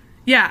 dude.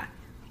 Yeah.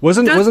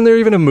 Wasn't there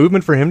even a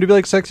movement for him to be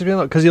like sexy?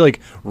 Because he like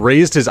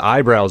raised his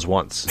eyebrows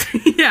once.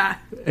 Yeah.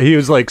 He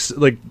was like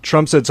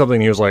Trump said something.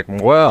 He was like,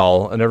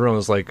 well, and everyone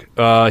was like,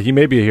 he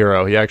may be a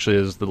hero. He actually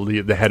is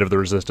the head of the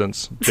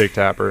resistance, Jake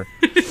Tapper.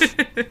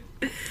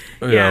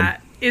 Yeah.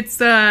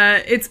 So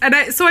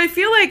I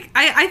feel like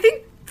I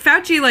think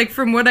Fauci, like,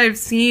 from what I've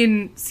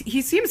seen,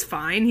 he seems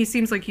fine. He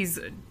seems like he's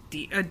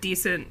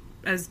decent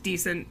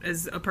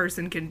as a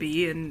person can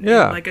be in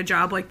like a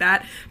job like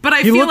that. But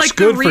I feel like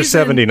good for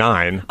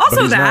 79. Also,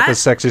 but he's not the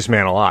sexiest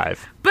man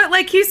alive. But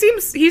like he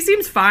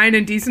seems fine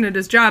and decent at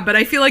his job. But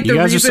I feel like the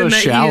reason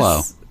that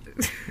shallow.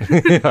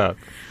 Yeah.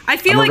 I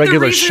feel like a regular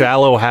the reason,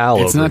 shallow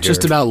Hal. It's not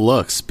just about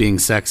looks being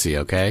sexy,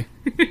 okay?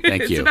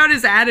 Thank you. It's about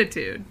his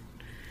attitude.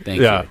 Thank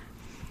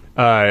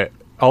you.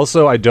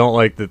 Also, I don't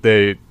like that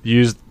they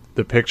used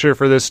the picture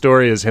for this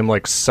story as him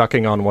like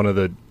sucking on one of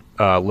the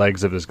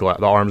legs of the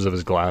arms of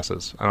his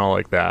glasses. I don't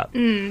like that.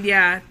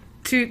 Yeah,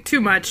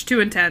 too much, too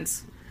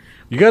intense.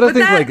 You got to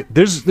think like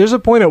there's a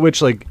point at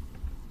which like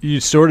you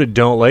sort of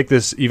don't like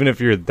this, even if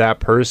you're that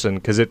person,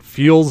 because it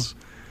feels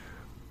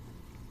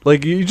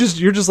like you're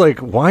just like,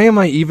 why am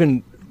I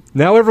even?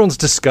 Now everyone's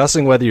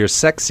discussing whether you're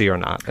sexy or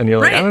not, and you're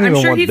like, I don't even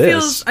want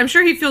this. I'm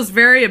sure he feels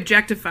very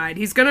objectified.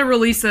 He's gonna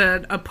release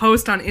a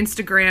post on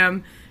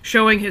Instagram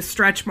showing his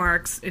stretch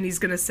marks, and he's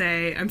gonna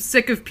say, "I'm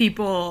sick of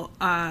people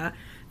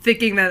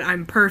thinking that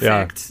I'm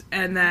perfect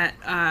and that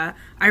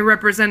I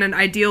represent an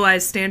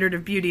idealized standard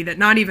of beauty that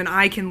not even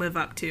I can live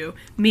up to.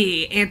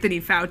 Me,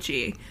 Anthony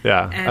Fauci.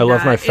 Yeah, And, I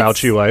love my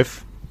Fauci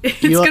life. It's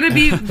going to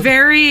be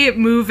very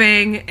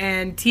moving,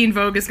 and Teen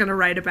Vogue is going to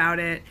write about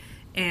it.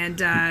 And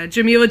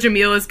Jamila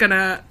Jamil is going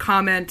to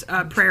comment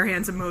prayer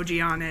hands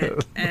emoji on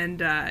it,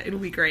 and it'll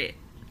be great.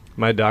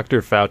 My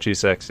Dr. Fauci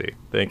sexy.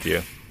 Thank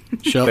you.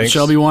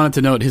 Shelby wanted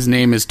to note his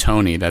name is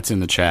Tony. That's in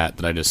the chat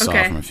that I just saw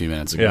Okay. from a few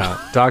minutes ago.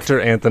 Yeah,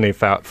 Dr. Anthony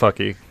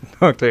Fucky.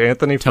 Dr.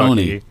 Anthony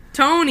Tony. Fucky.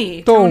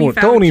 Tony Tony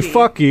Fauci.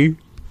 Fucky.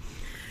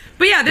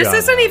 But yeah, this Yeah.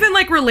 isn't even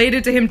like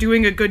related to him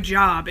doing a good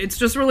job. It's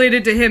just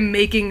related to him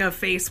making a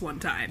face one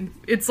time.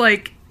 It's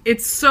like,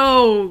 it's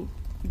so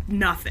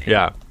nothing.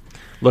 Yeah.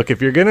 Look,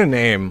 if you're going to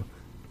name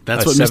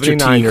That's a what Mr. T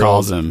 79-year-old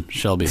calls him,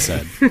 Shelby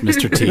said.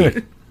 Mr.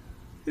 T.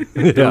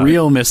 The Yeah.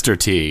 real Mr.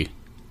 T.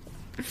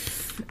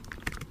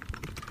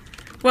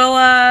 Well,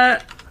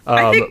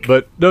 I think...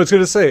 But no, I was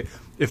going to say,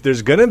 if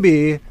there's going to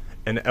be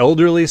an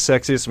elderly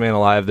sexiest man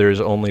alive,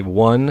 there's only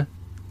one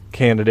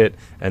candidate,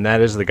 and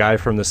that is the guy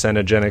from the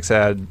Cenogenics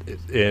ad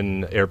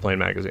in airplane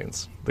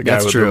magazines. The guy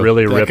That's with true. the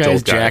really that ripped guy's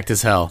old guy. jacked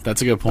as hell.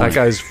 That's a good point. That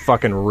guy's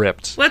fucking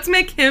ripped. Let's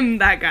make him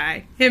that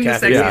guy. Him the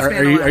Kathy, sexiest yeah.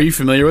 man are alive. you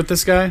familiar with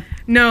this guy?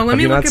 No, let Have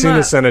me you look not him seen up.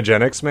 the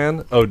Cenogenics,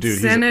 man? Oh,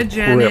 dude, he's ripped.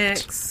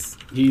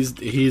 Cenogenics.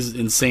 He's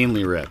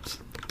insanely ripped.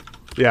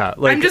 Yeah,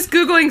 like I'm just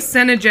Googling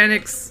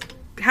Cenogenics.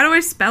 How do I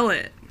spell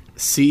it?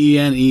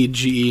 Cenegenics.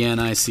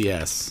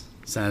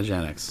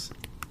 Cenogenics.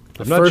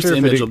 The I'm not first sure if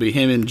image it- will be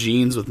him in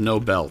jeans with no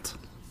belt.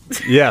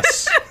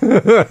 yes.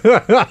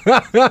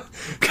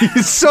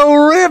 He's so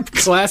ripped.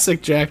 Classic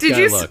Jack Did guy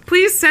you look.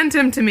 please send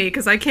him to me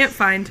because I can't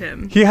find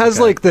him. He has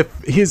like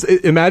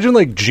imagine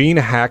like Gene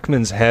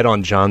Hackman's head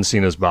on John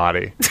Cena's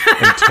body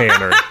and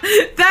Tanner.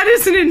 That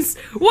is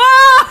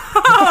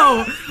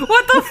whoa!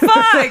 What the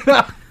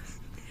fuck?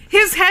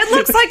 His head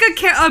looks like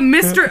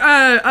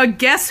a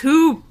Guess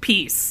Who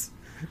piece.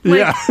 Like,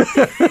 Yeah.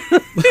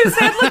 his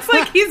head looks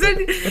like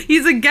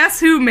he's a Guess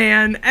Who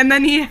man, and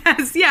then he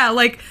has he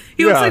looks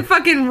Yeah. like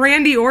fucking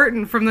Randy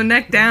Orton from the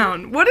neck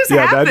down. What is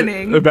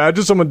happening?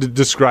 Imagine someone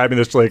describing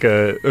this like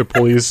a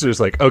police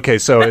is like, okay,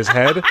 so his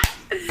head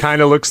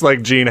kind of looks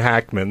like Gene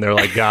Hackman. They're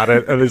like, got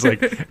it. And he's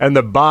like, and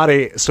the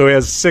body, so he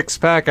has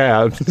 6-pack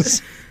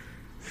abs.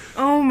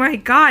 Oh my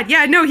god!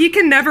 Yeah, no, he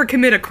can never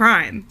commit a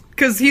crime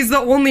because he's the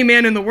only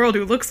man in the world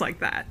who looks like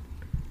that.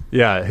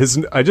 Yeah,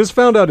 I just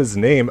found out his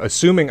name.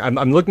 Assuming I'm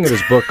looking at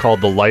his book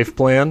called The Life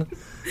Plan.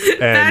 And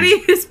Patty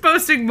is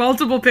posting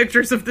multiple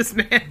pictures of this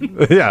man.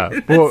 yeah,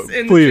 well, in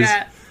the please.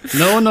 chat.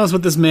 No one knows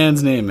what this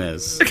man's name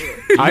is.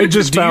 I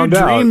just Do you found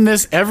out. dream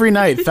this every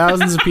night?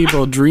 Thousands of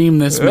people dream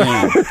this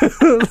man.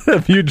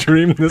 Have you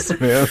dreamed this,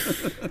 man?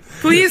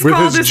 Please With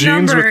call his this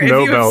jeans number with if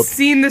no you have belt.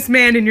 seen this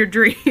man in your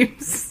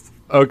dreams.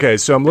 Okay,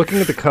 so I'm looking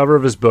at the cover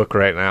of his book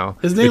right now.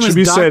 His name It should is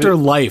be said- Dr.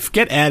 Life.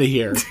 Get out of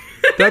here.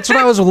 That's what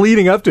I was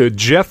leading up to.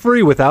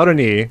 Jeffrey without an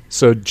E.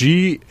 So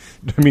Jeffry.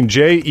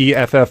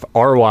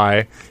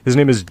 His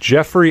name is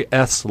Jeffrey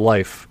S.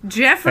 Life.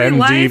 Jeffrey MD,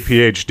 Life,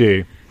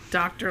 PhD.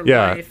 Dr.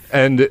 Yeah, Life.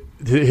 and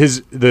the He's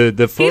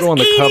photo on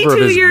the 82 cover of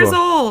his years book.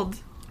 old.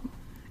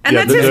 And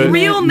Yeah, that's his the-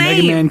 real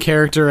Mega name. Man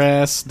character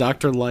ass,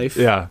 Dr. Life.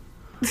 Yeah,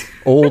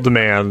 old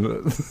man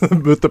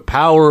with the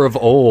power of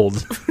old.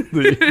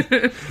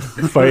 The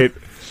fight.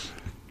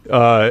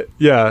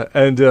 Yeah,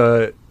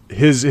 and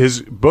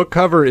his book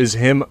cover is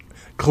him.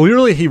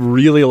 Clearly, he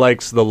really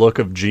likes the look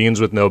of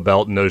jeans with no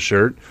belt and no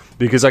shirt,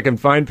 because I can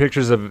find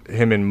pictures of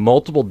him in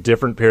multiple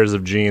different pairs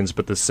of jeans,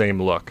 but the same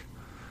look.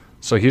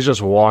 So he's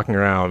just walking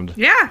around.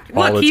 Yeah,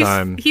 all look, the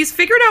time. he's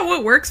figured out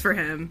what works for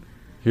him.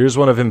 Here's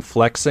one of him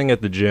flexing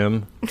at the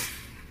gym.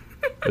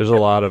 There's a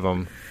lot of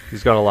them.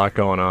 He's got a lot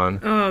going on.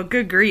 Oh,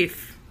 good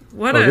grief!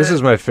 What Oh, a. this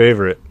is my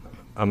favorite.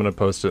 I'm going to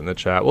post it in the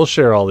chat. We'll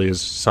share all these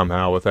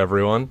somehow with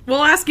everyone.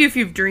 We'll ask you if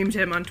you've dreamed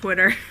him on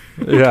Twitter.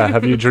 Yeah,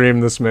 have you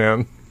dreamed this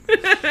man?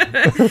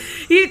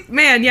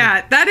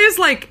 Yeah, that is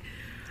like,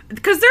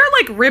 because they're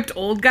like ripped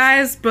old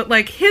guys, but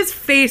like his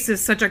face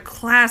is such a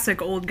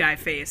classic old guy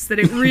face that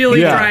it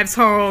really Yeah. drives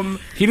home.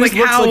 He just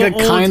looks how like a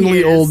old he kindly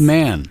is. old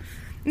man.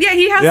 Yeah,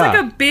 he has Yeah. like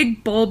a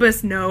big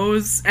bulbous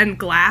nose and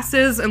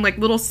glasses and like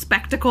little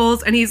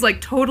spectacles, and he's like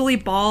totally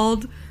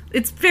bald.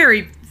 It's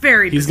very,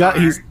 very. He's bizarre.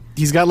 got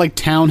he's got like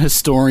town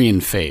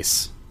historian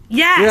face.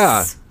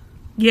 Yes.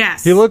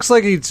 Yes. He looks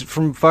like he's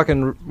from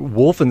fucking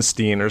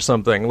Wolfenstein or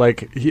something.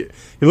 Like he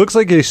looks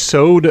like he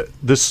sewed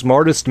the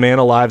smartest man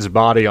alive's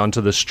body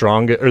onto the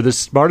strongest, or the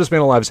smartest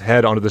man alive's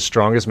head onto the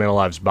strongest man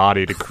alive's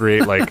body to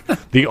create like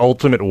the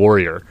ultimate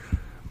warrior.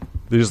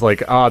 There's like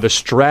the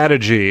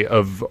strategy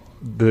of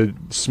the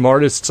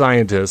smartest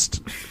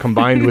scientist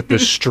combined with the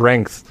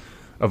strength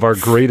of our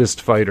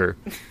greatest fighter,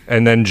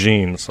 and then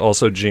jeans,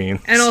 also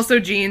jeans, and also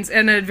jeans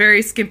and a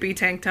very skimpy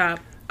tank top.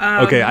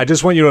 Okay, I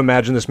just want you to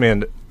imagine this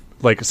man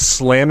like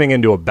slamming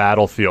into a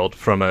battlefield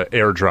from an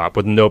airdrop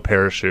with no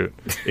parachute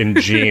in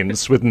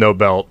jeans with no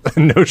belt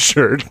and no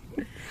shirt.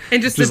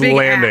 And just Just a big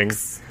landing.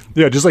 axe.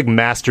 Yeah, just like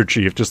Master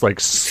Chief, just like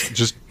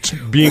just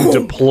being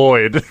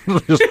deployed,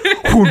 just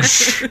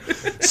whoosh,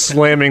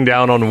 slamming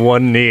down on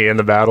one knee in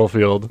the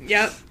battlefield.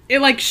 Yep. It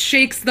like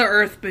shakes the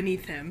earth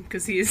beneath him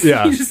because he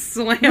just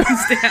slams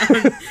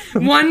down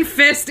one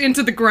fist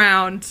into the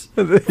ground.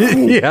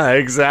 Yeah,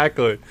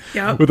 exactly.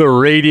 Yep. With a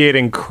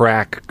radiating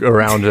crack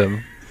around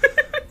him.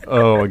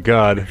 Oh my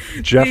God,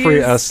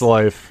 Jeffrey S.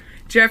 Life.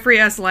 Jeffrey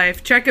S.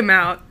 Life. Check him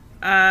out.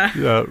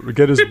 Yeah,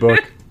 get his book.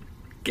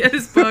 Get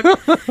his book.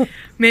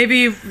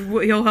 Maybe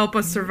he'll help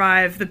us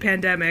survive the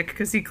pandemic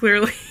because he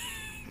clearly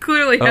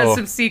has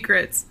some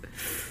secrets.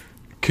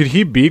 Could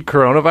he beat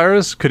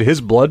coronavirus? Could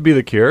his blood be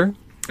the cure?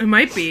 It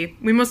might be.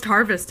 We must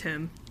harvest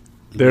him.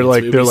 They're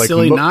like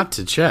silly not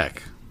to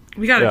check.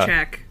 We gotta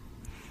check.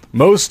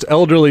 Most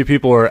elderly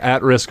people are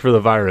at risk for the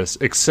virus,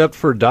 except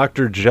for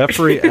Dr.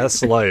 Jeffrey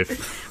S.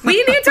 Life.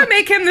 We need to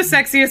make him the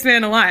sexiest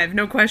man alive,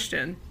 no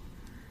question.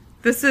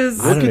 He's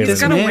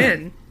gonna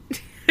win.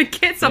 I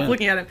can't stop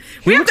looking at him.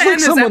 We have to end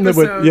this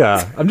episode.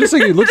 I'm just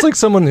thinking, he looks like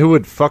someone who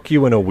would fuck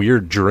you in a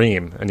weird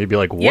dream, and you'd be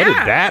like, what did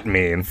that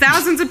mean?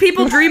 Thousands of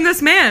people dream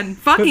this man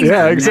fucking him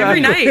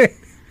every night.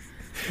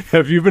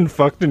 Have you been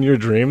fucked in your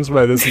dreams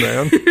by this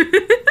man?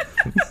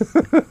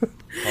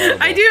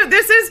 I do.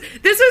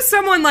 This is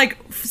someone like,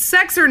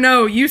 sex or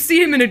no, you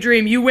see him in a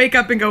dream, you wake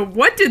up and go,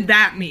 what did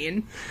that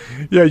mean?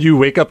 Yeah, you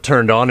wake up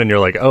turned on and you're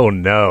like, oh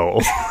no.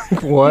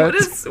 What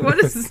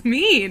does this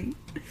mean?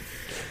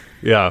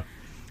 Yeah.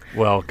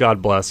 Well,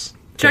 God bless.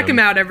 Check him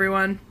out,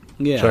 everyone.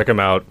 Yeah. Check him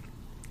out.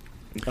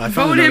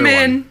 Vote him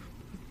in.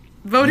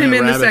 Vote him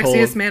in the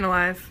sexiest man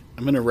alive.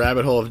 I'm in a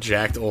rabbit hole of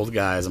jacked old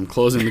guys. I'm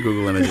closing the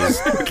Google Images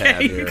tab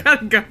Okay, here. you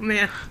gotta go,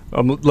 man.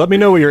 Let me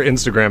know what your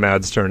Instagram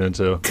ads turn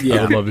into. Yeah.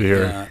 I would love to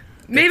hear.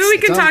 Maybe we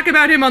can talk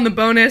about him on the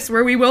bonus,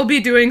 where we will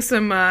be doing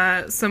some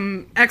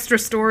extra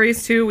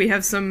stories too. We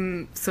have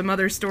some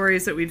other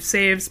stories that we've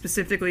saved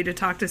specifically to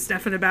talk to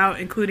Stefan about,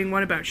 including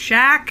one about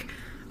Shaq,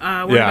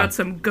 one about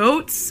some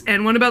goats,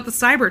 and one about the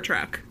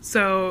Cybertruck.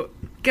 So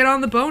get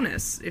on the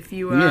bonus if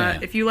you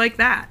like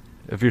that.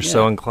 If you're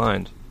so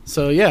inclined.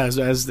 So yeah,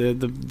 as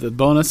the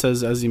bonus,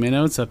 as you may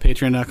know, it's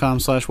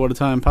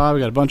patreon.com/whatatimepod.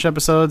 We got a bunch of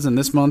episodes, and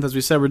this month, as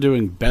we said, we're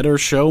doing Better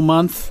Show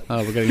Month.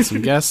 We're getting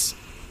some guests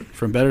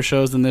from better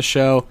shows than this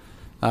show.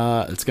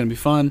 It's going to be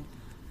fun.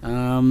 So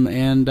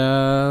like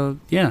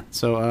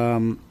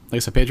I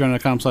said,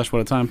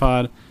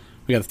 patreon.com/whatatimepod.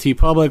 We got the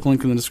TeePublic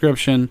link in the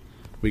description.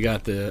 We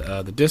got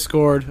the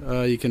Discord.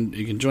 You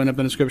can join up in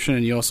the description,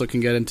 and you also can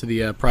get into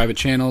the private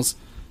channels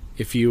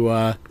if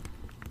you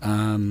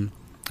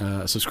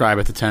subscribe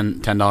at the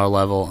 $10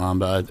 level,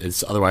 but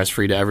it's otherwise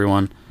free to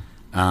everyone.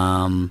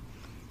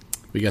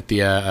 We got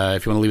the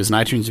if you want to leave us an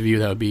iTunes review,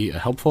 that would be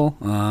helpful.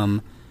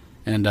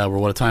 And we're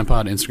What a Time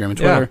Pod, Instagram and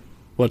Twitter.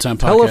 What a Time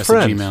Podcast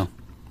at Gmail.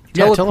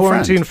 Tell a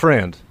quarantine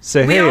friend.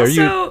 Say, hey, are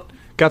you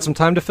got some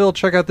time to fill?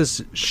 Check out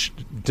this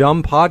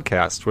dumb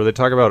podcast where they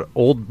talk about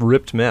old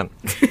ripped men.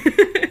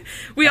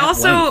 We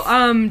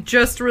also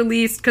just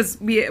released, because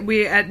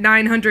we at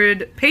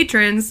 900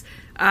 patrons,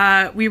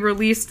 we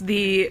released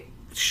the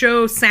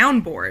show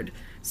soundboard.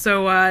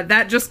 So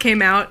that just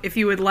came out. If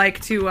you would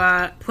like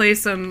to play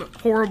some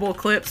horrible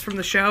clips from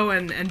the show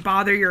and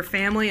bother your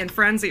family and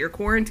friends that you're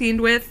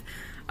quarantined with,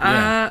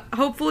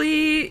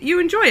 hopefully you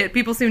enjoy it.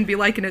 People seem to be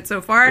liking it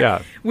so far.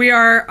 Yeah. We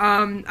are,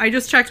 I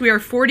just checked, we are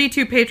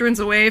 42 patrons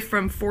away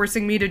from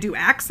forcing me to do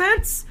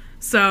accents.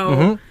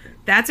 So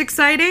that's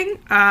exciting.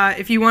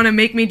 If you want to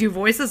make me do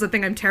voices, a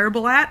thing I'm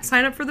terrible at,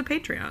 sign up for the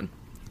Patreon.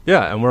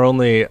 Yeah, and we're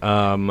only...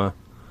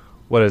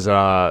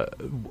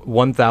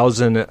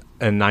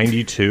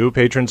 1,092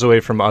 patrons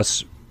away from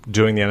us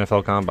doing the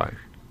NFL Combine.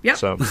 Yep.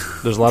 So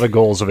there's a lot of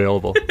goals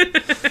available.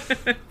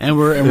 And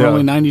we're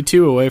only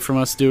 92 away from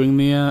us doing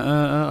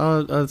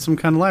the some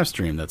kind of live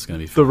stream that's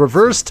going to be fun. The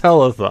reverse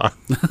telethon.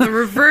 The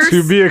reverse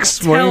to be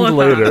explained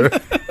later.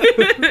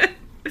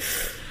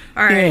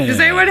 All right. Yeah. Does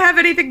anyone have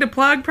anything to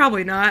plug?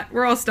 Probably not.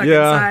 We're all stuck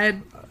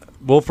inside.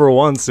 Well, for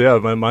once,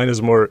 mine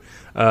is more...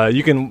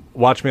 you can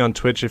watch me on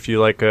Twitch if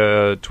you like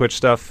Twitch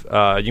stuff.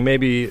 You may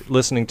be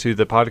listening to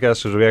the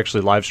podcast because we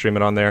actually live stream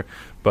it on there.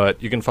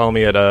 But you can follow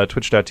me at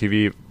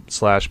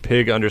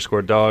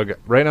twitch.tv/pig_dog.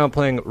 Right now I'm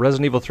playing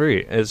Resident Evil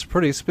 3. It's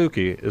pretty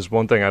spooky, is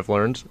one thing I've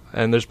learned.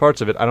 And there's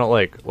parts of it I don't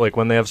like. Like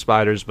when they have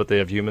spiders, but they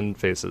have human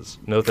faces.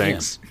 No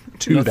thanks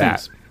to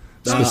that.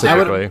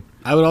 Specifically.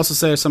 I would also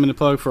say something to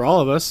plug for all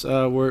of us.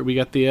 We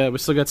got we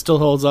still got Still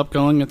Holds Up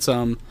going. It's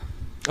oh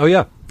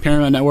yeah.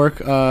 Paramount Network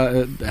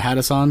had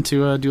us on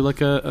to do like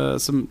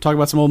talk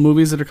about some old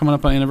movies that are coming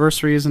up on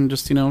anniversaries and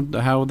just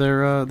how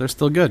they're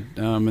still good.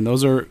 And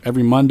those are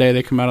every Monday.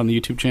 They come out on the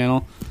YouTube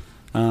channel.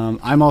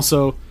 I'm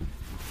also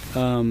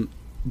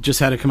just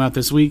had it come out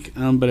this week,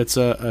 but it's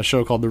a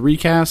show called The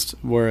Recast,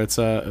 where it's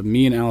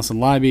me and Allison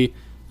Libby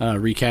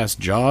recast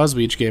Jaws.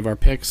 We each gave our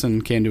picks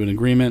and came to an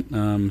agreement.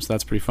 So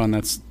that's pretty fun.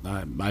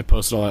 I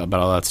posted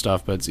about all that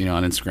stuff, but it's,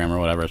 on Instagram or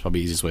whatever. It's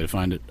probably the easiest way to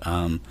find it.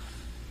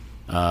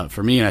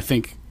 For me, and I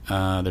think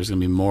there's going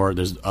to be more.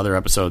 There's other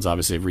episodes,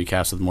 obviously, of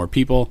recasts with more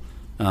people.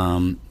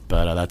 But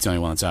but that's the only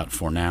one that's out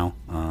for now.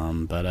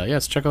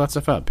 Yes, check all that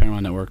stuff out.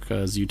 Paramount Network's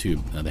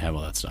YouTube. They have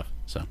all that stuff.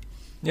 So.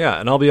 Yeah,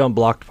 and I'll be on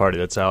Blocked Party.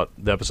 That's out.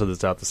 The episode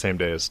that's out the same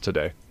day as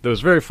today. It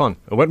was very fun.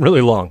 It went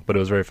really long, but it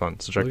was very fun.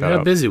 So check that out.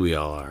 How busy we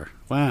all are.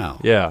 Wow.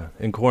 Yeah,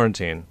 in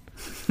quarantine.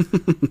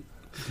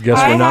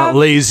 Guess we're not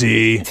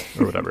lazy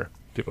or whatever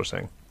people are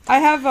saying. I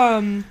have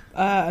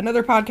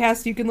another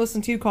podcast you can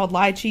listen to called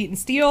Lie, Cheat, and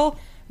Steal.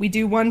 We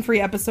do 1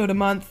 free episode a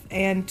month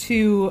and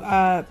 2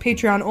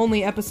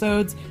 Patreon-only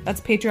episodes.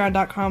 That's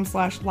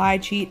patreon.com/lie,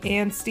 cheat,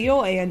 and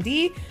steal,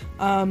 A-N-D.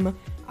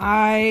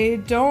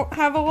 I don't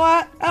have a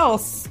lot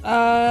else.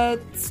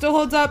 Still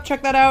holds up.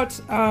 Check that out.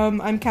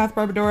 I'm Kath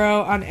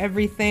Barbadoro on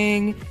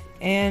everything.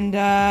 And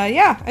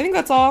I think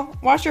that's all.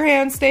 Wash your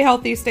hands. Stay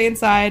healthy. Stay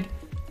inside.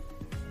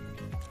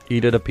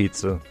 Eat at a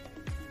pizza.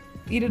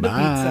 Eat at a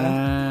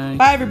pizza.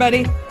 Bye,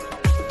 everybody.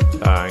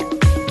 Bye.